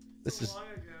 This is... Long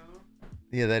ago.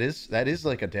 Yeah, that is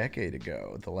like a decade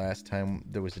ago, the last time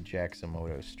there was a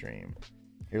Jaximoto stream.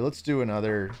 Here, let's do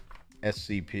another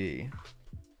SCP.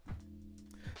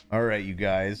 All right, you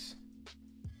guys.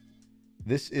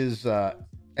 This is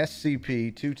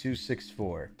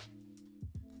SCP-2264.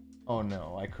 Oh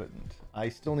no, I couldn't. I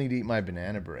still need to eat my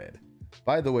banana bread.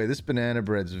 By the way, this banana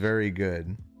bread's very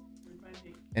good.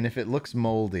 And if it looks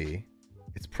moldy,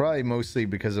 it's probably mostly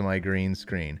because of my green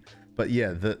screen. But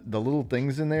yeah, the little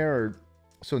things in there are...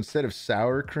 So instead of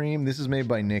sour cream, this is made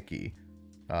by Nikki.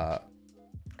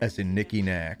 As in Nikki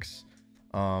Nax.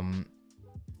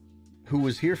 Who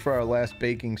was here for our last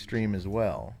baking stream as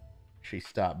well. She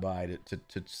stopped by to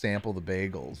sample the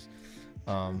bagels.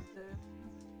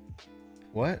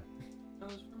 What? That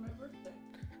was for my birthday.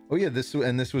 Oh yeah,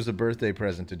 this was a birthday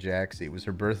present to Jaxie. It was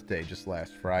her birthday just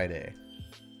last Friday.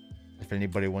 If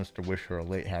anybody wants to wish her a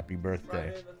late happy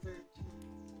birthday. Friday the 13th.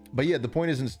 But yeah, the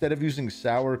point is, instead of using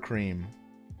sour cream,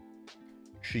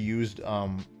 she used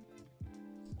like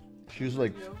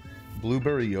Yogurt?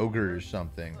 blueberry yogurt or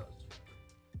something.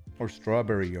 Or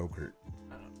strawberry yogurt.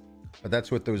 But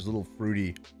that's what those little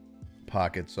fruity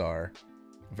pockets are.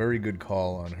 Very good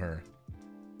call on her.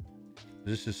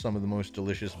 This is some of the most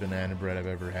delicious banana bread I've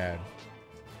ever had.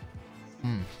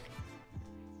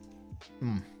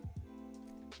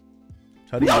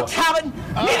 No talent,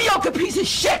 mediocre piece of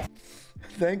shit.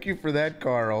 Thank you for that,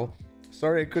 Carl.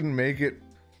 Sorry I couldn't make it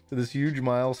to this huge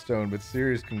milestone, but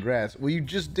serious congrats. Well, you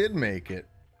just did make it.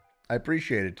 I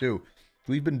appreciate it too.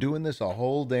 We've been doing this a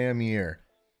whole damn year.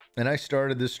 And I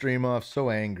started this stream off so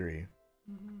angry.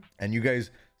 And you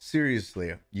guys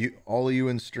seriously, all of you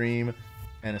in stream,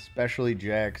 and especially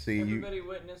Jaxie, Everybody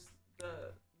witnessed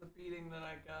the beating that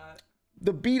I got.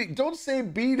 the beating. Don't say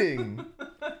beating.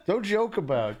 Don't joke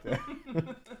about that.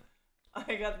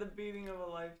 I got the beating of a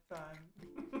lifetime.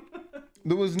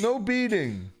 There was no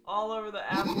beating. All over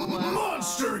the Apple laptop.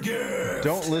 Monster gift!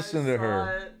 Don't listen to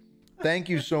her. It. Thank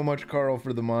you so much, Carl,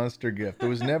 for the monster gift. There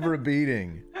was never a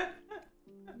beating.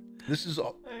 This is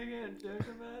all. Are you gonna joke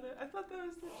about it? I thought that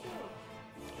was the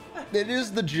joke. It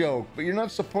is the joke, but you're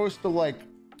not supposed to like.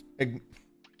 It's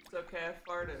okay, I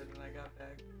farted and I got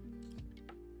back.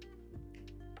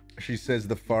 She says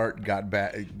the fart got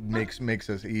back. Makes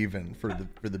us even for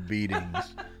the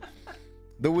beatings.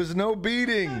 There was no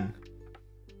beating.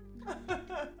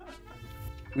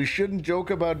 We shouldn't joke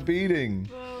about beating.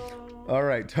 All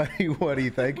right, Tiny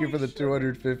Wuddy, thank you for the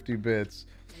 250 bits.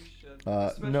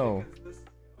 No.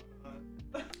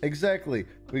 Exactly.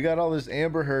 We got all this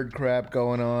Amber Heard crap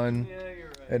going on. Yeah, you're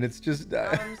right. And it's just.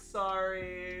 I'm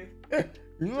sorry.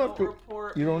 You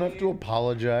don't have to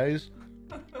apologize.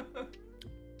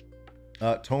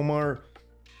 Tomar,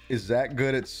 is that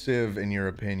good at Civ in your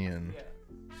opinion? Yeah.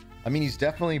 I mean, he's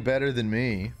definitely better than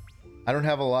me. I don't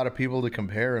have a lot of people to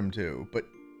compare him to, but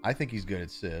I think he's good at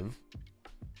Civ.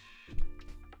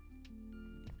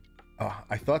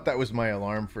 I thought that was my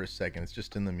alarm for a second. It's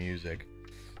just in the music.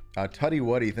 Tutty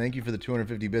Wuddy, thank you for the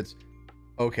 250 bits.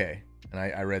 Okay, and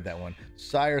I read that one.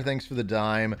 Sire, thanks for the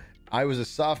dime. I was a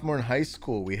sophomore in high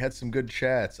school. We had some good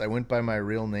chats. I went by my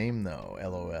real name, though.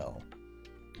 LOL.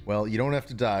 Well, you don't have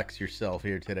to dox yourself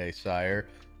here today, Sire.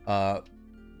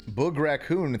 Boog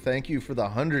Raccoon, thank you for the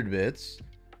 100 bits.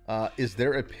 Is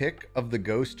there a pic of the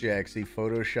Ghost Jaxie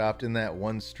photoshopped in that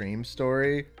one stream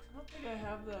story? I don't think I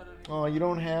have that anymore. Oh, you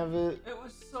don't have it? It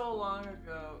was so long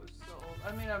ago. It was so old.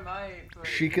 I mean, I might, but...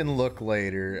 She can look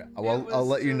later. I'll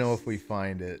let you know if we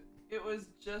find it. It was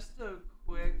just a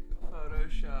quick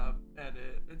Photoshop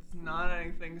edit. It's not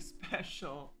anything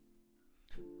special.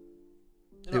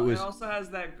 It also has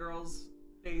that girl's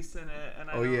face in it, and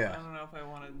I don't know if I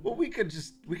wanted. Well, we could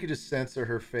just censor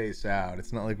her face out.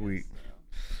 It's not like we.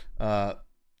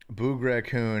 Boog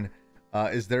Raccoon,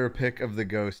 is there a pic of the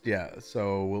ghost? Yeah.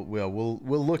 So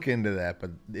we'll look into that, but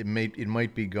it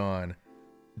might be gone.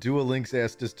 Dua Links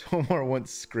asked, does Tomar want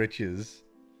scritches?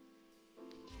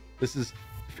 This is.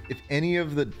 If any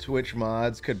of the Twitch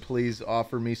mods could please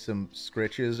offer me some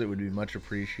scritches, it would be much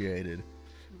appreciated.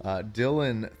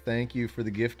 Dylan, thank you for the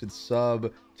gifted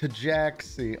sub to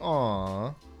Jaxie.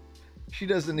 Aww. She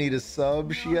doesn't need a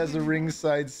sub. She has a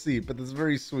ringside seat, but that's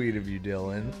very sweet of you,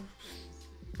 Dylan.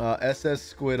 SS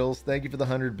Squiddles, thank you for the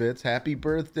 100 bits. Happy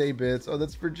birthday, bits. Oh,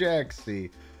 that's for Jaxie.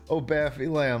 Oh, Baffy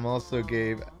Lamb also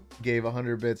gave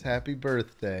 100 bits. Happy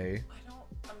birthday. I don't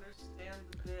understand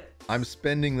the bits. I'm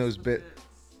spending those bits.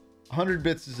 100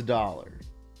 bits is $1.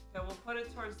 Yeah, we'll put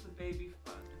it towards the baby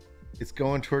fund. It's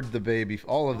going toward the baby.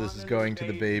 All of this is going to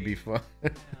the baby fund.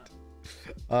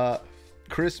 Yeah.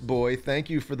 Chris Boy, thank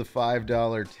you for the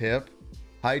 $5 tip.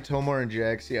 Hi, Tomar and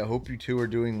Jaxie. I hope you two are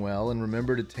doing well, and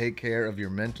remember to take care of your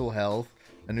mental health.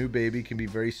 A new baby can be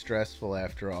very stressful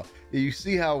after all. You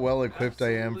see how well equipped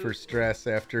I am for stress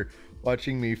after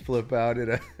watching me flip out at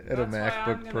a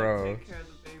MacBook Pro. Take care of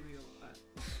the baby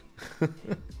a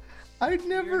lot. I'd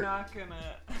never.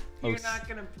 You're not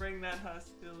gonna bring that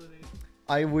hostility.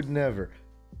 I would never.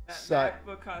 That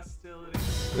MacBook hostility.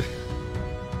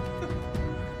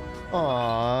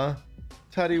 Aww.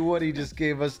 Tutty Wuddy just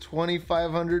gave us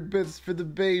 2,500 bits for the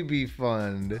baby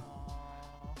fund.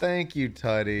 Aww. Thank you,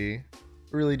 Tutty.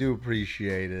 Really do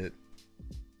appreciate it.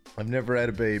 I've never had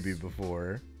a baby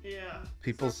before. Yeah.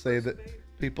 People say that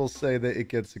it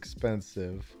gets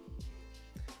expensive.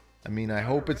 I mean, I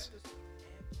hope it's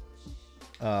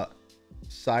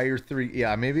Sire 3.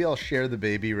 Yeah, maybe I'll share the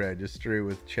baby registry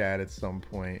with Chad at some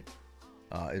point.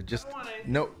 It just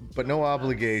no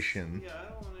obligation. Yeah, I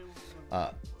don't want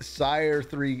anyone. Sire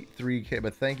 3K,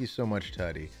 but thank you so much,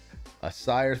 Tutty.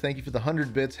 Sire, thank you for the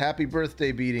 100 bits. Happy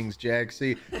birthday, beatings,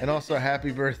 Jaxie, and also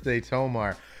happy birthday,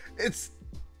 Tomar. That's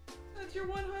your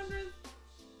 100th.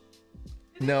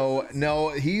 No,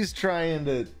 he's trying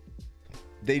to.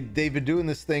 They've been doing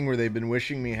this thing where they've been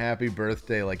wishing me happy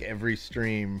birthday like every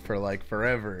stream for like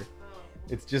forever. Oh.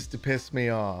 It's just to piss me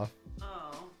off.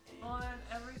 Oh. Well, then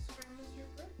every stream is your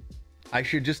birthday. I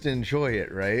should just enjoy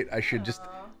it, right? I should just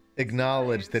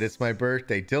acknowledge that it's my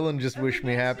birthday. Dylan just wished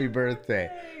me happy birthday.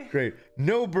 Great.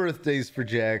 No birthdays for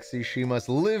Jaxie. She must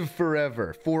live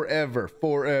forever. Forever.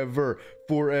 Forever.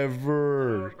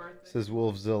 Forever. Says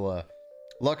Wolfzilla.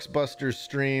 Luxbuster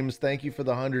streams. Thank you for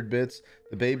the 100 bits.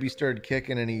 The baby started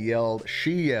kicking and he yelled.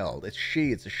 She yelled. It's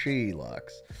a she,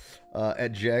 Lux.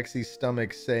 at Jaxie's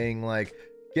stomach saying like,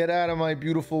 "Get out of my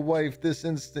beautiful wife this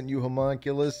instant, you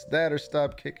homunculus. That or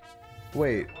stop kick."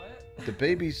 Wait, What? the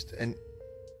baby's and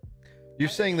you're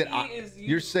saying that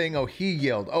you're saying, oh, he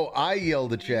yelled. Oh, I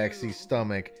yelled at Jaxie's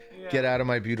stomach. Yeah. "Get out of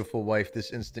my beautiful wife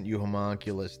this instant, you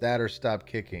homunculus. That or stop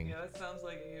kicking." Yeah, that sounds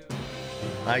like you.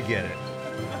 I get it.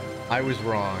 I was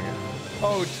wrong.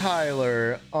 Oh,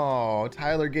 Tyler. Oh,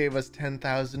 Tyler gave us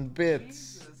 10,000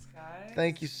 bits. Jesus, guys.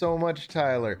 Thank you so much,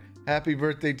 Tyler. Happy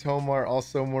birthday, Tomar.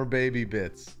 Also more baby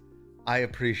bits. I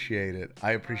appreciate it.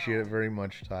 I appreciate it very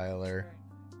much, Tyler.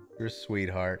 You're a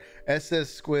sweetheart.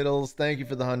 SS Squiddles, thank you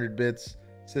for the 100 bits.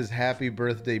 Says happy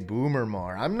birthday, Boomer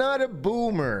Mar. I'm not a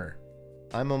boomer.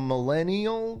 I'm a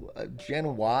millennial.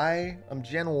 Gen Y. I'm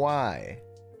Gen Y.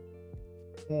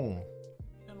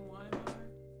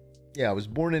 Yeah, I was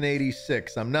born in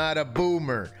 86. I'm not a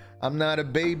boomer. I'm not a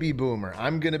baby boomer.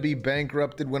 I'm going to be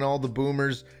bankrupted when all the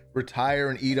boomers retire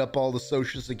and eat up all the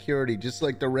Social Security, just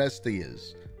like the rest of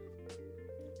yous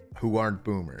who aren't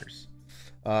boomers.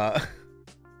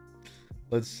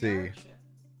 Let's see.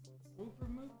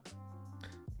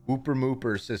 Whooper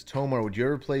Mooper says, Tomar, would you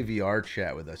ever play VR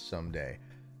chat with us someday?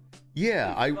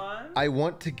 Yeah, I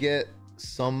want to get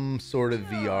some sort of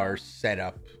VR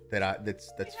setup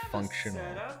that's functional.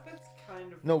 That's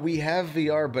kind of no, we have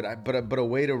VR, but a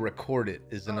way to record it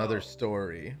is another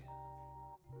story.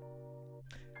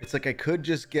 It's like I could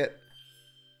just get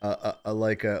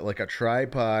like a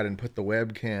tripod and put the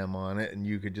webcam on it, and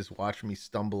you could just watch me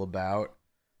stumble about.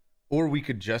 Or we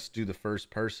could just do the first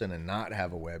person and not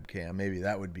have a webcam. Maybe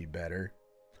that would be better.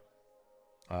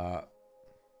 But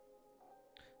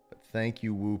thank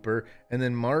you, Whooper. And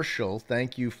then Marshall,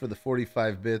 thank you for the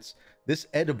 45 bits. This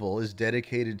edible is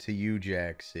dedicated to you,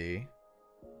 Jaxie.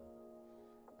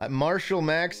 Marshall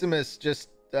Maximus just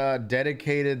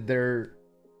dedicated their,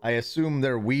 I assume,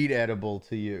 their weed edible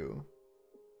to you.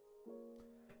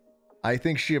 I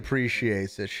think she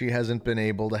appreciates it. She hasn't been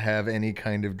able to have any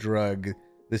kind of drug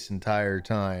this entire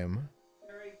time.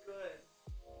 Very good.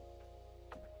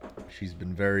 She's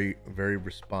been very, very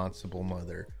responsible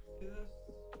mother.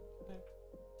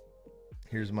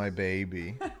 Here's my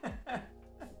baby.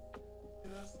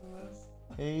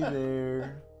 Hey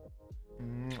there.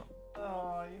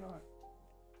 Oh, you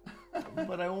don't.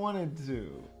 But I wanted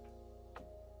to.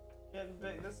 Getting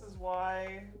big. This is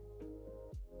why.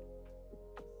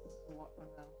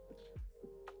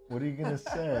 What are you gonna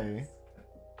say?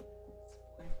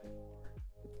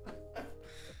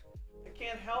 I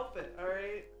can't help it,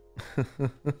 alright?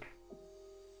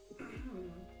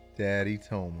 Daddy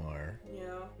Tomar. Yeah.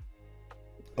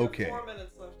 Okay. 4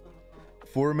 minutes left on the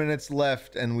phone. 4 minutes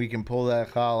left, and we can pull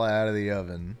that challah out of the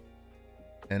oven.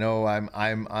 And oh,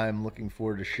 I'm looking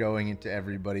forward to showing it to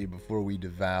everybody before we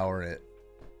devour it.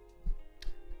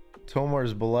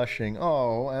 Tomar's blushing.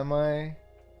 Oh, am I?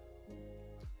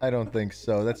 I don't think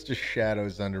so. That's just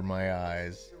shadows under my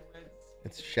eyes.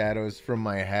 It's shadows from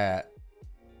my hat.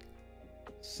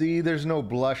 See, there's no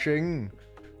blushing.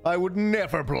 I would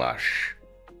never blush.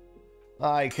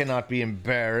 I cannot be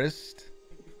embarrassed.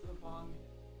 I'm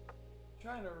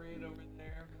trying to read over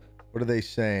there. What are they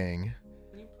saying?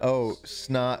 Oh,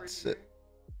 snots.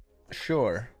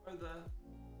 Sure. Or the,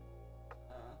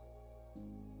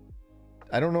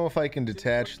 I don't know if I can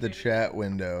detach the chat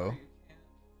window.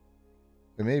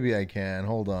 But maybe I can.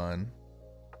 Hold on.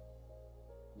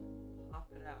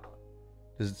 Pop it out.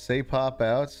 Does it say pop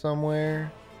out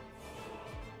somewhere?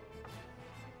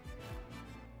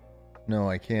 No,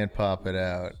 I can't pop it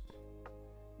out.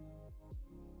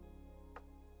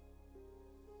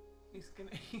 He's gonna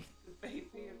eat the baby.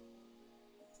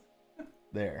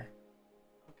 There.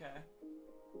 Okay.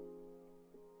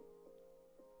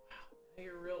 Wow, now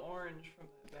you're real orange from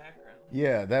that background.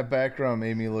 Yeah, that background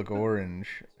made me look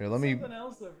orange. Here, let me Something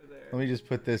else over there. let me just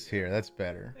put this here. That's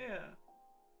better.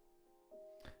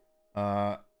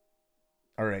 Yeah.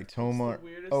 All right, Tomar. It's the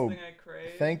weirdest Oh, thing I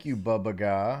crave. thank you, Bubba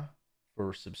Ga,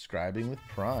 for subscribing with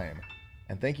Prime,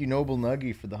 and thank you, Noble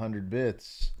Nuggy, for the 100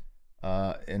 bits.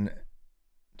 And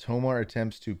Tomar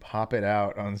attempts to pop it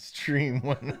out on stream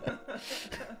when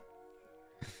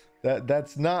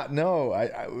that's not no.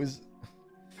 I was.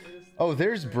 Oh,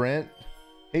 there's Brent.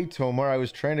 Hey Tomar, I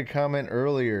was trying to comment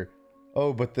earlier.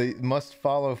 Oh, but the must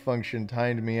follow function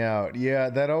timed me out. Yeah,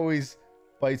 that always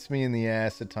bites me in the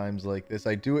ass at times like this.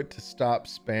 I do it to stop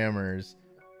spammers.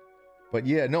 But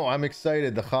yeah, no, I'm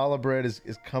excited. The challah bread is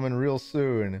coming real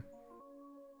soon.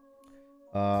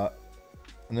 No,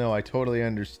 I totally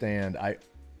understand.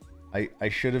 I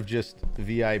should have just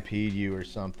VIP'd you or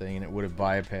something, and it would have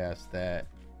bypassed that.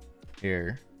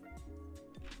 Here.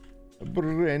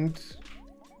 Brent.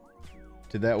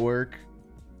 Did that work?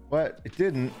 What? It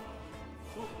didn't.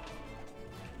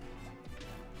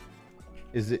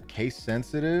 Is it case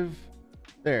sensitive?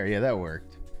 There, yeah, that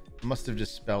worked. I must have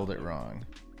just spelled it wrong.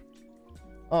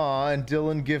 Aw, and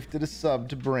Dylan gifted a sub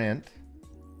to Brent.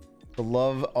 The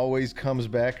love always comes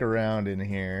back around in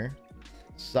here.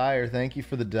 Sire, thank you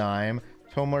for the dime.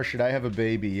 Tomar, should I have a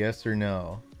baby? Yes or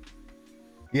no?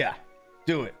 Yeah,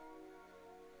 do it.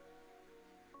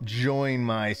 Join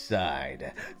my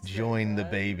side. Join the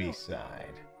baby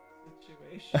side.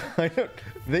 I don't,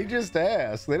 they just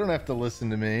asked. They don't have to listen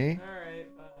to me. Alright,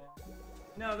 fine.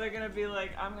 No, they're gonna be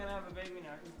like, I'm gonna have a baby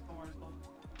now because Tomar's home.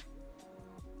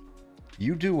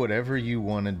 You do whatever you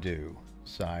want to do,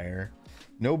 sire.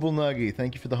 Noble Nuggy,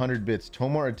 thank you for the 100 bits.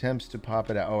 Tomar attempts to pop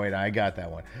it out. Oh, wait, I got that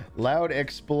one. Loud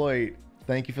Exploit,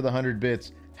 thank you for the 100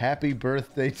 bits. Happy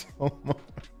birthday, Tomar.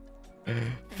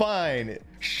 Fine.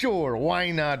 Sure, why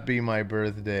not be my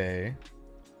birthday?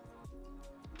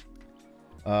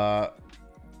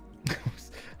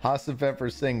 Hassan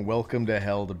Pfeffer saying welcome to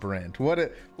hell to Brent. What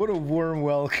a warm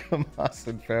welcome,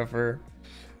 Hassan Pfeffer.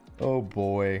 Oh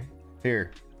boy.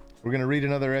 Here. We're gonna read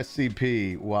another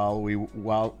SCP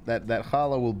while that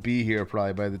challah will be here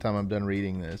probably by the time I'm done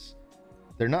reading this.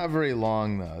 They're not very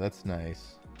long though. That's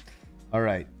nice. All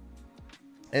right.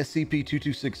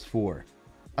 SCP-2264.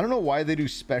 I don't know why they do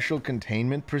special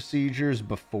containment procedures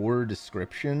before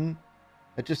description.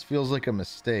 That just feels like a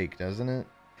mistake, doesn't it?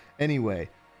 Anyway,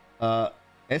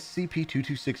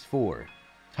 SCP-2264.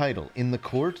 Title: In the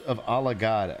Court of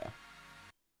Alagada.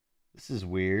 This is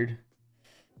weird.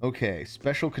 Okay,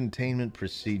 special containment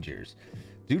procedures.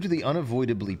 Due to the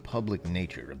unavoidably public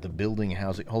nature of the building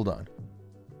housing... Hold on.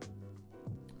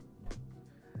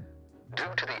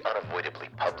 Due to the unavoidably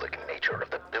public nature of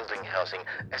the building housing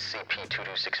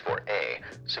SCP-2264-A,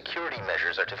 security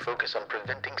measures are to focus on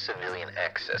preventing civilian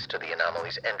access to the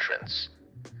anomaly's entrance.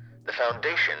 The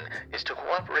Foundation is to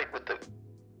cooperate with the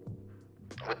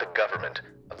government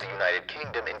of the United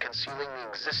Kingdom in concealing the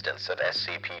existence of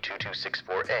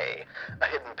SCP-2264-A. A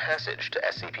hidden passage to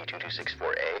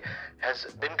SCP-2264-A has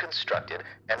been constructed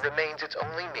and remains its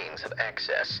only means of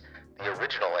access. The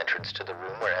original entrance to the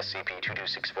room where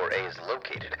SCP-2264-A is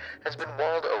located has been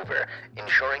walled over,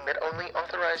 ensuring that only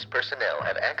authorized personnel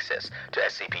have access to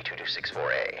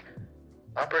SCP-2264-A.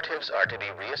 Operatives are to be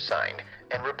reassigned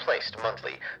and replaced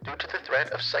monthly due to the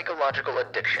threat of psychological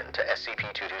addiction to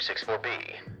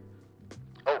SCP-2264-B.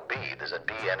 Oh, B. There's a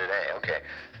B and an A. Okay.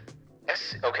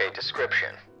 Okay,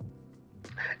 description.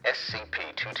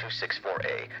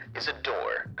 SCP-2264-A is a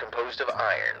door composed of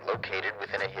iron located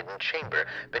within a hidden chamber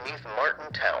beneath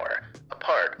Martin Tower, a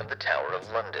part of the Tower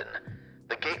of London.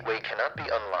 The gateway cannot be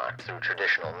unlocked through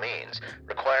traditional means,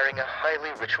 requiring a highly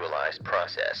ritualized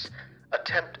process.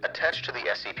 Attached to the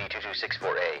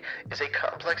SCP-2264-A is a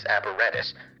complex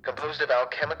apparatus composed of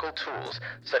alchemical tools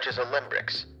such as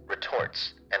alembics,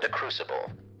 retorts, and a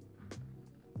crucible.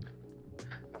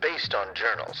 Based on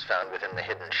journals found within the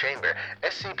hidden chamber,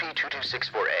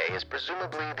 SCP-2264-A is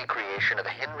presumably the creation of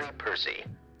Henry Percy,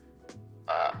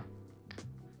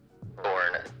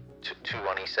 born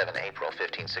 27 April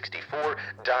 1564,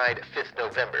 died 5th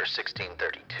November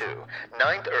 1632,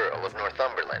 9th Earl of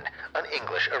Northumberland, an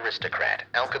English aristocrat,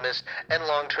 alchemist, and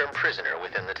long-term prisoner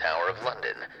within the Tower of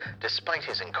London, despite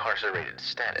his incarcerated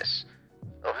status.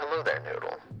 Oh, hello there,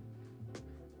 Noodle.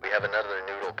 We have another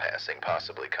Noodle passing,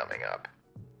 possibly coming up.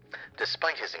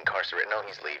 Despite his incarcerated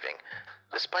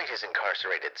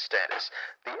status,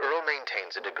 the Earl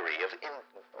maintained a degree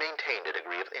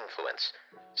of influence,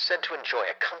 said to enjoy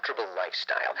a comfortable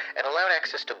lifestyle, and allowed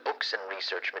access to books and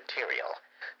research material.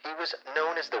 He was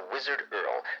known as the Wizard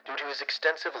Earl due to his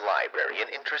extensive library and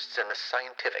interests in the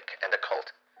scientific and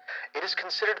occult. It is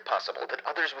considered possible that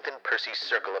others within Percy's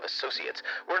circle of associates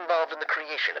were involved in the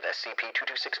creation of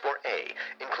SCP-2264-A,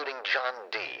 including John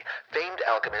Dee, famed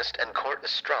alchemist and court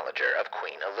astrologer of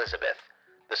Queen Elizabeth.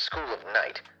 The School of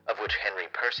Night, of which Henry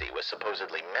Percy was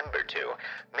supposedly member to,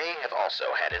 may have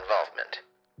also had involvement.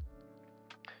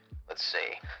 Let's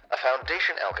see. A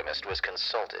Foundation alchemist was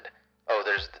consulted. Oh,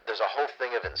 there's a whole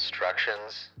thing of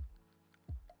instructions,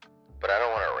 but I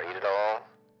don't want to read it all.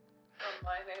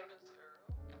 My name is Earl.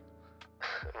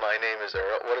 My name is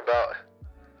Earl. What about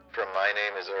from My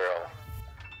Name is Earl?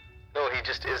 No, he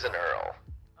just is an Earl.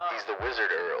 He's the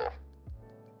Wizard Earl.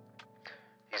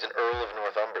 He's an Earl of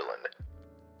Northumberland.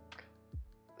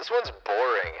 This one's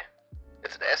boring.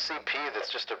 It's an SCP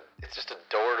that's just a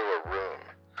door to a room.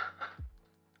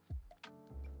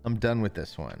 I'm done with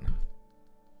this one.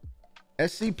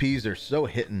 SCPs are so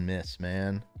hit and miss,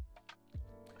 man.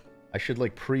 I should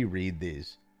like pre-read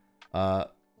these.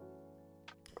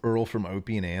 Earl from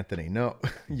Opie and Anthony. No,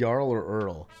 Jarl or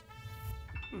Earl.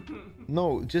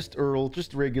 No, just Earl.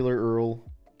 Just regular Earl.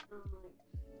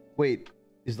 Wait,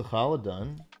 is the challah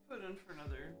done? Put in for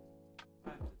another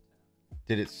 5 to 10.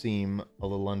 Did it seem a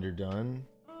little underdone?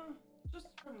 Just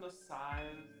from the size.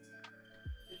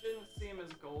 It didn't seem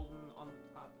as golden on the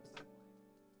top as I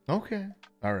believe. Okay.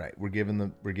 All right, we're giving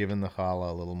the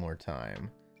challah a little more time.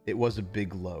 It was a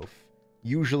big loaf.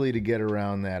 Usually to get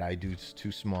around that, I do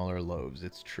 2 smaller loaves.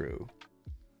 It's true.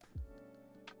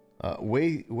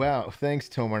 Wow, thanks,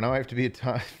 Tomar. Now I have to be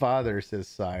a father, says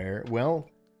Sire. Well,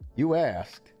 you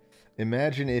asked.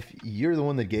 Imagine if you're the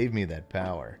one that gave me that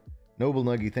power. Noble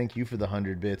Nuggy, thank you for the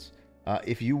 100 bits.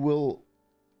 If you will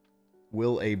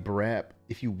a brap,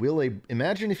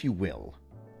 imagine if you will.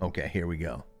 Okay, here we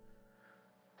go.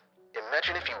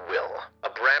 Imagine if you will, a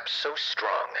brap so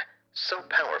strong, so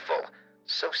powerful,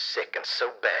 so sick and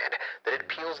so bad that it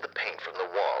peels the paint from the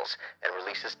walls and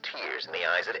releases tears in the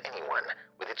eyes of anyone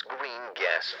with its green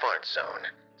gas fart zone.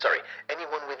 Sorry,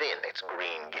 anyone within its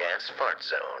green gas fart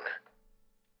zone.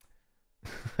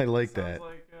 I like that.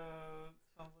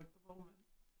 Sounds like the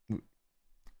moment.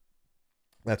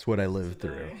 That's what I lived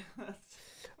through.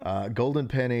 Golden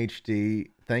Pen HD,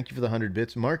 thank you for the 100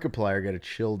 bits. Markiplier got a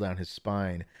chill down his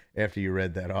spine after you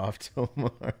read that off,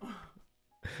 Tomar.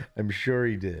 I'm sure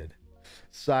he did.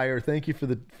 Sire, thank you for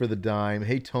the dime.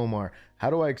 Hey Tomar, how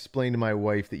do I explain to my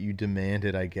wife that you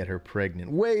demanded I get her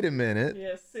pregnant? Wait a minute.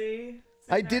 Yeah, see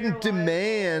I didn't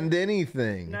demand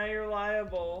anything. Now you're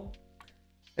liable.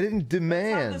 I didn't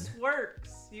demand. That's how this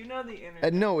works. You know the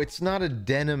internet. No, it's not a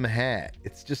denim hat.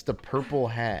 It's just a purple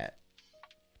hat.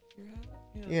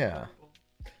 Yeah.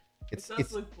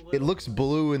 It looks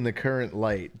blue in the current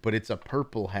light, but it's a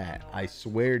purple hat. I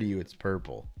swear to you, it's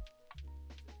purple.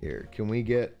 Here, can we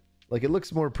get... Like, it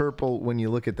looks more purple when you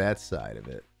look at that side of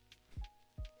it.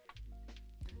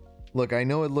 Look, I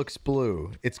know it looks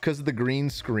blue. It's because of the green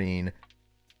screen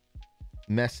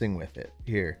messing with it.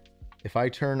 Here, if I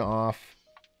turn off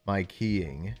my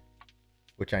keying,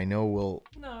 which I know will...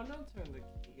 No, don't turn the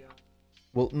key on.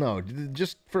 Well, no,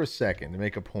 just for a second to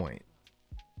make a point.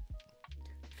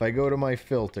 If I go to my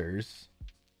filters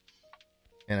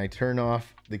and I turn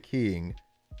off the keying...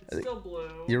 It's still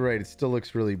blue. You're right, it still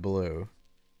looks really blue.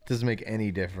 It doesn't make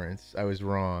any difference. I was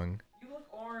wrong. You look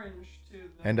orange too,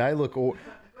 though. And I look... Girl,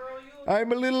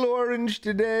 I'm a little orange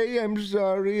today. I'm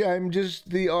sorry. I'm just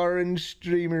the orange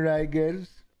streamer, I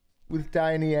guess. With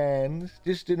tiny hands.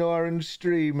 Just an orange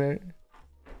streamer.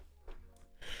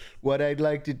 What I'd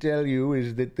like to tell you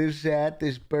is that this hat,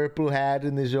 this purple hat,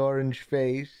 and this orange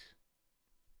face...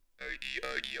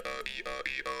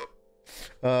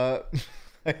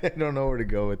 I don't know where to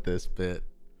go with this bit.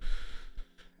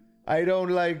 I don't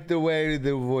like the way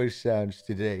the voice sounds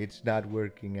today. It's not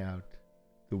working out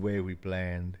the way we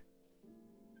planned.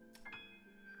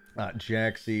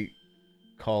 Jaxie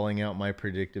calling out my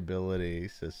predictability,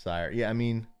 says Sire. Yeah, I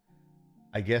mean,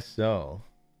 I guess so.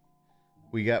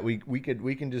 We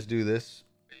can just do this.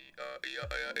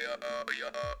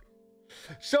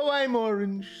 So I'm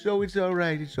orange, so it's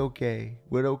alright, it's okay.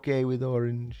 We're okay with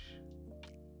orange.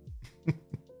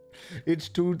 It's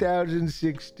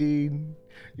 2016.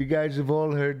 You guys have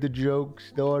all heard the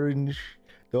jokes. The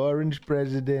orange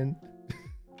president.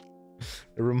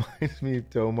 It reminds me of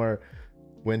Tomar,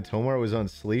 when Tomar was on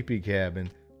Sleepy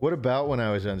Cabin. What about when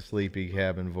I was on Sleepy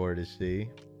Cabin, Vortice?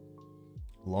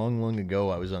 Long, long ago,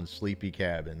 I was on Sleepy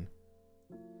Cabin.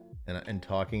 And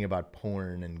talking about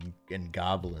porn and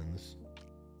goblins.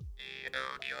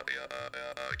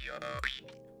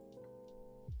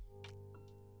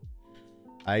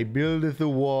 I buildeth a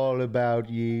wall about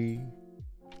ye.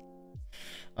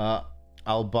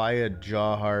 I'll buy a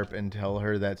jaw harp and tell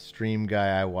her that stream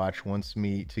guy I watch wants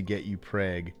me to get you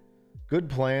preg. Good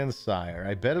plan, Sire.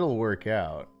 I bet it'll work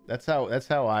out. That's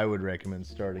how I would recommend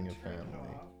starting a family.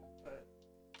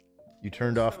 You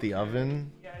turned off the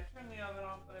oven? Yeah, I turned the oven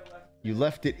off, but I left it. You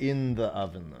left it in the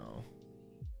oven, though.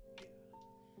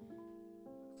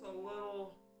 It's a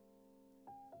little, I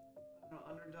don't know,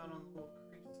 underdone on the little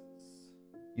creases.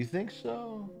 You think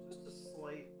so? Just a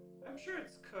slight. I'm sure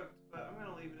it's cooked, but I'm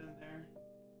gonna leave it in there.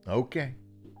 Okay.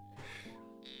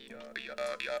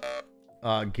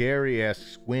 Gary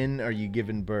asks, when are you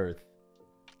giving birth?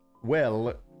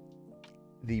 Well,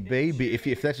 the baby,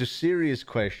 if that's a serious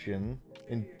question,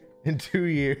 in 2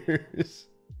 years.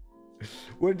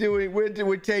 We're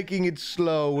taking it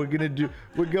slow. We're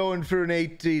going for an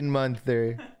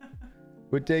 18-monther.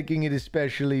 We're taking it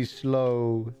especially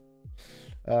slow.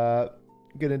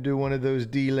 Gonna do one of those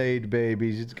delayed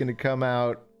babies. It's gonna come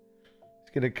out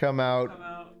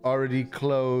already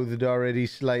clothed, already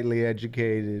slightly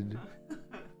educated.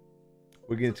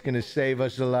 It's gonna save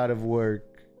us a lot of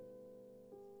work.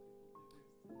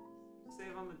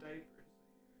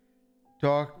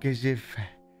 Talk as if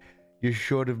you're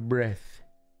short of breath.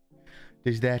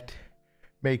 Does that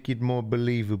make it more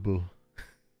believable?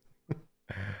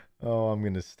 Oh, I'm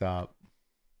gonna stop.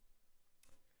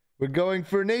 We're going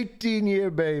for an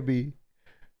 18-year baby.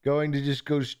 Going to just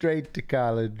go straight to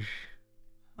college.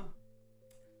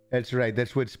 That's right.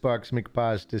 That's what Sparks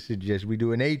McPasta suggests. We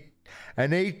do an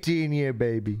 18-year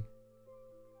baby.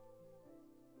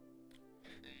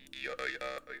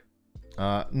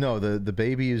 No, the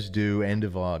baby is due end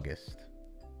of August.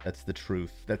 That's the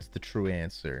truth. That's the true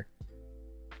answer.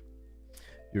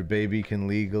 Your baby can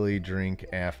legally drink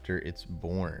after it's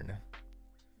born.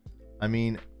 I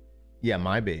mean, yeah,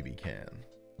 my baby can.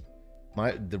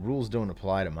 The rules don't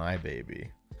apply to my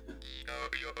baby.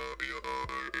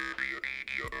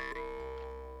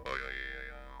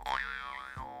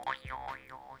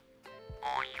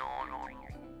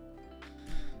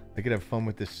 I could have fun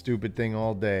with this stupid thing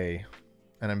all day.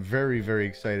 And I'm very, very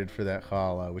excited for that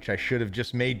challah, which I should have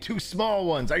just made 2 small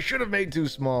ones. I should have made 2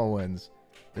 small ones.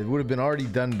 It would have been already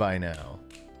done by now.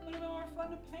 It would have been more fun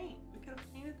to paint. We could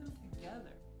have painted them together.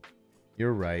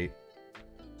 You're right.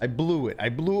 I blew it. I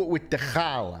blew it with the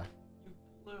challah. You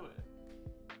blew it.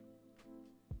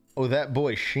 Oh, that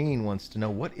boy Sheen wants to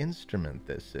know what instrument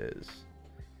this is.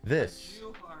 This. A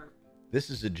Jew harp.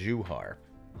 This is a Jew harp.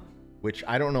 Which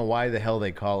I don't know why the hell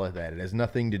they call it that. It has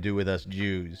nothing to do with us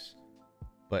Jews.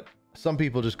 But some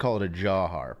people just call it a jaw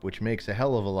harp, which makes a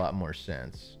hell of a lot more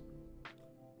sense.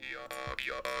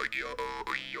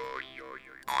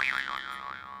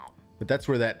 But that's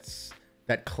where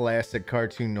that classic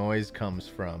cartoon noise comes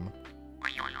from.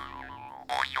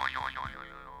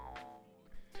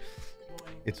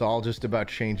 It's all just about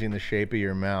changing the shape of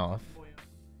your mouth.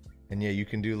 And yeah, you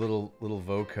can do little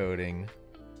vocoding.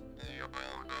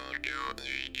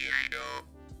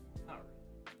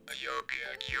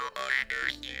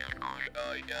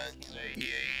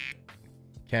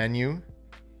 Can you?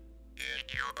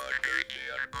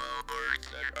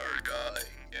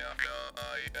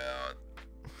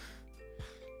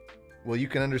 Well, you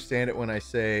can understand it when I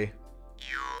say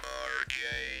you are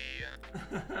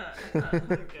gay.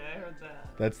 Okay, I heard that.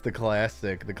 That's the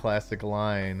classic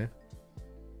line.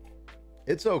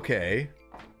 It's okay,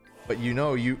 but you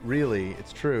know,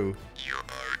 it's true. You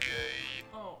are gay.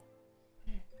 Oh.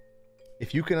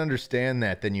 If you can understand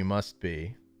that, then you must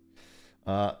be.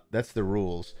 That's the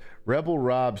rules. Rebel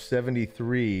Rob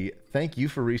 73, thank you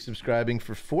for resubscribing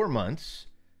for 4 months.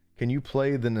 Can you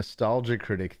play the Nostalgia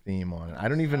Critic theme on it? I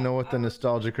don't even know what the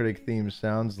Nostalgia Critic theme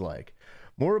sounds like.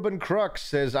 Moribund Crux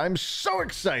says, I'm so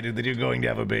excited that you're going to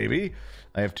have a baby.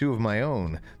 I have 2 of my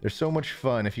own. They're so much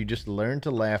fun if you just learn to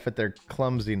laugh at their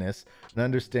clumsiness and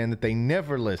understand that they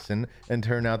never listen and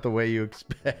turn out the way you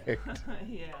expect.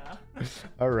 Yeah.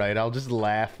 All right, I'll just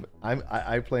laugh.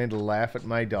 I plan to laugh at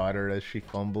my daughter as she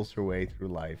fumbles her way through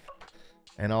life.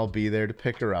 And I'll be there to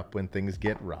pick her up when things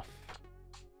get rough.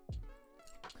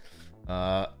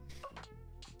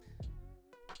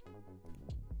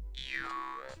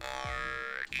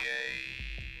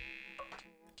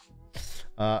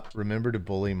 Remember to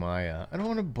bully Maya. I don't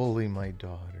want to bully my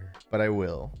daughter, but I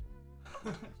will.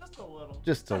 Just a little.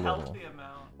 Just a little. Healthy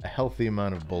amount. A healthy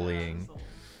amount of bullying. Yeah,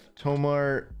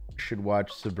 Tomar should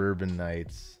watch Suburban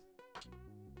Nights.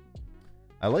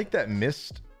 I like that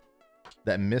mist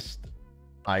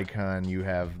icon you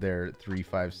have there,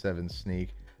 357 Sneak.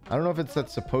 I don't know if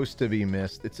that's supposed to be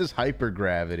mist. It says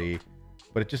hypergravity,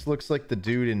 but it just looks like the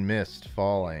dude in Mist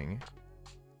falling.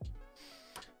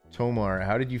 Tomar,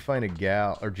 how did you find a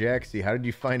gal? Or Jaxie, how did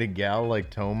you find a gal like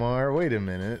Tomar? Wait a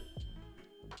minute.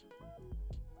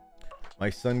 My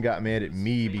son got mad at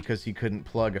me because he couldn't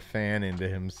plug a fan into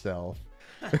himself.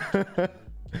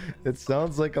 It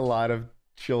sounds like a lot of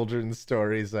children's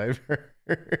stories I've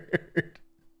heard.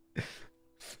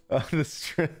 Oh,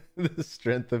 the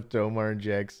strength of Tomar and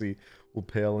Jaxie will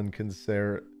pale in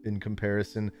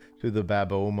comparison to the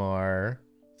Babomar,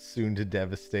 soon to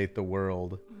devastate the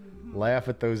world. Laugh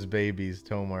at those babies,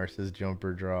 Tomar says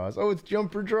Jumper Draws. Oh, it's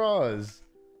Jumper Draws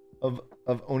of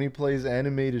Oni Plays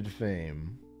animated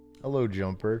fame. Hello,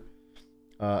 Jumper.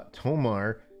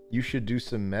 Tomar, you should do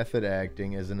some method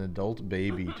acting as an adult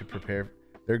baby to prepare.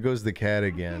 There goes the cat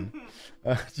again.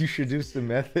 You should do some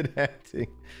method acting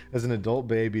as an adult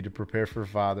baby to prepare for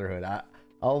fatherhood. I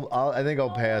think I'll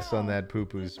pass on that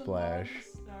poo-poo splash.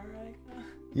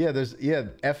 Yeah,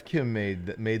 FKim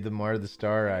made the Mar the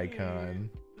Star icon.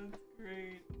 That's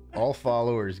great. All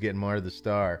followers get Mar the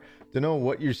Star. Don't know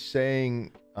what you're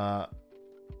saying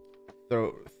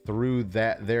through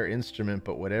their instrument,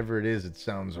 but whatever it is, it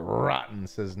sounds rotten,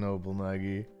 says Noble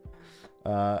Nuggy.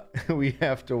 We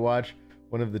have to watch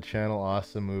One of the channel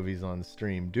awesome movies on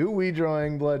stream. Do we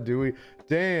drawing blood? Do we?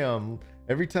 Damn.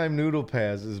 Every time Noodle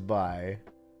passes by,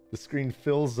 the screen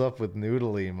fills up with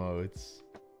Noodle emotes.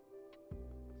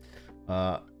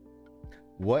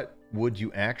 What would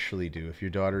you actually do if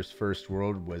your daughter's first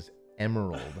word was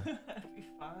emerald? That'd be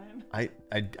fine. I'd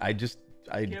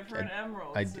give her an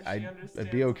emerald.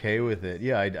 I'd be okay with it.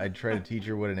 Yeah, I'd try to teach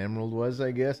her what an emerald was,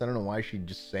 I guess. I don't know why she'd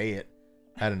just say it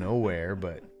out of nowhere,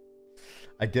 but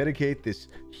I dedicate this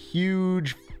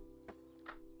huge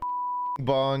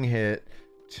bong hit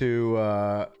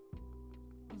to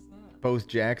both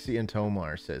Jaxie and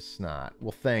Tomar, says Snot.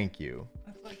 Well, thank you.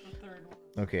 That's like the third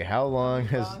one. Okay, how long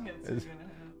has...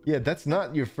 Yeah, that's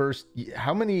not your first...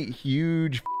 How many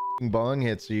huge bong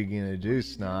hits are you gonna do,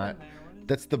 Snot?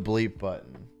 That's the bleep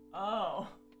button. Oh.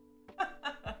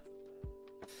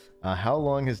 How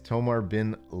long has Tomar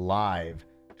been live?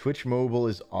 Twitch mobile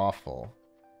is awful.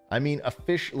 I mean,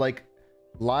 like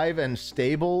live and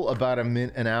stable about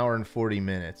an hour and 40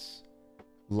 minutes.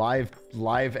 Live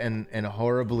and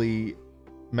horribly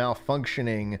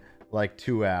malfunctioning like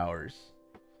 2 hours.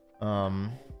 The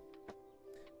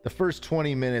first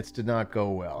 20 minutes did not go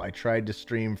well. I tried to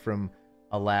stream from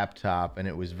a laptop and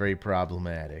it was very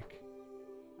problematic.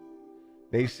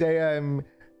 They say I'm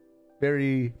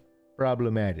very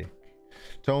problematic.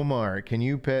 Tomar, can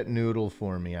you pet Noodle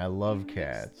for me? I love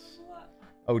cats.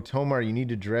 Oh, Tomar, you need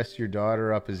to dress your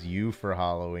daughter up as you for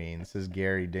Halloween, says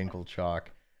Gary Dinkelchalk.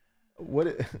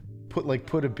 What?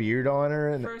 Put a beard on her?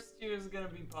 And first year is gonna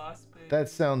be Boss Baby. That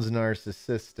sounds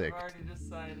narcissistic. I've already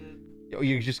decided. Oh,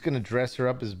 you're just gonna dress her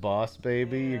up as Boss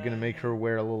Baby? Yeah, You're gonna make her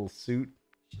wear a little suit?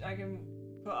 I can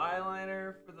put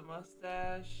eyeliner for the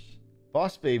mustache.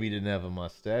 Boss Baby didn't have a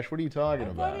mustache. What are you talking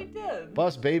about? I thought he did.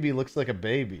 Boss Baby looks like a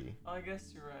baby. Oh, I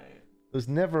guess you're right. There's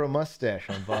never a mustache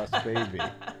on Boss Baby.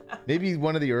 Maybe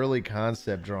one of the early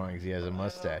concept drawings he has a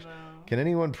mustache. Can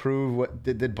anyone prove what...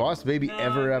 Did Boss Baby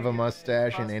ever have a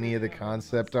mustache in any of the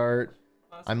concept art?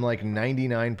 I'm like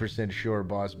 99% sure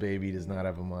Boss Baby does not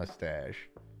have a mustache.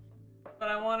 But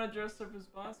I want to dress up as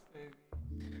Boss Baby.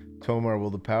 Tomar, will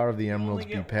the power of the emeralds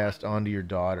be passed on to your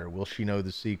daughter? Will she know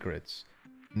the secrets?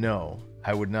 No,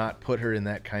 I would not put her in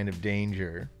that kind of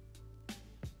danger.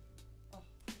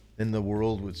 Then the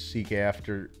world would seek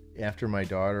after my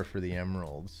daughter for the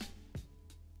emeralds.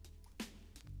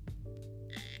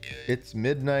 It's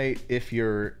midnight if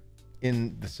you're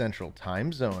in the central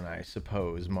time zone, I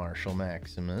suppose, Marshall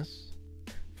Maximus.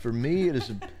 For me, it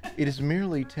is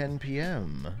merely 10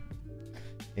 p.m.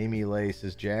 Amy Lay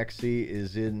says Jaxie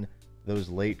is in those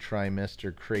late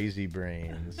trimester crazy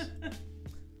brains.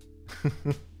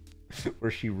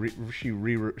 Where she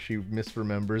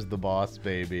misremembers the Boss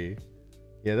Baby.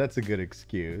 Yeah, that's a good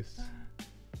excuse.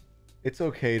 It's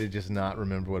okay to just not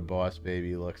remember what Boss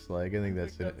Baby looks like. I think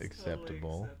that's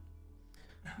acceptable. Totally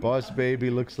Boss Baby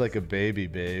looks like a baby,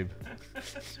 babe.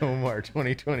 Tomar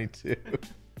 2022.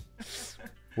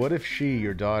 What if she,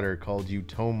 your daughter, called you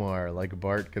Tomar like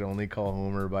Bart could only call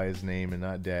Homer by his name and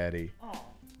not Daddy? Oh.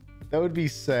 That would be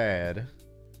sad.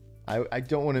 I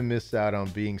don't want to miss out on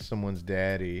being someone's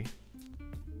daddy.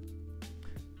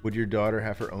 Would your daughter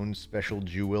have her own special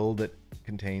jewel that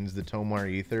contains the Tomar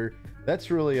ether? That's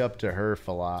really up to her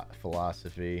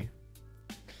philosophy.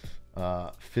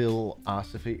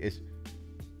 Philosophy is...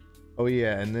 Oh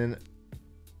yeah, and then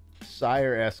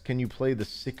Sire asks, can you play the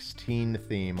 16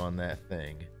 theme on that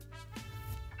thing?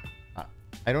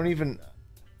 I don't even...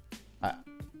 I've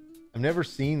never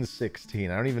seen 16.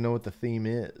 I don't even know what the theme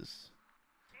is.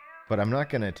 But I'm not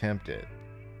going to attempt it.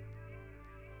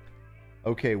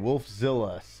 Okay,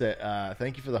 Wolfzilla said,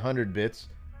 thank you for the 100 bits.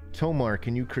 Tomar,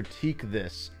 can you critique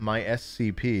this? My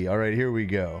SCP. All right, here we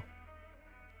go.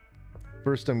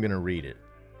 First, I'm going to read it.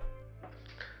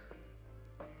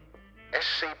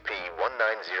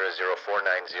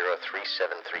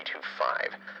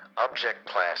 SCP-19004903735. Object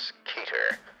Class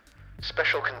Keter.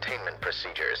 Special Containment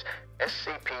Procedures.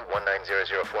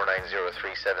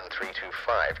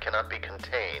 SCP-19004903735 cannot be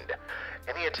contained.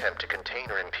 Any attempt to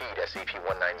contain or impede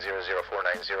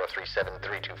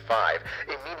SCP-19004903735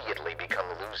 immediately become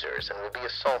losers and will be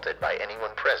assaulted by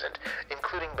anyone present,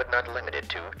 including but not limited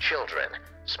to children,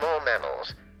 small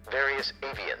mammals, various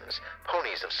avians,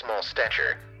 ponies of small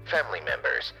stature, family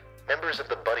members, members of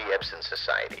the Buddy Ebsen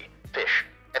Society, fish,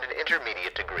 and an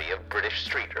intermediate degree of British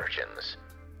street urchins.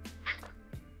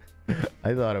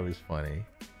 I thought it was funny.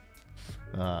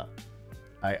 I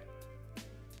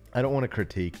don't want to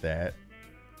critique that.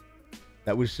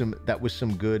 That was some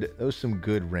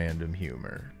good random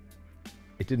humor.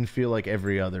 It didn't feel like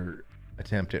every other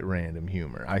attempt at random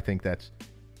humor. I think that's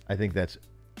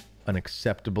an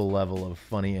acceptable level of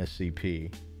funny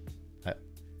SCP.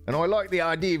 And I like the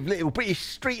idea of little British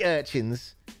street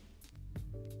urchins.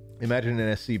 Imagine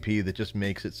an SCP that just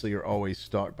makes it so you're always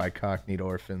stalked by cockneyed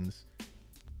orphans.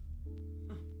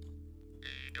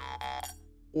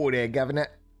 Oh there, governor.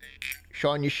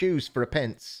 Shine your shoes for a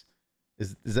pence.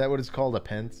 Is that what it's called? A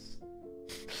pence?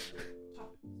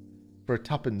 For a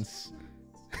tuppence.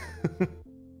 That's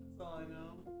all I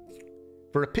know.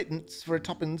 For a pittance, for a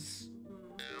tuppence.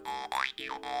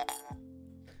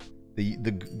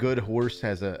 The good horse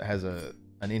has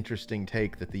an interesting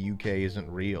take that the UK isn't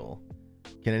real.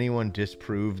 Can anyone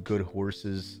disprove good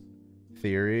horse's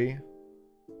theory?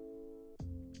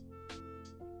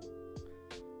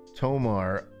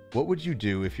 Tomar, what would you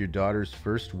do if your daughter's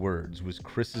first words was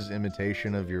Chris's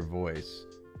imitation of your voice?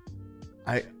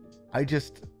 I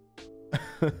just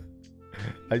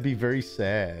I'd be very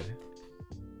sad.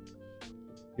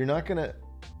 You're not gonna...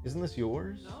 Isn't this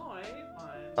yours? No, I ate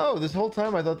mine. Oh, this whole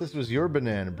time I thought this was your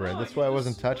banana bread. No, That's you why I just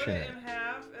wasn't split touching it. in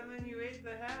half, and then you ate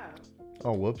the half.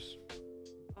 Oh, whoops.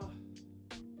 Oh.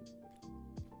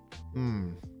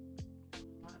 Hmm.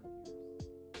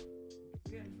 It's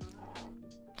getting hot.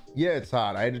 Yeah, it's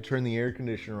hot. I had to turn the air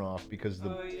conditioner off because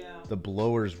Oh, yeah. the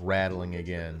blower's rattling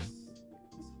again.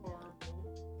 It's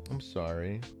horrible. I'm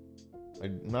sorry.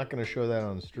 I'm not going to show that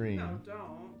on stream. No,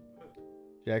 don't.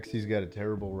 Jaxie's got a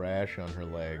terrible rash on her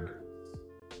It leg. hurts.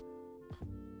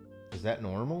 Is that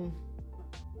normal?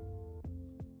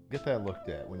 Get that looked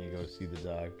at when you go see the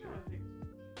doctor. I think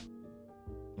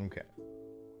Okay.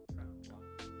 so.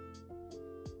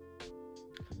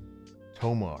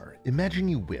 Tomar, imagine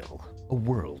you will, a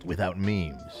world without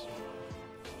memes.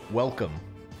 Welcome.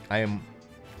 I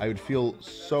would feel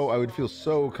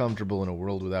so comfortable in a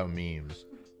world without memes.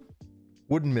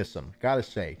 Wouldn't miss them. Gotta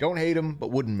say. Don't hate them,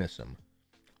 but wouldn't miss them.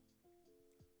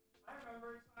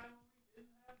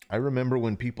 I remember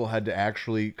when people had to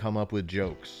actually come up with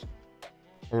jokes.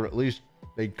 Or at least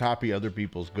they'd copy other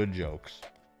people's good jokes.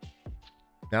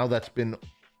 Now that's been,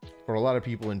 for a lot of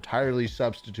people, entirely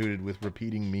substituted with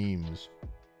repeating memes.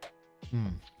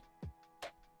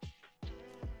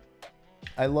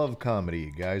 I love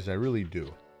comedy, guys. I really do.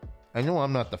 I know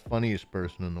I'm not the funniest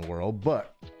person in the world,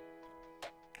 but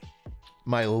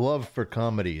my love for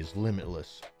comedy is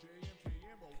limitless.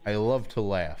 I love to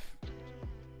laugh.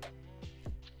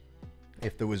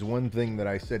 If there was one thing that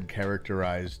I said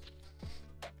characterized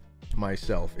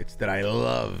myself, it's that I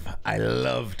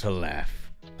love to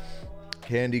laugh.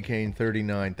 Candy Cane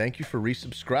 39, thank you for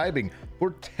resubscribing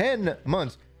for 10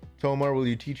 months. Tomar, will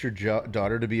you teach your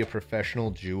daughter to be a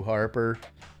professional Jew harper?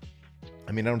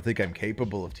 I mean, I don't think I'm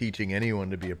capable of teaching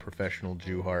anyone to be a professional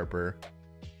Jew harper,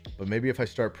 but maybe if I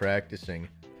start practicing.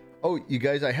 Oh, you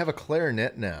guys, I have a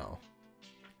clarinet now.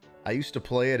 I used to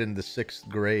play it in the 6th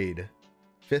grade.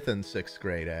 5th and 6th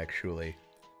grade, actually.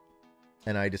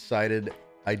 And I decided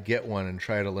I'd get one and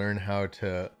try to learn how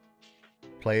to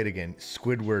play it again.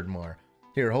 Squidward more.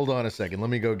 Here, hold on a second. Let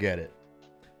me go get it.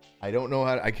 I don't know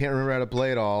how to, I can't remember how to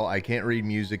play it all. I can't read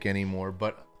music anymore,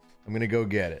 but I'm going to go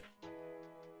get it.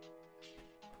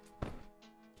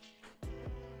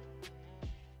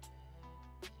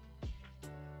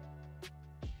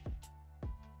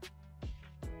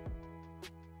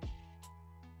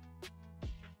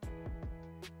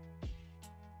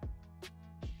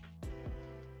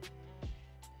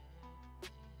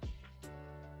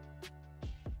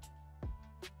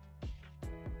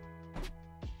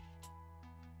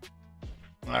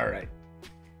 All right.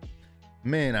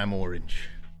 Man, I'm orange.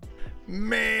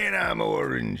 Man, I'm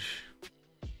orange.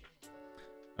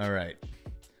 All right.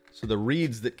 So the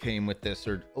reeds that came with this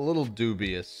are a little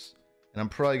dubious, and I'm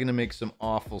probably going to make some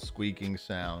awful squeaking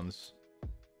sounds.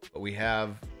 But we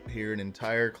have here an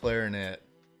entire clarinet.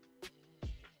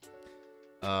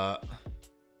 Let's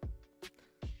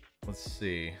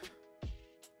see.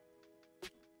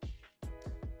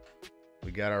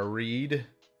 We got our reed.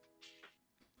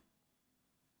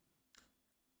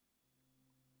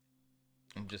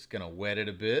 I'm just gonna wet it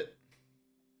a bit.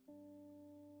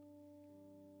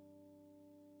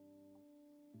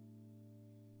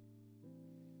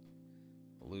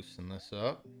 Loosen this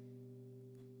up.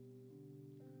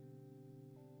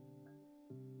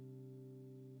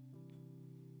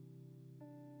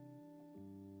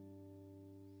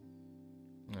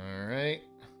 All right.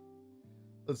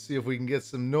 Let's see if we can get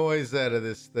some noise out of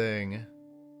this thing.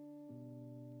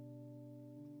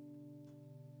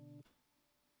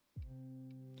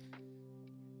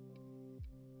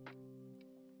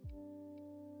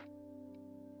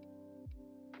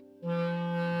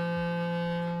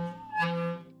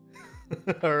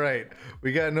 All right,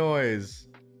 we got noise.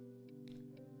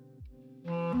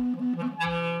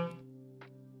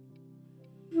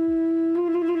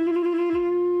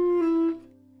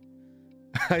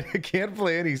 I can't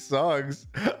play any songs.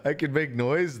 I can make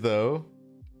noise though.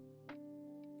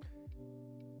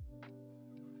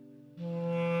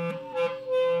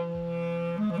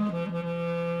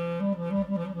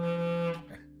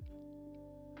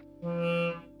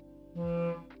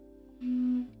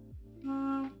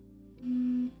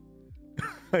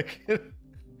 I can't.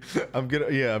 I'm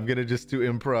gonna just do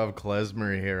improv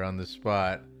klezmer here on the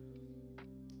spot.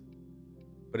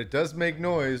 But it does make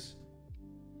noise.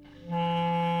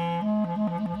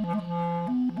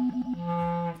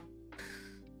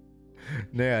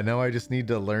 Yeah, now I just need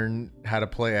to learn how to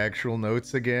play actual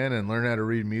notes again and learn how to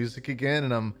read music again,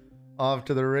 and I'm off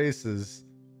to the races.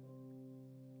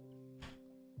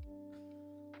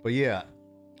 But yeah,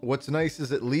 what's nice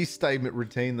is at least I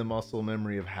retain the muscle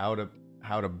memory of how to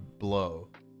blow.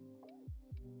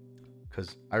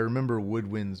 Because I remember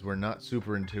woodwinds were not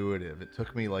super intuitive. It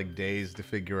took me like days to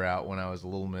figure out when I was a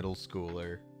little middle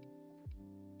schooler.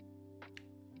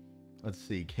 Let's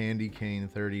see, Candy Cane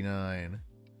 39.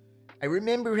 I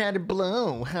remember how to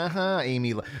blow. Haha,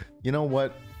 Amy. You know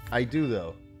what? I do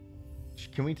though.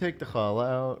 Can we take the challah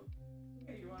out?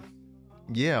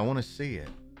 Yeah, I want to see it.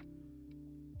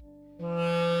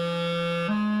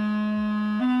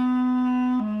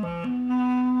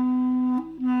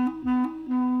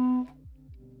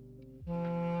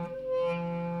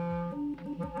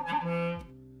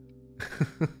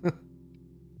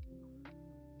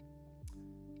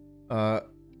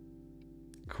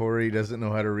 Corey doesn't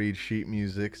know how to read sheet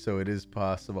music, so it is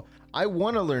possible. I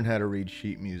want to learn how to read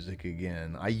sheet music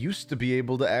again. I used to be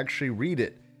able to actually read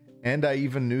it, and I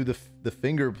even knew the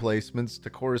finger placements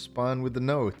to correspond with the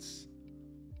notes.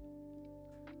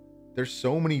 There's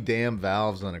so many damn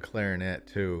valves on a clarinet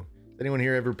too. Has anyone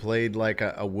here ever played like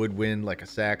a woodwind, like a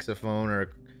saxophone or a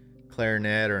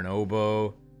clarinet or an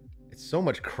oboe? It's so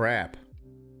much crap.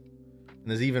 And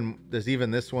there's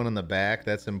even this one on the back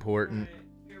that's important.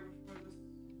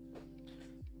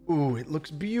 Ooh, it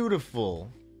looks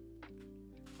beautiful.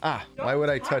 Ah, Don't why would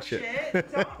I touch it?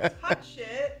 Don't touch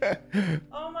it.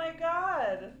 Oh my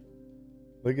god.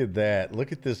 Look at that.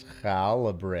 Look at this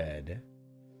challah bread.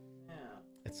 Yeah.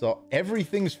 It's all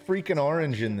everything's freaking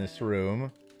orange in this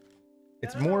room.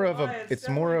 It's more of a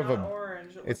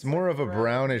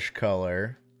brownish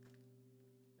color.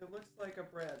 It looks like a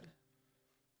bread.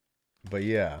 But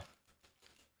yeah.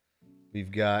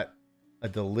 We've got a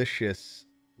delicious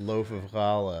loaf of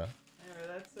challah. Anyway,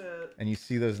 that's it. And you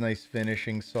see those nice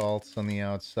finishing salts on the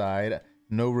outside.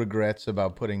 No regrets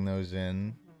about putting those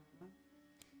in. Mm-hmm.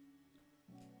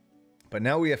 But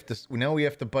now we have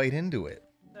to bite into it.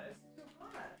 It's too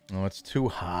hot. Oh, it's too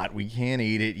hot. We can't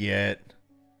eat it yet.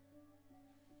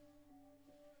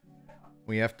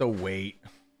 We have to wait.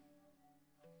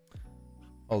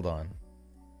 Hold on.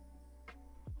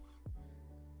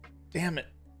 Damn it.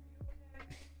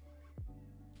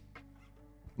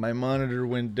 My monitor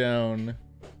went down.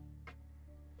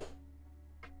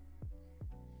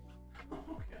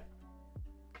 Okay.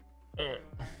 You hurt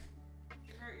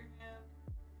your hand?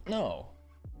 No.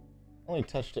 Only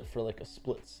touched it for like a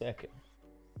split second.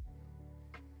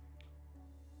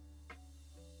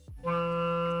 Why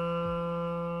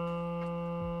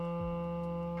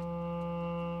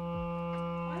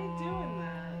are you doing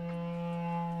that?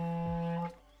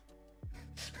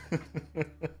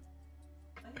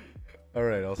 All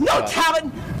right, I'll No stop.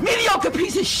 talent, mediocre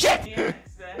piece of shit. Yeah,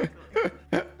 exactly.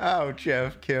 Ouch,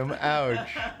 F. Kim.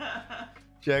 Ouch.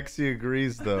 Jexy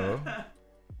agrees, though.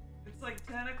 It's like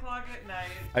 10 o'clock at night.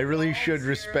 I really All should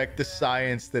serious respect the and-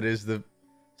 science that is the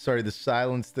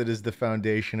silence that is the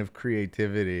foundation of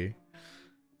creativity.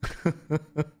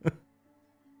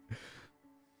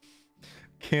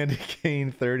 Candy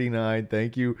Cane 39,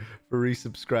 thank you for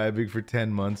resubscribing for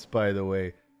 10 months, by the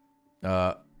way.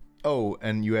 Oh,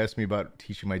 and you asked me about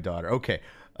teaching my daughter. Okay.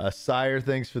 Sire,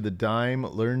 thanks for the dime.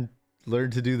 Learn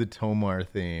to do the Tomar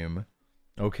theme.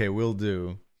 Okay, will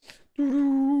do.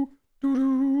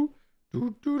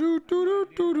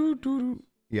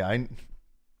 Yeah,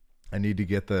 I need to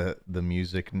get the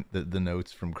music, the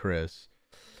notes from Chris.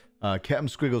 Captain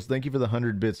Squiggles, thank you for the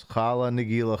 100 bits. Chala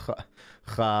Nagila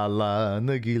Chala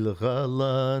Nagila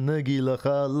Chala Nagila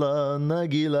Chala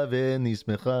Nagila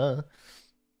Venismecha.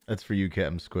 That's for you,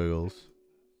 Captain Squiggles.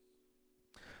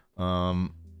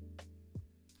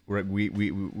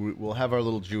 We'll have our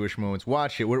little Jewish moments.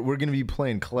 Watch it. We're gonna be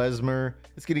playing klezmer.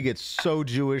 It's gonna get so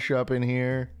Jewish up in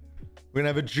here. We're gonna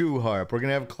have a Jew harp. We're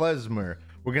gonna have klezmer.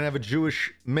 We're gonna have a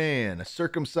Jewish man, a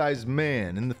circumcised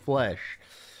man in the flesh.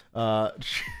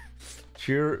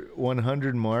 Cheer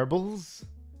 100 marbles.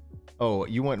 Oh,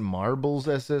 you want marbles,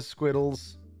 SS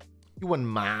Squiddles? You want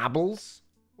marbles?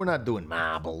 We're not doing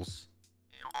marbles.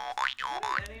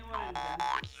 Anyone invent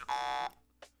this?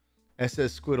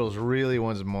 SS Squiddles really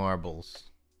wants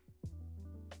marbles.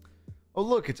 Oh,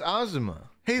 look, it's Ozma.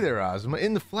 Hey there, Ozma.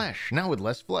 In the flesh. Now with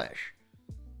less flesh.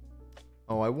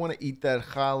 Oh, I want to eat that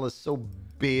challah so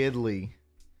badly.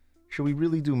 Should we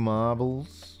really do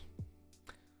marbles?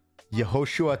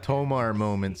 Yehoshua Tomar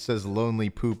moment, says Lonely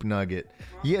Poop Nugget.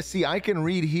 Yeah, see, I can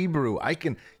read Hebrew. I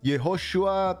can...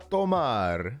 Yehoshua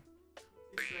Tomar.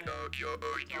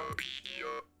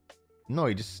 No,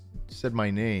 he just said my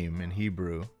name in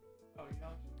Hebrew. Oh,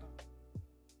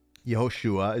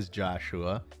 Yehoshua is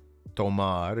Joshua.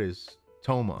 Tomar is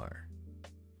Tomar.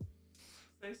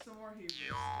 say some more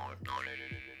Hebrew.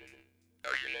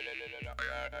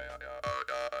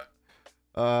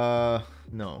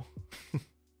 No.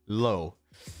 Lo,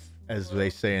 as they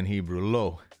say in Hebrew.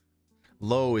 Lo.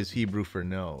 Lo is Hebrew for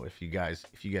no. If you guys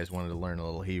wanted to learn a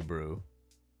little Hebrew.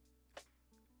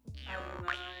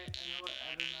 Adonai,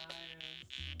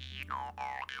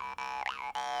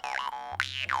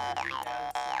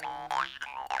 I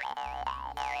know what Adonai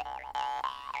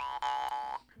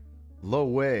is. Lo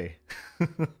way.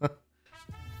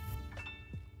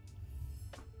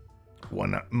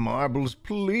 One marbles,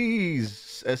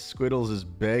 please. S Squiddles is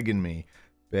begging me.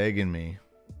 Begging me.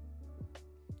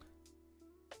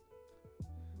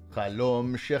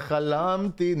 חלום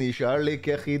שחלמתי נשאר לי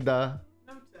כחידה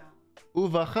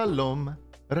ובחלום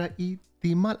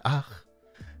ראיתי מלאך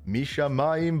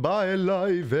משמיים בא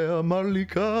אליי ואמר לי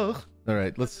כך. All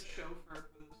right,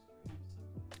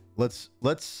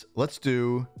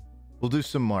 we'll do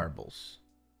some marbles.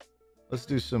 Let's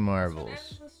do some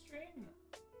marbles.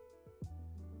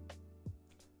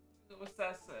 What's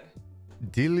that say?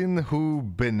 Dylan hu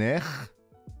benech?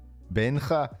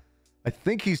 Bencha? I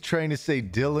think he's trying to say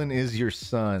Dylan is your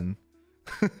son.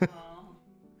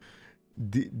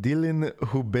 Dylan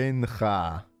hu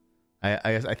bencha.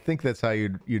 I think that's how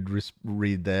you'd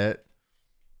read that.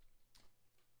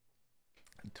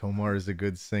 Tomar is a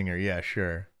good singer. Yeah,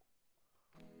 sure.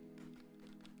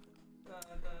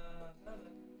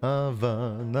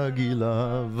 Ava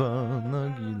Nagila, Ava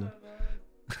Nagila.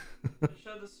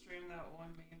 Show the stream that one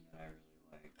meme that I really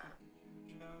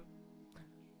like.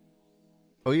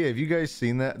 Oh yeah, have you guys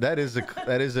seen that? That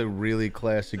is a really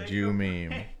classic Jew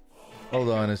meme. Hold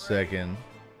on a second.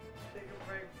 Take a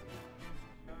break.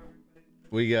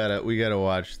 We gotta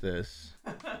watch this.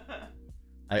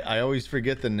 I always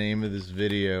forget the name of this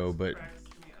video, but Cracks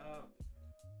me up.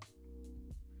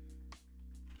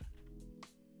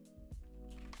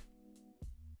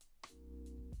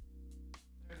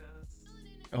 There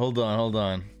it is. hold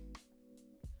on.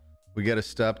 We gotta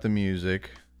stop the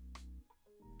music.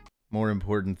 More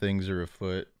important things are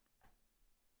afoot.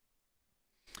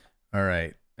 All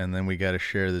right, and then we gotta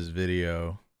share this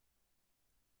video.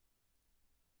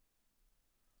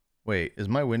 Wait, is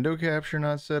my window capture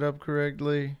not set up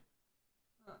correctly?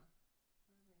 Huh.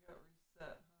 Everything got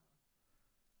reset,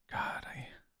 huh? God,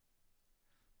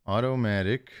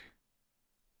 automatic.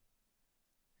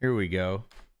 Here we go.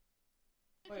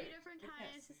 Wait, A few different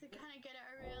times just to kind of get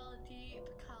a real deep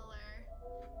color.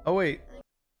 Oh wait,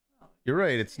 you're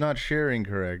right. It's not sharing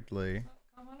correctly. It's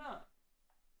not coming up.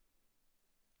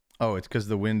 Oh, it's because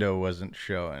the window wasn't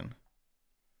showing.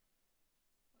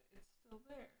 It's still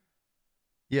there.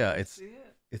 Yeah, See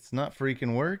it? it's not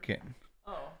freaking working.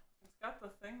 Oh, it's got the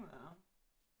thing now.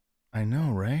 I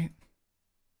know, right?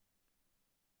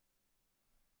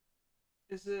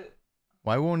 Is it?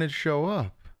 Why won't it show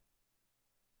up?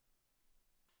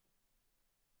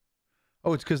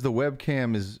 Oh, it's because the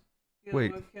webcam is... Yeah,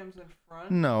 Wait. the webcam's in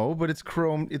front? No, but it's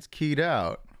Chrome. It's keyed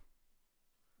out.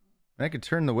 I could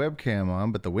turn the webcam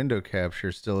on, but the window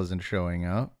capture still isn't showing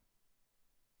up.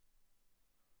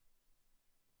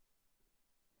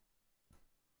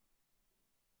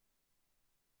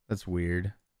 That's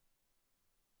weird.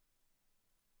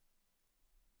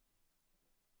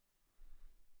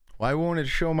 Why won't it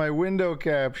show my window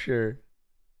capture?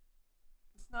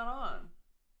 It's not on.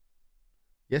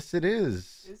 Yes, it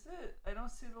is. Is it? I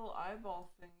don't see the little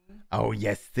eyeball thingy. Oh,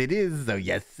 yes, it is. Oh,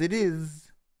 yes, it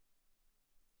is.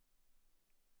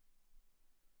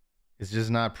 It's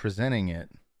just not presenting it.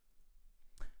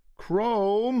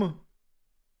 Chrome,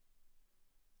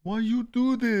 why you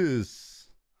do this?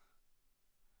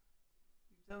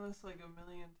 You've done this like a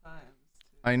million times. Too.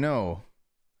 I know.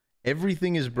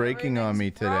 Everything is breaking on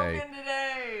me today. Broken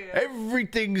today.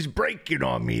 Everything's breaking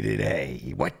on me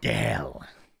today. What the hell?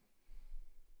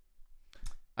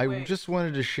 I Wait, just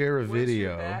wanted to share a What's video.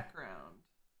 your background?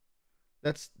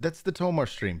 That's the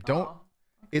TomarStream. Don't. Oh,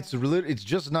 okay. It's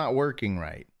just not working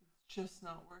right. Just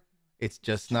not working. It's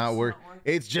just not working.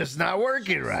 It's just not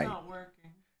working Just right. not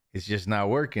working. It's just not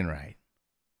working right.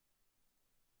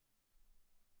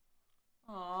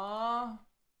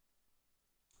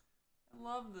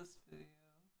 love this video.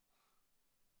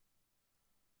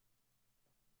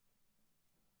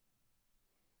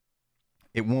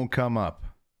 It won't come up.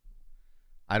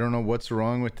 I don't know what's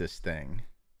wrong with this thing.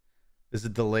 This is a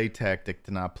delay tactic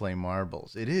to not play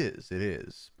marbles. It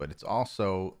is, but it's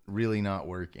also really not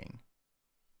working.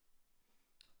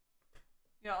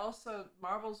 Yeah, also,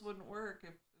 marbles wouldn't work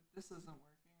if this isn't working,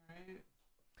 right?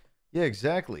 Yeah,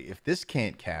 exactly. If this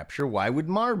can't capture, why would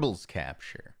marbles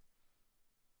capture?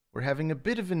 We're having a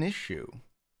bit of an issue.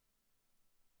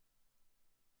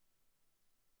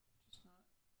 Just not.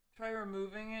 Try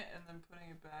removing it and then putting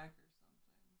it back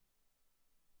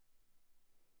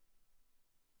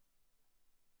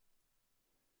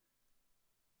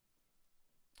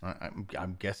or something. I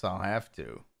guess I'll have to.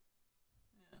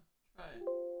 Yeah, try it.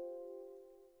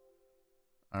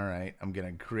 All right, I'm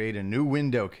going to create a new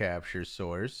window capture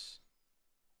source.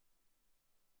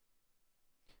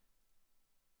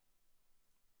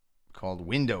 Called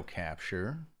window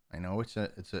capture. I know it's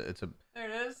a There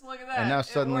it is. Look at that. And now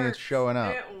suddenly it's showing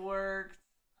up. It worked.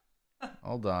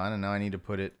 Hold on, and now I need to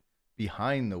put it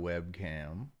behind the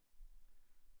webcam.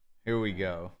 Here we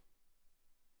go.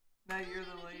 Now you're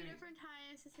the a lady. few different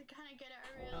times just to kind of get a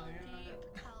real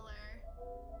deep color.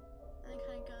 And then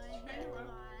kind of go in here a little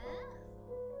while.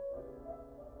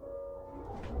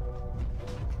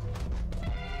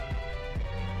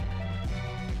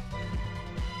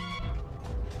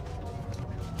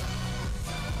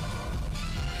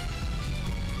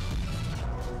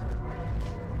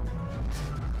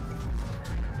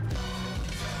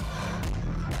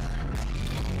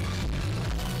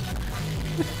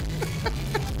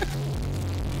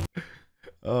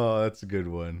 Oh, that's a good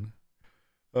one.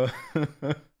 I love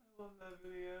that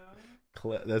video.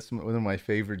 That's one of my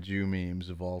favorite Jew memes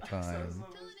of all time.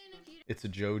 It's a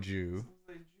Joju.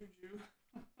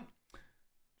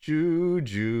 Jew, Jew,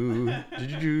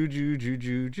 Jew, Jew, Jew,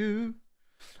 Jew, Jew.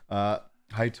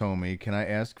 Hi, Tommy. Can I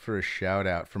ask for a shout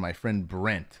out for my friend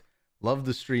Brent? Love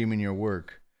the stream and your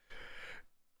work.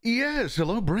 Yes,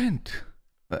 hello, Brent.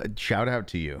 Shout out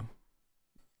to you.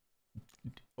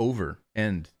 Over.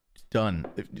 End. Done.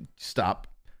 Stop.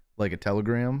 Like a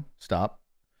telegram. Stop.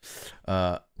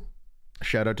 Shout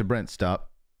out to Brent.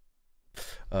 Stop.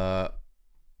 Let's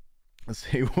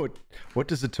see, what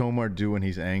does a Tomar do when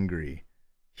he's angry?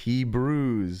 He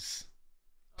brews.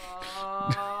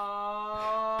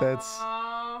 That's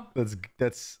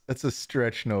a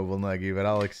stretch, Noble Nuggy, but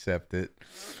I'll accept it.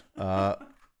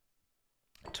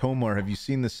 Tomar, have you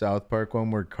seen the South Park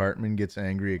one where Cartman gets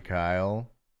angry at Kyle?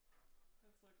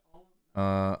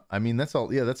 I mean, that's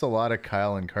all. Yeah, that's a lot of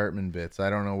Kyle and Cartman bits. I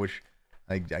don't know which.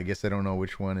 I guess I don't know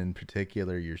which one in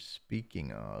particular you're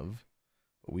speaking of.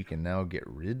 But we can now get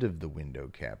rid of the window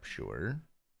capture.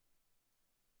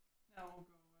 Now we'll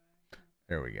go away.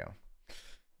 There we go.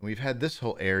 We've had this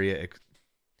whole area.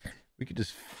 We could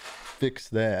just fix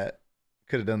that.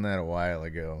 Could have done that a while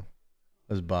ago.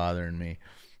 It was bothering me.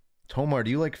 Tomar,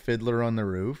 do you like Fiddler on the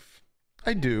Roof?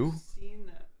 I do. Seen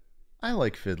that. I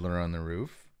like Fiddler on the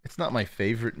Roof. It's not my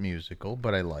favorite musical,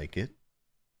 but I like it.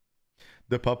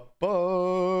 The papa.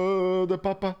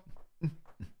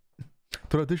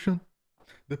 Tradition.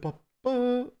 The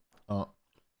papa.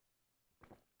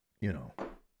 You know,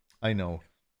 I know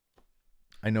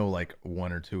like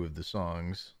one or two of the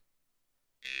songs.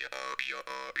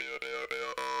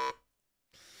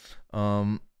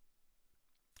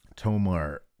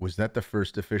 Tomar, was that the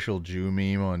first official Jew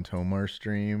meme on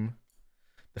TomarStream?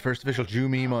 The first official Jew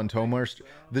meme on TomarStream.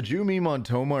 The Jew meme on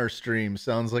TomarStream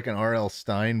sounds like an R.L.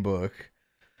 Stein book.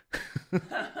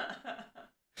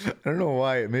 I don't know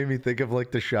why. It made me think of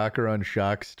like the Shocker on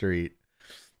Shock Street.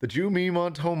 The Jew meme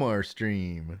on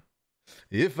TomarStream.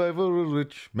 If I were a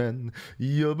rich man,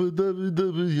 yabba dabba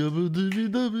dabba yabba dabby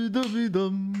dabby dabby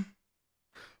dum.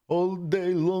 All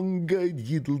day long I'd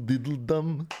yiddle diddle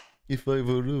dum. If I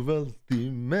were a wealthy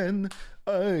man,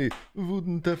 I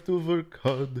wouldn't have to work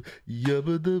hard.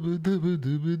 Yabba dabba dabba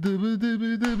dabba dabba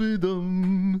dabby dabby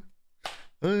dum.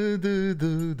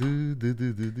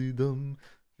 Dum.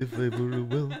 If I were a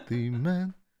wealthy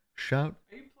man, shout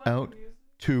out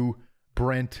to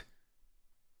Brent.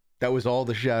 That was all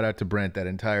the shout out to Brent. That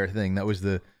entire thing. That was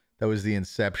the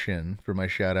inception for my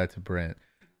shout out to Brent.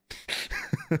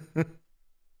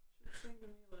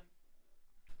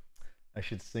 I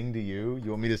should sing to you. You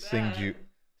want me to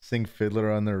sing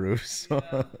Fiddler on the Roof songs?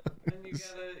 Yeah, and you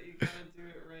gotta do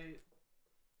it right.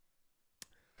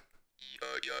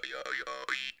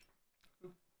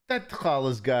 That challah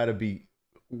has got to be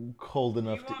cold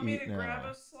enough to eat now. You want me to grab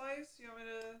a slice? You want me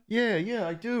to? Yeah,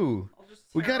 I do. I'll just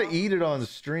We got to off eat a it on the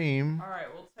piece. stream. All right,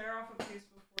 we'll tear off a piece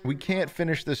before. We can't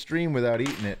finish the stream without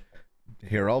eating it.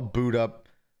 Here, I'll boot up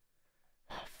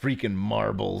Freaking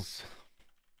marbles.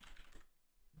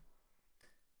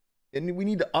 And we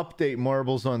need to update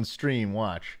marbles on stream.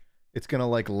 Watch. It's going to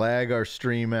like lag our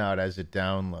stream out as it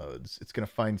downloads. It's going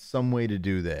to find some way to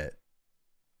do that.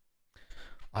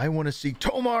 I want to see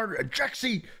Tomar and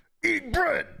Jaxie eat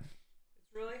bread.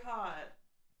 It's really hot.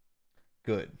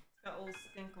 Good. It's got little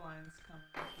stink lines coming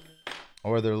off of it.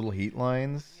 Oh, are there little heat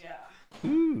lines? Yeah.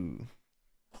 Ooh.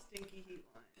 Stinky heat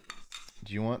lines.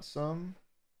 Do you want some?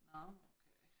 No?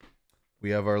 Okay. We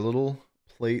have our little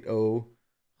plate-o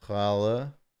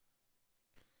challah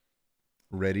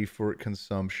ready for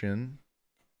consumption.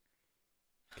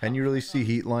 Can you really see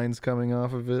heat lines coming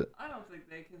off of it? I don't think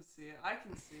they can see it. I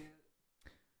can see it.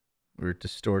 Where it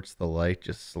distorts the light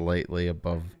just slightly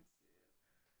above.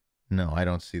 No, I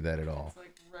don't see that at all. It's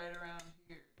like right around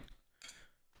here.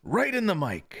 Right in the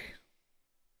mic.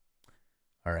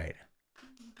 All right.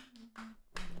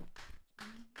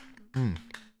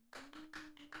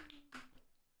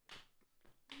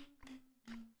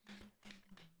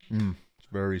 It's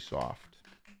very soft.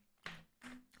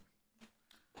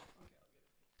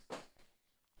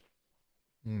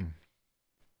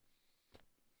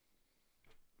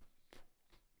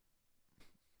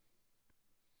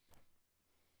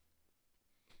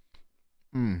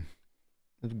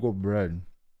 It's good bread.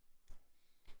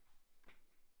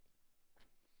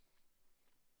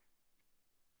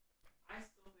 I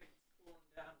still think it's cooling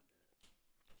down a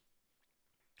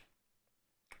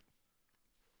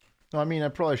bit. No, I mean, I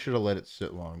probably should have let it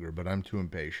sit longer, but I'm too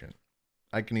impatient.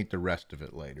 I can eat the rest of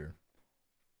it later.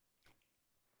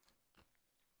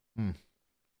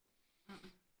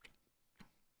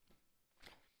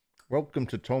 Welcome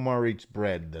to Tomar Eats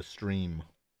Bread, the stream.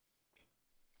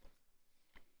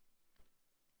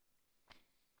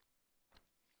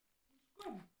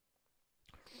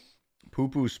 Poo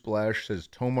Poo Splash says,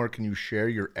 Tomar, can you share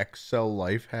your Excel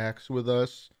life hacks with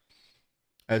us?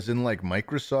 As in like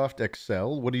Microsoft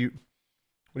Excel? What do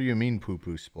you mean, Poo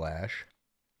Poo Splash?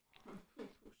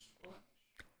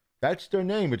 That's their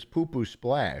name. It's Poo Poo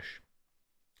Splash.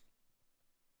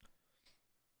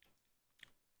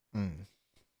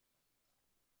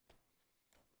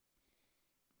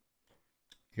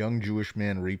 Young Jewish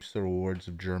man reaps the rewards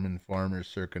of German farmers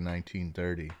circa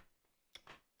 1930.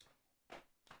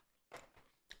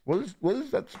 What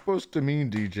is that supposed to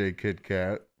mean, DJ Kit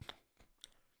Kat?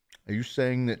 Are you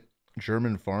saying that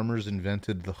German farmers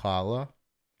invented the challah?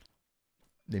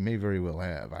 They may very well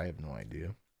have. I have no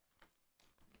idea.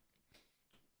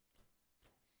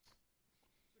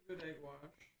 It's a good egg wash.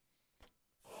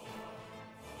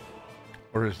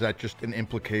 Or is that just an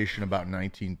implication about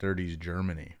 1930s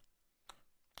Germany?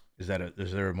 Is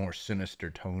there a more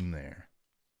sinister tone there?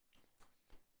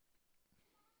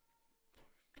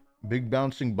 Big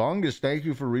Bouncing Bongus, thank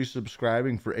you for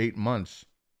resubscribing for 8 months.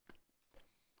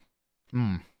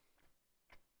 Everyone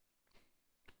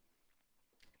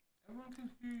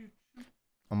can hear you.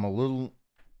 I'm a little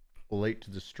late to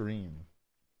the stream.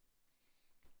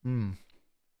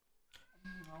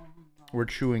 We're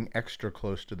chewing extra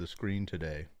close to the screen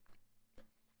today.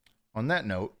 On that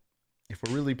note, if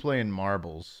we're really playing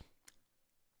marbles,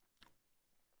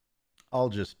 I'll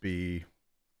just be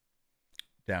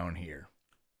down here.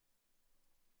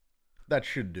 That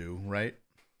should do, right?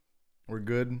 We're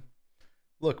good.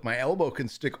 Look, my elbow can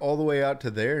stick all the way out to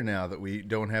there now that we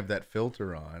don't have that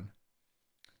filter on.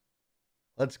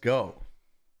 Let's go.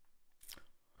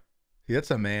 See,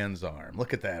 that's a man's arm.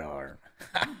 Look at that arm.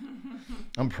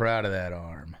 I'm proud of that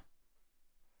arm.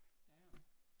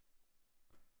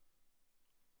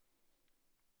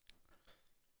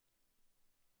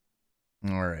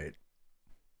 All right.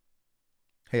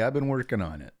 Hey, I've been working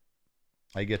on it.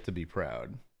 I get to be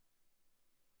proud.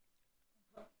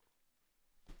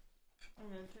 I'm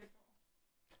gonna take off.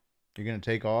 You're going to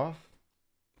take off?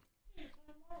 Yeah, it's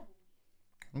my marbles.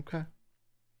 Okay. I'll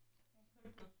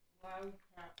take this loud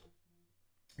crap with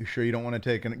me. You sure you don't want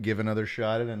to give another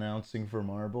shot at announcing for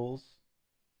marbles?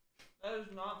 That is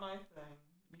not my thing.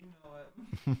 You know it.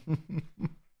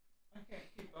 I can't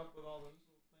keep up with all those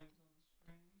little things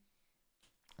on the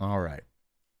screen. All right.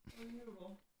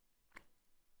 Noodle.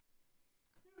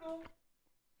 Noodle.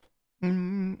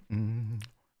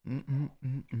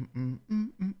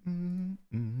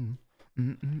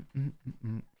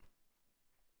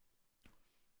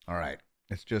 All right.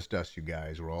 It's just us, you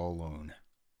guys. We're all alone.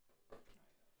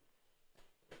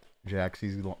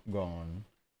 Jaxie's gone.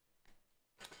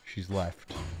 She's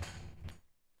left.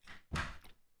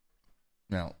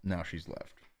 Now she's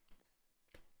left.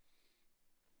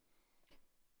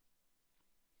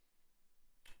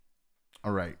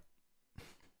 All right.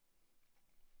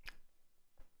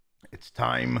 It's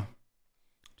time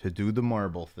to do the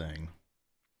marble thing,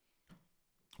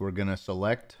 we're going to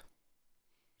select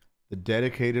the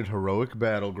dedicated heroic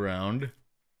battleground.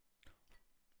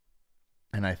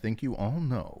 And I think you all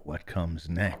know what comes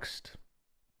next.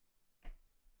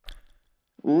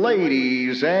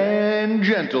 Ladies and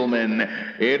gentlemen,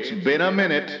 it's been a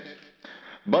minute,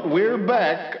 but we're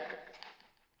back,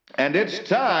 and it's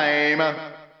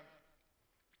time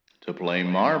to play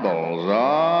marbles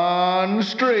on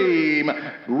stream.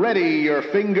 Ready your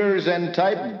fingers and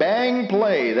type bang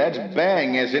play. That's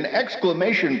bang as in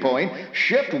exclamation point.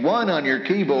 Shift 1 on your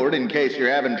keyboard in case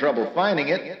you're having trouble finding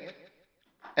it.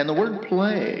 And the word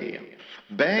play.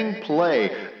 Bang play.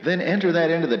 Then enter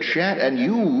that into the chat and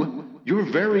your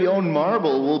very own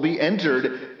marble will be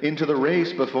entered into the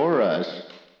race before us.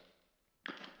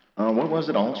 What was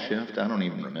it? Alt Shift? I don't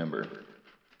even remember.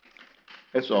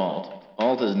 It's Alt.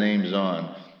 Alt is names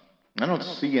on. I don't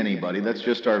see anybody. That's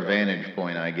just our vantage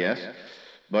point, I guess.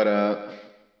 But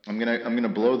I'm gonna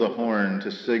blow the horn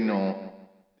to signal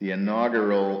the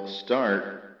inaugural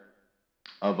start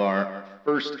of our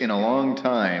first in a long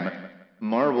time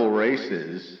marble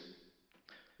races.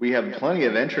 We have plenty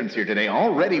of entrants here today.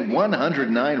 Already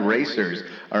 109 racers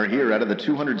are here out of the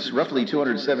roughly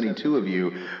 272 of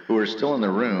you who are still in the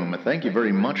room. Thank you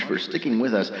very much for sticking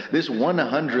with us. This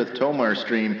 100th Tomar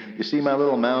stream, you see my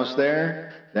little mouse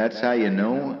there? That's how you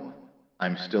know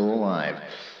I'm still alive.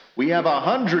 We have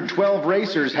 112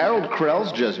 racers. Harold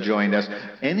Krell's just joined us.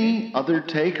 Any other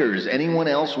takers? Anyone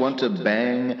else want to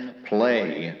bang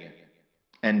play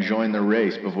and join the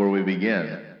race before we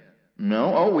begin?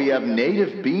 No? Oh, we have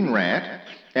Native Bean Rat,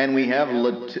 and we have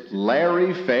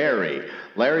Larry Ferry.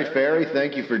 Larry Ferry,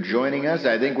 thank you for joining us.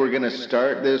 I think we're going to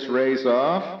start this race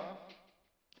off.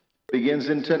 Begins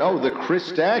in 10. Oh, the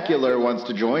Christacular wants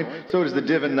to join. So does the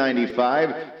Divin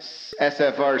 95,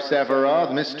 SFR Sephiroth,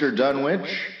 Mr.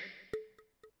 Dunwich.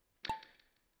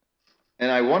 And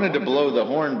I wanted to blow the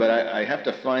horn, but I have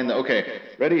to find the... Okay,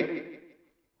 ready?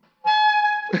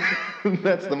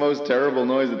 That's the most terrible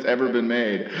noise that's ever been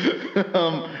made.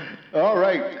 All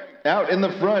right, out in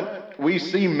the front, we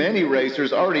see many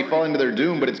racers already falling to their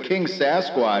doom, but it's King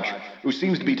Sasquatch who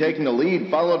seems to be taking the lead,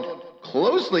 followed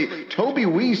closely. Toby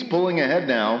Weiss pulling ahead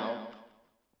now.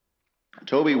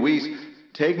 Toby Weiss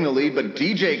taking the lead, but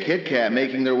DJ Kit Kat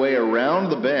making their way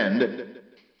around the bend.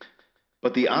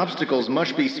 But the obstacles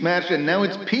must be smashed, and now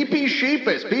it's Pee-Pee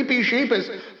Sheepus. Pee-Pee Sheepus,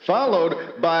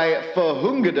 followed by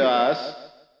Fahugadas.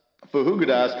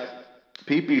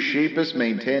 Pee-Pee Sheepus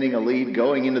maintaining a lead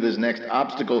going into this next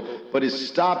obstacle, but is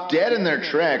stopped dead in their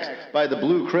tracks by the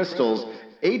blue crystals.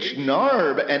 H.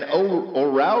 Narb and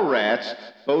Orau Rats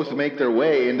both make their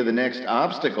way into the next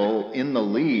obstacle in the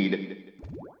lead.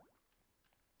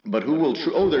 But who will...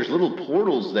 Oh, there's little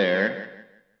portals there.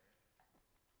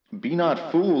 Be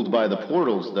not fooled by the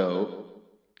portals, though.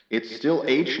 It's still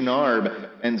H.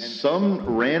 Narb and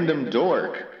some random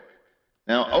dork.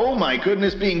 Now, oh my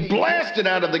goodness, being blasted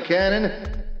out of the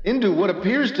cannon into what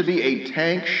appears to be a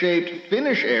tank-shaped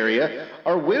finish area.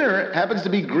 Our winner happens to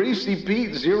be Greasy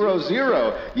Pete 00.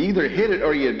 You either hit it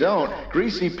or you don't.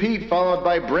 Greasy Pete followed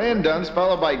by Branduns,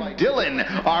 followed by Dylan,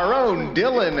 our own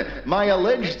Dylan, my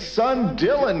alleged son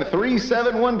Dylan,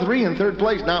 3713 in third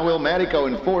place. Not Will Matico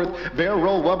in fourth. Bear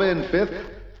Roll Wubba in fifth.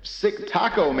 Sick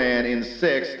Taco Man in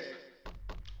sixth.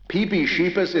 Pee-Pee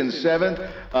Sheepus in seventh,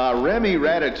 Remy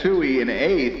Ratatouille in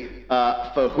eighth,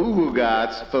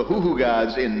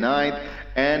 Fahuhugods in ninth,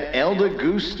 and Elda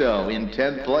Gusto in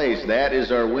 10th place. That is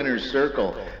our winner's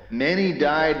circle. Many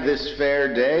died this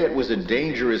fair day. It was a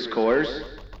dangerous course.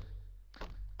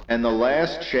 And the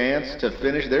last chance to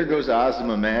finish, there goes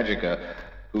Ozma Magica,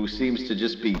 who seems to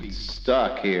just be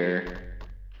stuck here.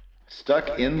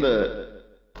 Stuck in the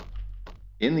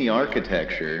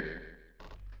architecture.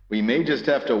 We may just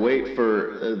have to wait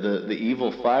for the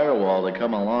evil firewall to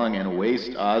come along and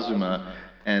waste Azuma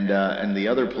and the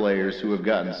other players who have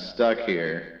gotten stuck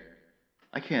here.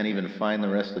 I can't even find the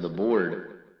rest of the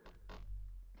board.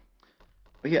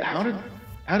 But yeah, how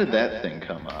did that thing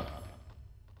come up?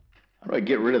 How do I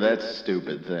get rid of that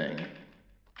stupid thing?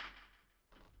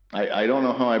 I don't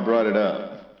know how I brought it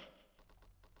up.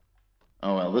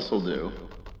 Oh well, this'll do.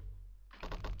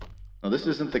 No, this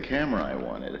isn't the camera I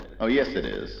wanted. Oh, yes it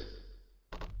is.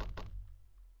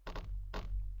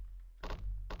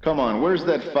 Come on, where's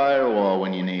that firewall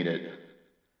when you need it?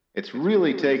 It's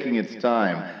really taking its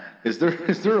time. Is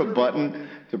there a button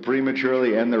to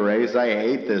prematurely end the race? I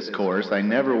hate this course. I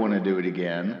never want to do it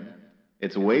again.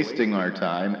 It's wasting our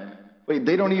time. Wait,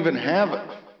 they don't even have it.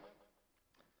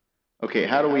 Okay,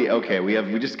 how do we... Okay,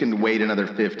 we just can wait another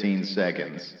 15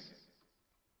 seconds.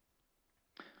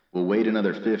 We'll wait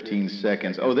another 15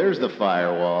 seconds. Oh, there's the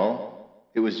firewall.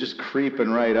 It was just creeping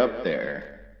right up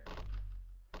there.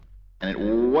 And it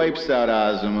wipes out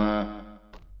Ozma.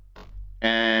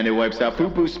 And it wipes out Poo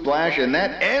Poo Splash, and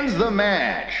that ends the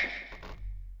match.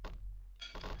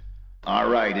 All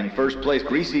right, in first place,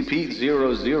 Greasy Pete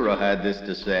 00 had this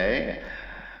to say.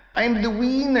 I'm the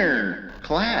wiener.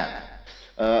 Clap.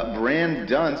 Brand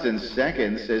Dunce in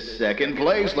second says second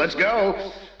place. Let's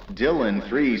go. Dylan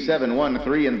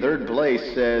 3713 in third place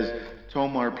says,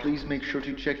 Tomar, please make sure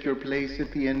to check your place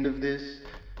at the end of this.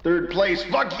 Third place,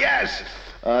 fuck yes!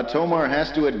 Tomar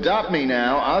has to adopt me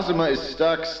now. Ozma is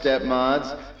stuck,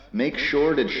 stepmods. Make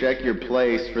sure to check your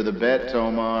place for the bet,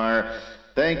 Tomar.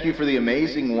 Thank you for the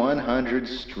amazing 100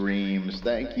 streams.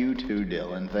 Thank you too,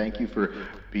 Dylan. Thank you for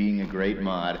being a great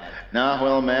mod.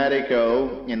 Nahuel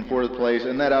Matico in fourth place,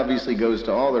 and that obviously goes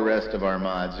to all the rest of our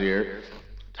mods here.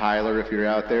 Tyler, if you're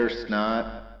out there,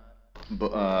 Snot,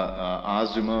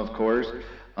 Azuma, of course.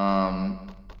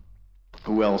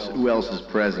 Who else is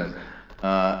present?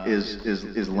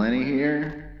 Is Lenny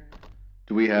here?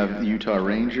 Do we have Utah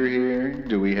Ranger here?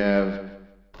 Do we have...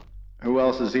 Who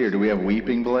else is here? Do we have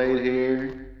Weeping Blade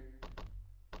here?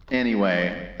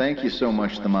 Anyway, thank you so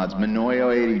much to the mods.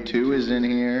 Manoyo82 is in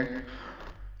here.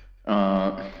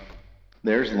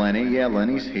 There's Lenny. Yeah,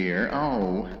 Lenny's here.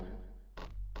 Oh.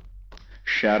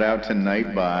 Shout out to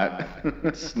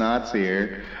Nightbot. Snot's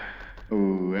here.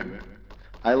 Ooh.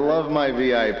 I love my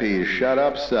VIPs. Shut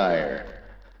up, sire.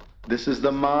 This is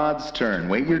the mod's turn.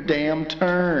 Wait your damn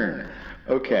turn.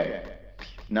 Okay.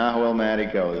 Nahuel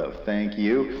Matico, though. Thank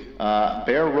you.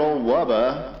 Bear Roll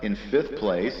Wubba in fifth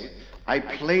place. I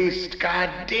placed,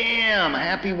 goddamn,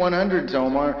 happy 100,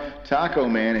 Tomar. Taco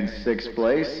Man in sixth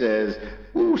place says,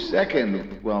 ooh,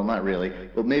 second. Well, not really.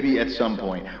 Well, maybe at some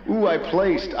point. Ooh, I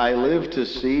placed. I live to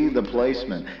see the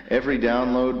placement. Ever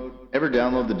download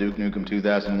the Duke Nukem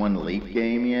 2001 leak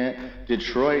game yet?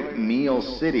 Detroit Meal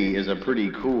City is a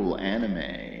pretty cool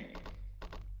anime.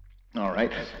 All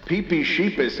right. Pee-Pee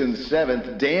Sheepus in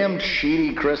seventh. Damn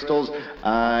cheaty crystals.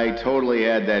 I totally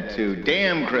had that too.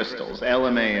 Damn crystals.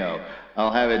 LMAO.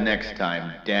 I'll have it next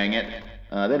time. Dang it.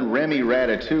 Then Remy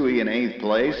Ratatouille in eighth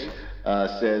place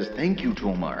says, thank you,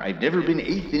 Tomar. I've never been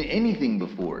eighth in anything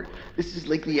before. This is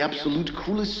like the absolute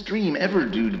coolest stream ever,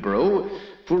 dude, bro.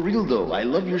 For real, though. I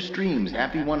love your streams.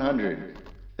 Happy 100.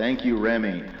 Thank you,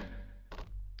 Remy.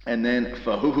 And then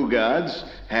Fahuhu Gods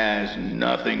has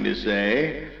nothing to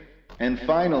say. And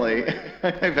finally,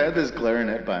 I've had this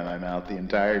clarinet by my mouth the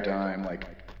entire time, like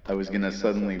I was gonna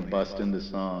suddenly bust into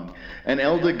song. And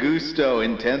El De Gusto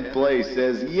in 10th place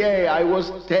says, yay, I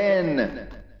was 10!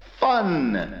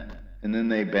 Fun! And then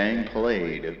they bang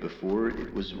played before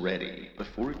it was ready,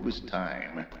 before it was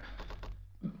time.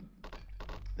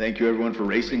 Thank you everyone for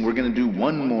racing. We're gonna do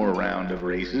one more round of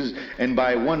races. And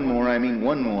by one more, I mean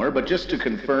one more. But just to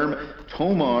confirm,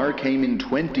 Tomar came in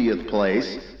 20th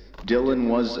place. Dylan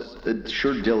was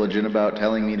sure diligent about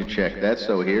telling me to check that,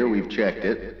 so here, we've checked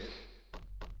it.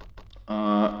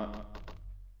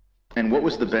 And what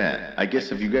was the bet? I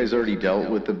guess have you guys already dealt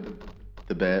with the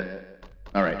bet?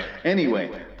 All right.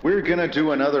 Anyway, we're gonna do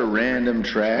another random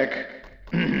track.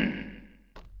 And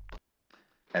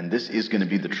this is gonna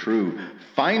be the true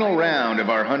final round of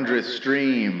our 100th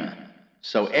stream.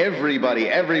 So everybody,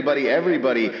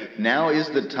 now is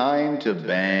the time to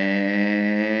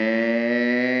bang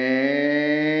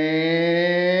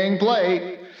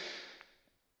play.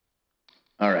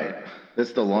 All right,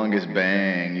 that's the longest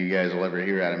bang you guys will ever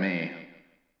hear out of me.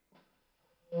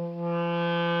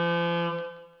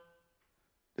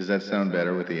 Does that sound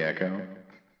better with the echo?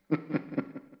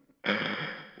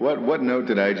 What note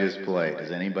did I just play?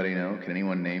 Does anybody know? Can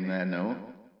anyone name that note?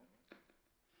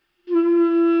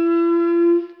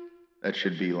 That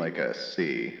should be like a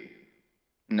C.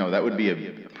 No, that would be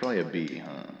probably a B,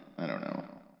 huh? I don't know.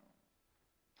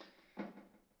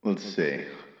 Let's see.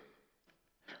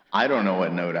 I don't know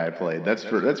what note I played. That's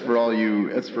for all you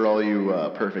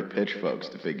perfect pitch folks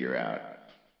to figure out.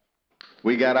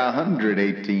 We got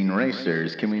 118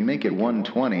 racers. Can we make it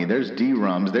 120? There's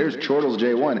D-Rums. There's Chortles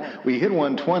J1. We hit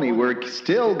 120. We're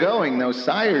still going, though.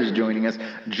 Sire's joining us.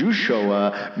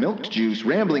 Jushoa, Milk Juice,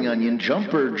 Rambling Onion,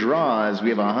 Jumper Draws. We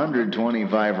have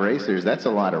 125 racers. That's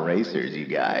a lot of racers, you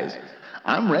guys.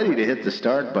 I'm ready to hit the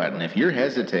start button. If you're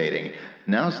hesitating,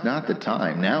 now's not the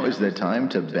time. Now is the time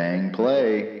to bang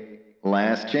play.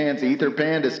 Last chance, Ether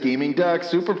Panda, Scheming Duck,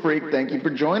 Super Freak, thank you for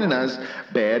joining us.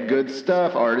 Bad Good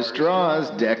Stuff, Artist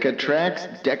Draws,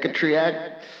 Decatrax,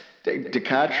 Decatriac,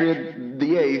 Decatria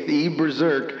the Eighth, E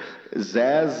Berserk,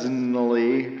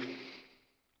 Zaznally.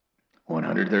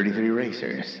 133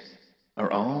 racers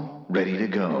are all ready to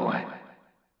go.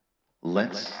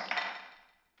 Let's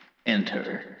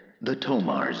enter the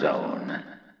Tomar Zone.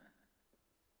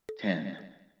 10,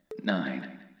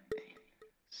 9, 8,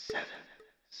 7,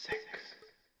 6,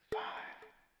 5,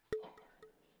 4,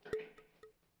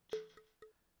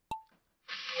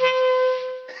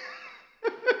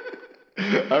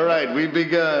 3. All right, we've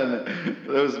begun.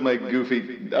 That was my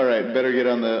goofy. All right, better get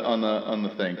on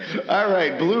the thing. All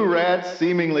right, Blue Rats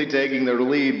seemingly taking their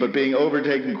lead, but being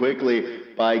overtaken quickly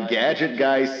by Gadget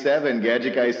Guy 7.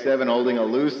 Gadget Guy 7 holding a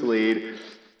loose lead,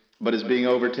 but is being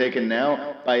overtaken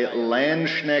now by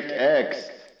Landschnecht X,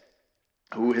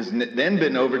 who has then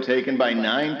been overtaken by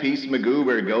 9-Piece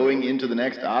Magoober going into the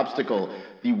next obstacle,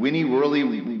 the Winnie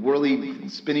Whirly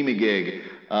Spinny McGig.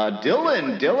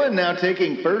 Dylan now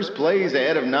taking first place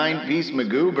ahead of 9-Piece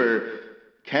Magoober.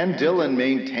 Can Dylan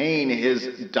maintain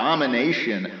his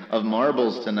domination of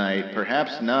marbles tonight?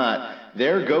 Perhaps not.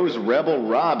 There goes Rebel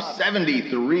Rob,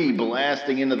 73,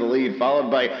 blasting into the lead, followed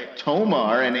by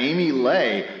Tomar and Amy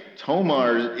Lay.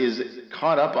 Tomar is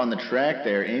caught up on the track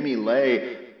there. Amy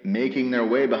Lay making their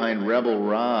way behind Rebel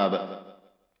Rob.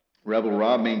 Rebel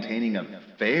Rob maintaining a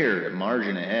fair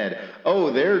margin ahead.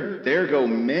 Oh, there go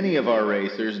many of our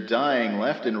racers dying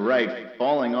left and right,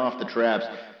 falling off the tracks,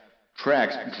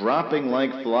 dropping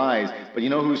like flies. But you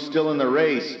know who's still in the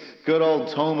race? Good old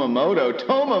Tomamoto.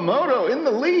 Tomamoto in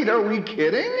the lead. Are we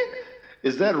kidding?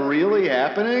 Is that really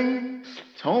happening?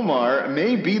 Tomar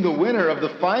may be the winner of the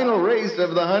final race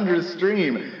of the 100th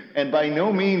stream. And by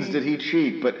no means did he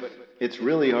cheat, but it's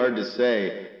really hard to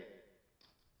say.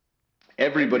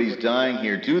 Everybody's dying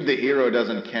here. Dude the Hero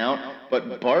doesn't count,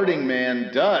 but Barding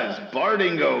Man does.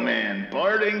 Bardingo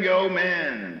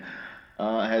Man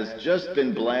has just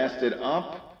been blasted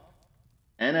up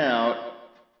and out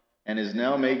and is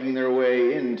now making their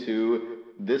way into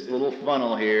this little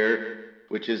funnel here,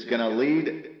 which is going to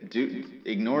lead,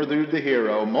 ignore Dude the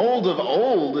Hero. Mold of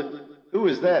Old, who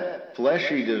is that?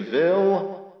 Fleshy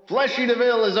DeVille. Fleshy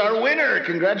DeVille is our winner.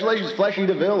 Congratulations, Fleshy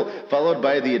DeVille. Followed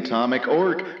by the Atomic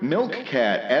Orc, Milk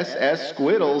Cat, SS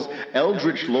Squiddles,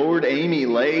 Eldritch Lord, Amy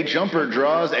Lay, Jumper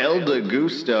Draws, El De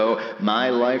Gusto, My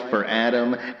Life for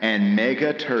Adam, and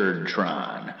Mega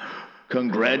Turdtron.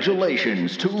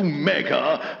 Congratulations to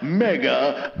Mega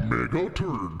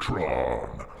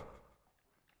Turdtron.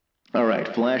 All right,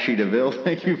 Flashy DeVille,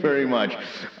 thank you very much.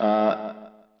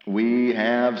 We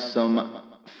have some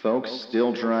folks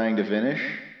still trying to finish.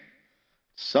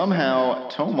 Somehow,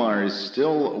 Tomar is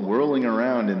still whirling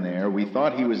around in there. We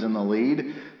thought he was in the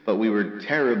lead, but we were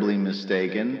terribly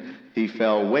mistaken. He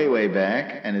fell way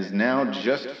back and is now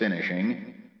just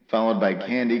finishing, followed by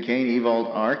Candy Cane, Evolt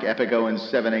Arc, Epico, and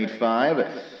 785.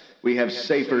 We have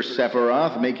Safer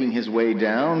Sephiroth making his way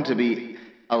down to be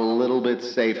a little bit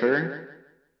safer.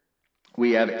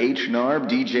 We have H-Narb,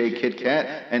 DJ Kit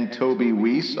Kat, and Toby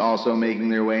Weiss also making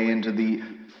their way into the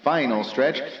final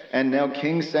stretch. And now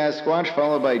King Sasquatch,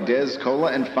 followed by Dez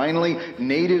Cola, and finally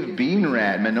Native Bean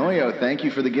Rat. Manoyo, thank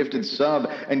you for the gifted sub.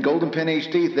 And Golden Pen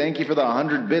HD, thank you for the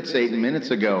 100 bits 8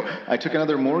 minutes ago. I took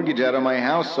another mortgage out of my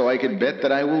house so I could bet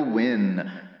that I will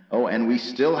win. Oh, and we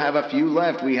still have a few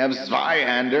left. We have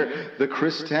Zweihander, the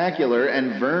Christacular,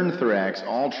 and Vernthrax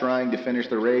all trying to finish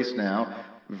the race now.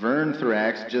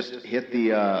 Vernthrax just hit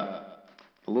the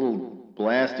little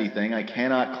blasty thing. I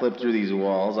cannot clip through these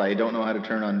walls. I don't know how to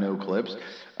turn on no clips.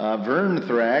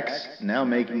 Vernthrax now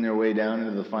making their way down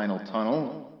into the final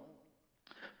tunnel,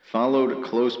 followed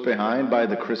close behind by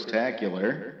the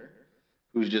Christacular,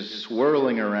 who's just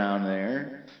swirling around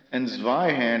there. And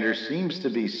Zweihander seems to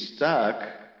be stuck.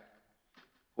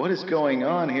 What is going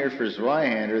on here for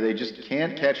Zweihander? They just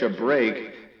can't catch a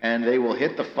break, and they will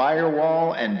hit the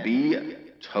firewall and be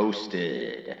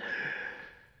toasted.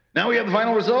 Now we have the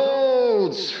final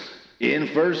results. In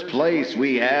first place,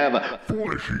 we have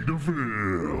Fleshy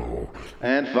DeVille.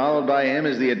 And followed by him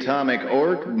is the Atomic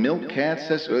Orc. Milk Cat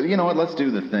says, you know what, let's do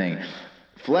the thing.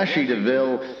 Fleshy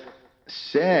DeVille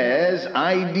says,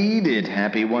 I did it.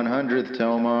 Happy 100th,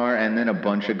 Tomar. And then a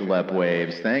bunch of glep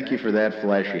waves. Thank you for that,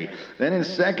 Fleshy. Then in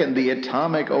second, the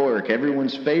Atomic Orc.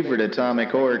 Everyone's favorite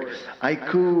Atomic Orc. I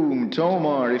coom,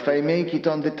 Tomar, if I make it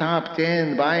on the top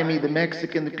 10, buy me the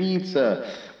Mexican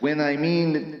pizza. When I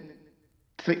mean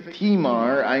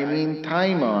Timar, I mean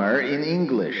Timar in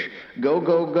English. Go,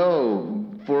 go, go.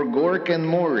 For Gork and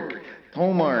Mork.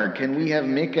 Tomar, can we have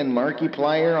Mick and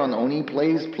Markiplier on Oni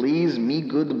Plays, please? Me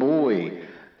good boy.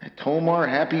 Tomar,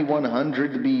 happy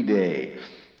 100 B-Day.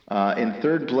 In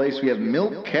third place, we have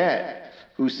Milk Cat,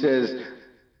 who says,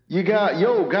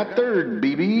 got third,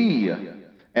 BB.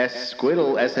 SS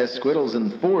Squiddles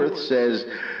in fourth says,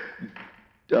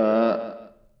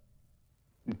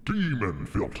 demon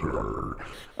filter.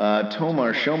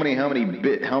 Tomar, show me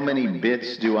how many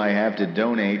bits do I have to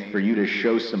donate for you to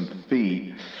show some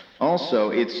feet? Also,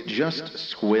 it's just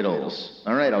squiddles.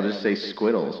 All right, I'll just say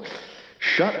squiddles.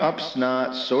 Shut up,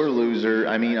 Snot, sore loser.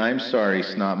 I mean, I'm sorry,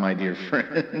 Snot, my dear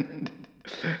friend.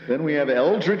 Then we have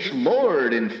Eldritch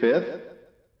Lord in 5th.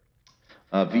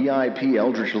 VIP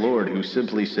Eldritch Lord, who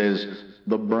simply says,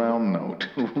 the brown note.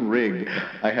 Rigged.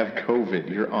 I have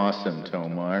COVID. You're awesome,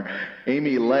 Tomar.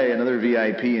 Amy Lay, another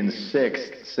VIP in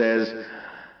 6th, says,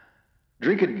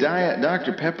 drink a diet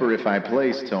Dr. Pepper if I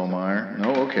place, Tomar.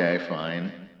 Oh, okay,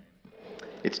 fine.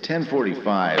 It's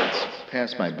 10:45. It's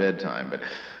past my bedtime, but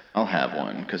I'll have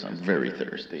one because I'm very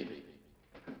thirsty.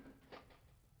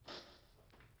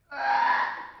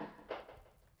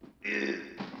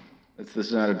 It's the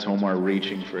sound of Tomar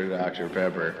reaching for a Dr.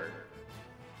 Pepper.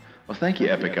 Well, thank you,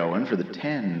 Epic Owen, for the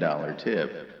 $10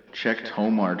 tip. Check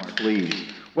Tomar,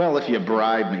 please. Well, if you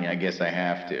bribe me, I guess I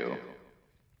have to.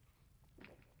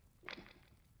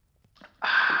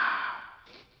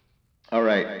 All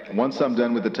right, once I'm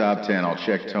done with the top 10, I'll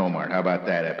check Tomar. How about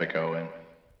that, Epic Owen?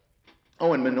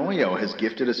 Oh, and Manoyo has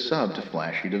gifted a sub to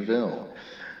Flashy DeVille.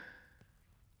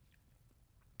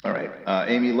 All right,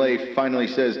 Amy Lay finally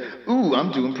says, ooh,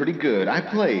 I'm doing pretty good. I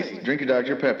placed. Drink a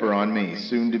Dr. Pepper on me.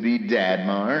 Soon to be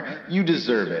Dadmar. You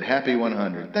deserve it. Happy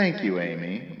 100. Thank you,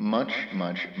 Amy. Much,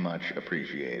 much, much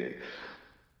appreciated.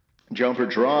 Jumper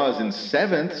Draws in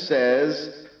 7th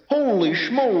says, holy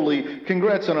schmoly.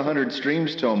 Congrats on 100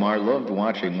 streams, Tomar. Loved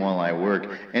watching while I work.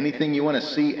 Anything you want to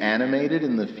see animated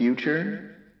in the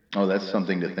future? Oh, that's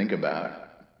something to think about.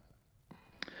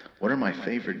 What are my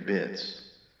favorite bits?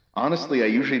 Honestly, I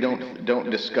usually don't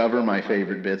discover my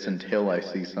favorite bits until I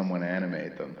see someone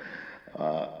animate them.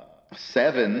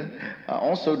 7,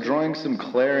 also drawing some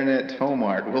clarinet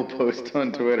Tomart. We'll post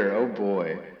on Twitter. Oh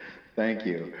boy, thank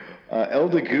you. El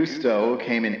De Gusto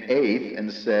came in 8th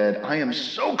and said, I am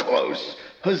so close.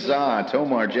 Huzzah,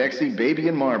 Tomar, Jaxie, Baby,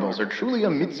 and Marbles are truly a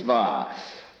mitzvah.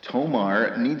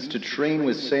 Tomar needs to train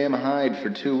with Sam Hyde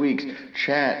for 2 weeks.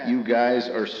 Chat, you guys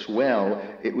are swell.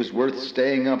 It was worth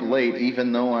staying up late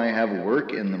even though I have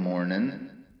work in the morning.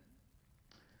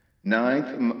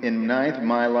 9th,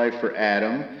 My Life for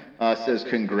Adam says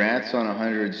congrats on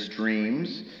 100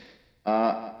 streams.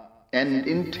 And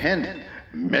in 10th,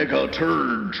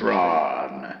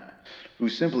 Megaturdron, who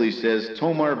simply says,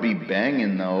 Tomar be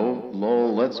banging though.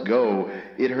 Lol, let's go.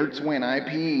 It hurts when I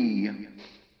pee.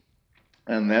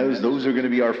 And those are going to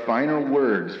be our final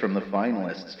words from the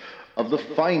finalists of the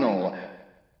final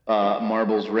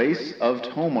Marbles race of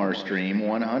TomarStream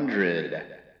 100.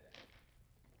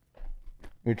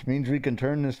 Which means we can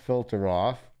turn this filter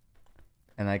off,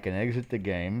 and I can exit the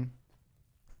game.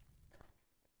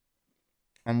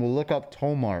 And we'll look up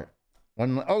Tomar.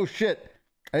 Oh shit!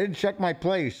 I didn't check my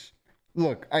place.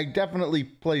 Look, I definitely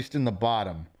placed in the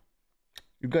bottom.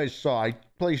 You guys saw, I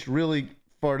placed really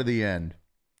far to the end.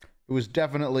 It was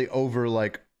definitely over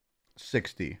like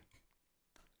 60.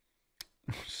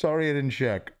 Sorry I didn't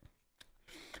check.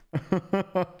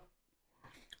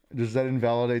 Does that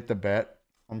invalidate the bet?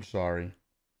 I'm sorry.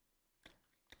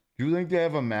 Do you think they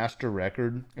have a master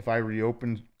record? If I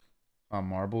reopen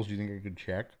Marbles, do you think I could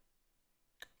check?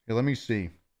 Here, let me see.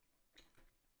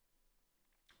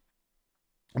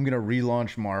 I'm gonna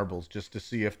relaunch Marbles just to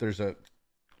see if there's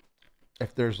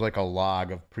like a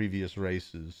log of previous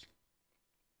races.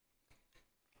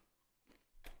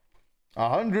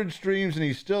 100 streams and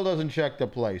he still doesn't check the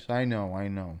place. I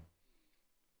know.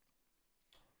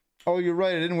 Oh, you're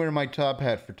right. I didn't wear my top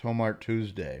hat for Tomart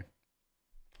Tuesday.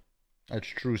 That's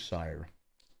true, sire.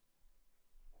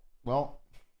 Well,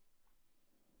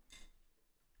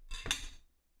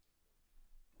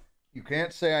 you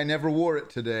can't say I never wore it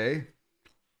today,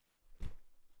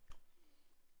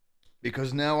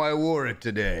 because now I wore it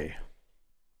today.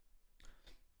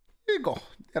 Here you go.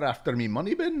 Get after me,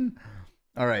 money bin.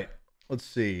 All right. Let's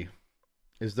see.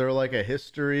 Is there like a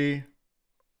history?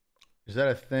 Is that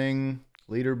a thing?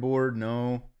 Leaderboard?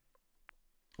 No.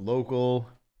 Local.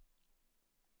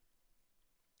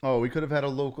 Oh, we could have had a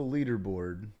local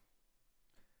leaderboard.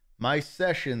 My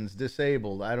sessions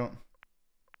disabled. I don't.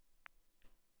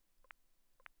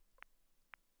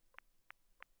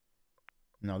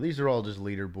 No, these are all just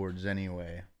leaderboards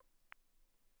anyway.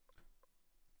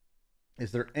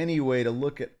 Is there any way to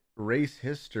look at race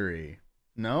history?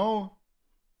 No?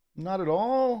 Not at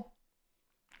all?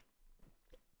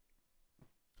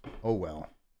 Oh well.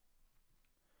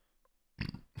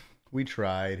 We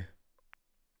tried.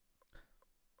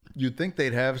 You'd think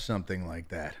they'd have something like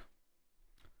that.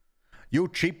 You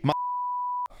cheap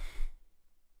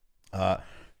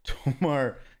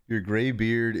Tomar, Your gray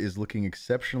beard is looking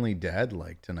exceptionally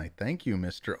dad-like tonight. Thank you,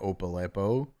 Mr.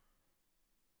 Opalepo.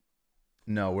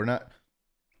 No, we're not.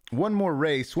 One more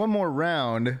race, one more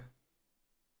round.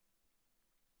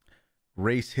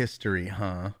 Race history,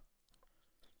 huh?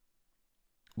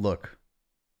 Look,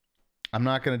 I'm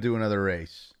not going to do another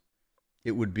race.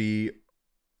 It would be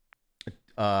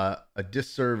a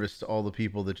disservice to all the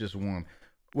people that just won.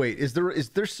 Wait, is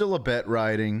there still a bet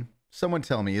riding? Someone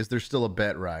tell me, is there still a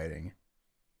bet riding?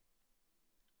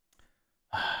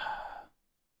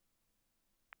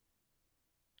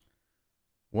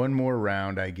 One more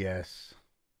round, I guess.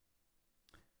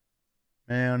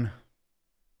 Man.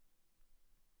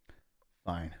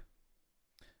 Fine.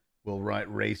 We'll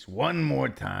race one more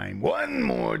time. One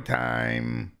more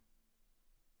time.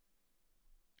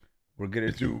 We're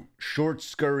going to do short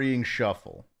scurrying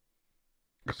shuffle.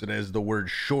 Because it has the word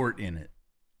short in it.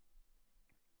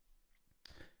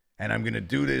 And I'm going to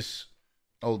do this.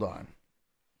 Hold on.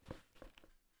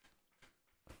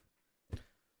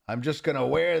 I'm just going to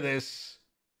wear this.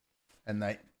 And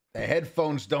the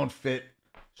headphones don't fit.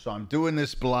 So I'm doing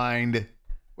this blind.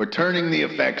 We're turning the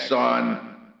effects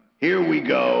on. Here we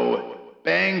go.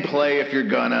 Bang play if you're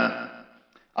gonna.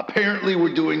 Apparently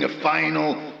we're doing a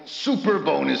final super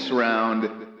bonus round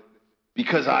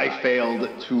because I failed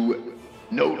to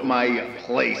note my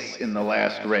place in the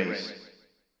last race.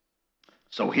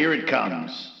 So here it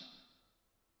comes.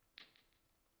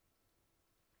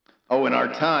 Oh, and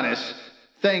Artanis,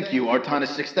 thank you.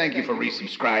 Artanis6, thank you for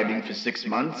resubscribing for 6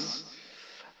 months.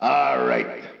 All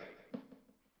right.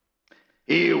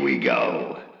 Here we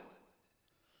go.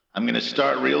 I'm going to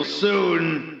start real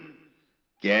soon.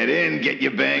 Get in, get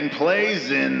your bang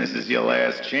plays in. This is your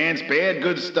last chance. Bad,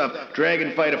 good stuff.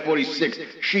 Dragon Fighter 46,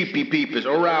 Sheepy Peepers,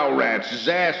 Oral Rats,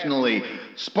 Zashnally,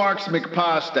 Sparks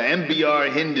McPasta,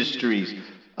 MBR Industries,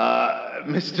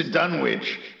 Mr.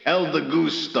 Dunwich, El De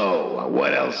Gusto.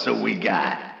 What else have we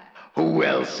got? Who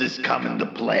else is coming to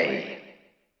play?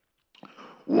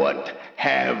 What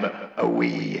have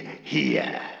we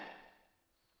here?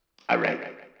 All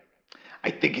right. I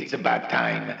think it's about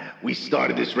time we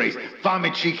started this race.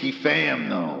 Famachiki Fam,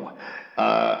 though.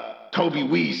 Toby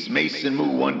Weiss, Mason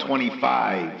Moo,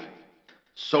 125.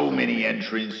 So many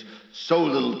entrants, so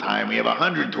little time. We have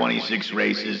 126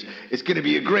 races. It's going to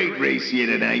be a great race here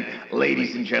tonight,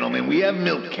 ladies and gentlemen. We have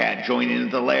Milk Cat joining in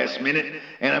at the last minute,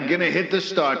 and I'm going to hit the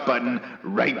start button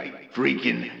right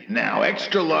freaking now.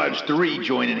 Extra large 3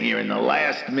 joining here in the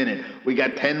last minute. We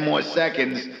got 10 more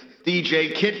seconds.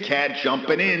 DJ Kit Kat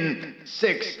jumping in.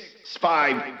 6,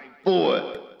 5,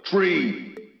 4,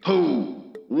 3,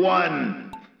 2,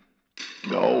 1.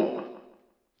 Go.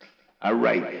 All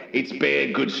right. It's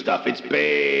bad, good stuff. It's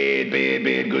bad,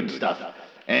 good stuff.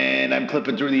 And I'm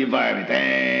clipping through the environment.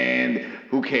 And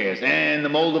who cares? And the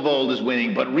Mold of Old is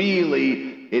winning. But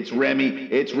really, it's Remy.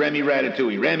 It's Remy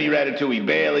Ratatouille. Remy Ratatouille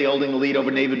barely holding the lead over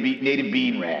Native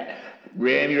Bean Rat.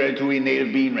 Remy Ratatouille and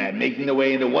Native Bean Rat making their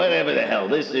way into whatever the hell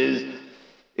this is.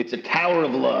 It's a Tower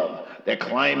of Love. They're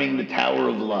climbing the Tower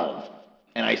of Love.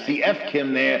 And I see F.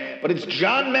 Kim there, but it's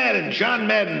John Madden. John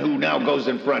Madden who now goes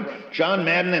in front. John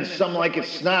Madden and Some Like It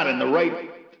Snot on the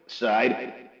right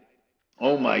side.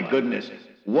 Oh my goodness.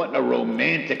 What a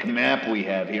romantic map we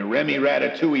have here. Remy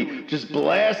Ratatouille just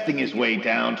blasting his way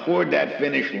down toward that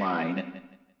finish line.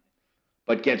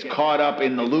 But gets caught up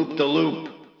in the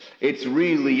loop-de-loop. It's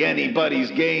really anybody's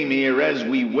game here as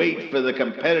we wait for the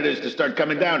competitors to start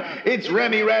coming down. It's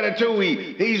Remy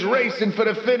Ratatouille. He's racing for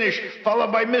the finish,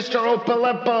 followed by Mr.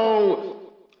 Opalepo.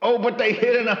 Oh, but they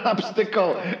hit an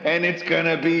obstacle, and it's going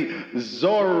to be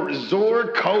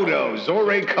Zore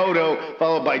Kodo,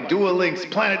 followed by Dual Links,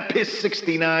 Planet Piss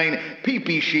 69,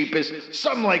 PP Sheepus,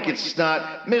 Some Like It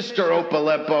Snot, Mr.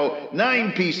 Opalepo,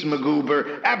 9-Piece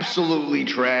Magoober, Absolutely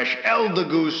Trash, El De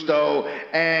Gusto,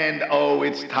 and oh,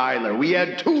 it's Tyler. We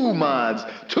had 2 mods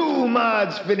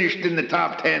finished in the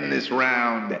top 10 this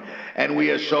round, and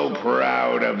we are so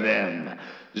proud of them.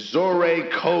 Zore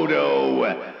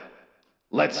Kodo.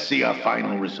 Let's see our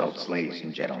final results, ladies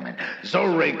and gentlemen.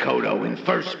 Zore Kodo in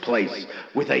first place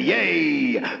with a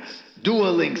yay.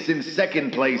 Dual Links in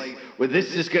second place with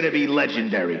this is going to be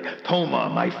legendary.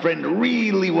 Tomar, my friend,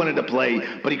 really wanted to play,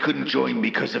 but he couldn't join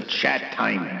because of chat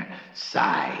timer.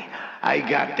 Sigh. I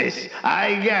got this.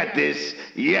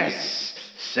 Yes.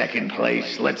 Second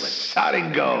place. Let's start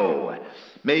and go.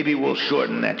 Maybe we'll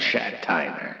shorten that chat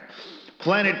timer.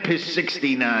 Planet Piss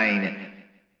 69.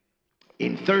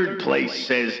 In third place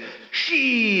says,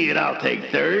 shit, I'll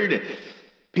take third.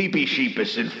 PP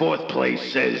Sheepus in fourth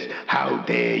place says, how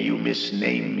dare you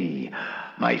misname me.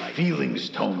 My feelings,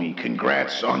 Tommy.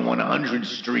 Congrats on 100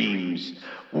 streams.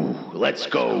 Ooh, let's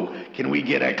go. Can we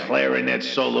get a clarinet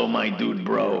solo, my dude,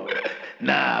 bro?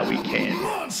 Nah, we can't.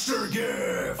 Monster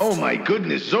gift! Oh my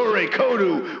goodness,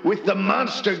 Zorekodu with the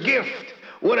monster gift.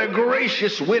 What a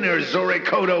gracious winner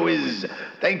Zorekodo is.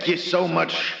 Thank you so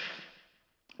much.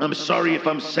 I'm sorry if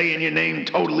I'm saying your name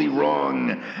totally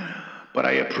wrong, but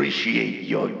I appreciate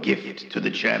your gift to the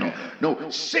channel. No,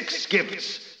 6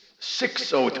 gifts.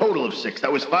 6, oh, a total of 6.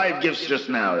 That was 5 gifts just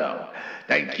now, though.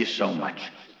 Thank you so much.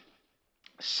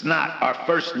 Snot, our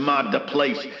first mod to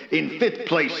place, in 5th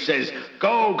place says,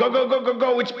 go, go, go, go, go,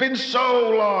 go, it's been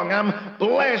so long, I'm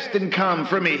blasting come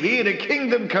from here to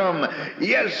kingdom come.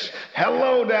 Yes,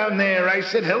 hello down there, I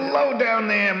said hello down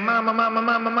there, mama, mama,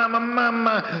 mama, mama,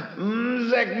 mama.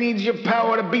 Zach needs your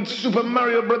power to beat Super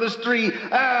Mario Brothers 3.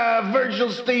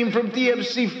 Virgil's theme from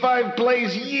DMC 5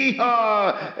 plays,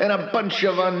 yeehaw, and a bunch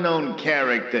of unknown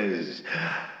characters.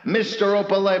 Mr.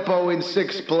 Opalepo in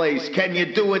 6th place. Can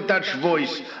you do a Dutch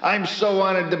voice? I'm so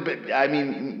honored to be...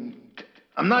 I'm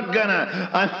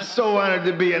so honored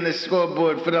to be on the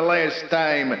scoreboard for the last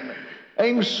time.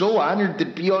 I'm so honored to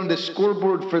be on the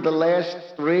scoreboard for the last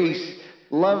race.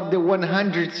 Love the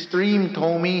 100th stream,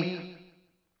 Tommy.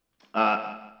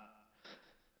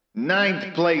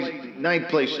 9th place,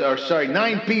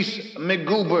 9-piece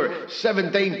McGoober,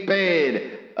 7th ain't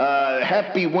bad.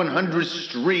 Happy 100th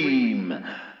stream.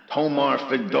 Tomar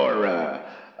Fedora.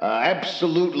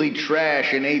 Absolutely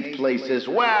trash in 8th place says,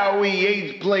 wowee,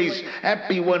 8th place.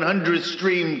 Happy 100th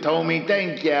stream, Tommy.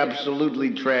 Thank you,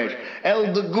 absolutely trash.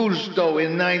 El De Gusto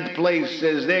in 9th place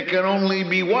says, there can only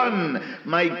be one.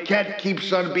 My cat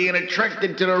keeps on being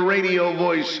attracted to the radio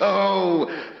voice. Oh,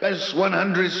 best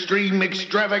 100th stream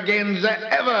extravaganza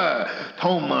ever.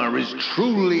 Tomar is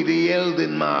truly the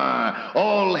Elden Mar.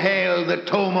 All hail the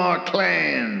Tomar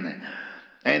clan.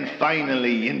 And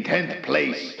finally, in 10th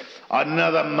place,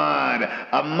 another mod,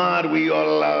 a mod we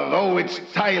all love. Oh, it's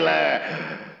Tyler.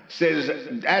 Says,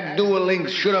 at Duel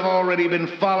Links should have already been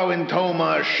following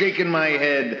Tomar, shaking my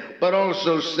head. But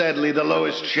also, sadly, the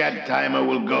lowest chat timer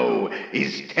will go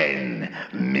is 10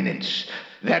 minutes.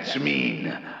 That's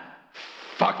mean.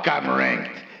 Fuck, I'm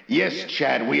ranked. Yes,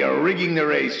 chat, we are rigging the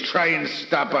race. Try and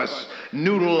stop us.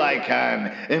 Noodle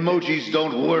icon. Emojis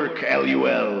don't work,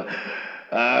 LUL.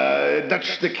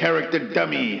 Dutch the character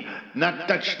dummy, not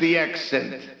Dutch the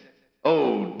accent.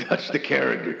 Oh, Dutch the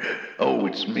character. Oh,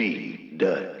 it's me,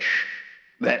 Dutch.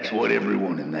 That's what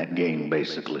everyone in that game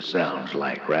basically sounds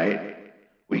like, right?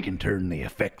 We can turn the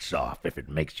effects off if it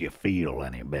makes you feel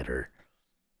any better.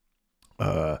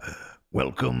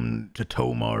 Welcome to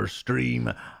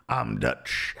TomarStream. I'm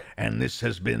Dutch, and this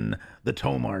has been the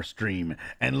TomarStream.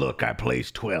 And look, I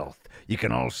placed 12th. You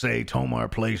can all say Tomar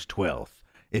placed 12th.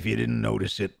 If you didn't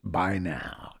notice it by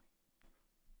now.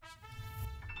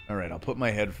 All right, I'll put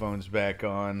my headphones back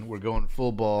on. We're going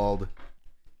full bald.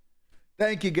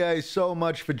 Thank you guys so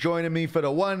much for joining me for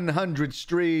the 100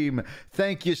 stream.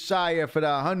 Thank you, Saya, for the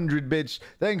 100 bits.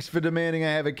 Thanks for demanding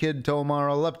I have a kid, Tomar.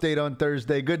 I'll update on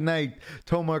Thursday. Good night,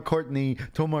 Tomar Courtney,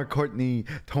 Tomar Courtney,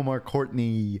 Tomar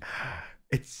Courtney,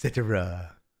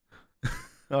 etc.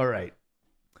 All right.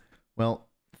 Well,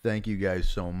 thank you guys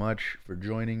so much for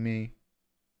joining me.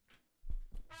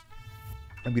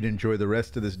 I'm going to enjoy the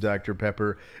rest of this Dr.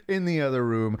 Pepper in the other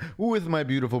room with my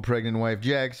beautiful pregnant wife,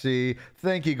 Jaxie.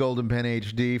 Thank you, Golden Pen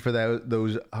HD, for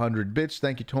those 100 bits.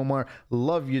 Thank you, Tomar.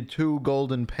 Love you too,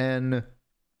 Golden Pen.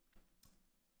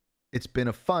 It's been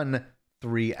a fun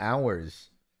 3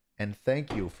 hours. And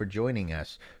thank you for joining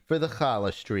us for the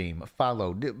Chala stream,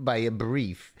 followed by a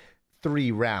brief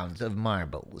 3 rounds of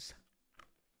marbles.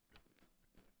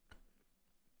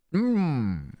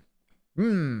 Mmm.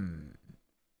 Mmm.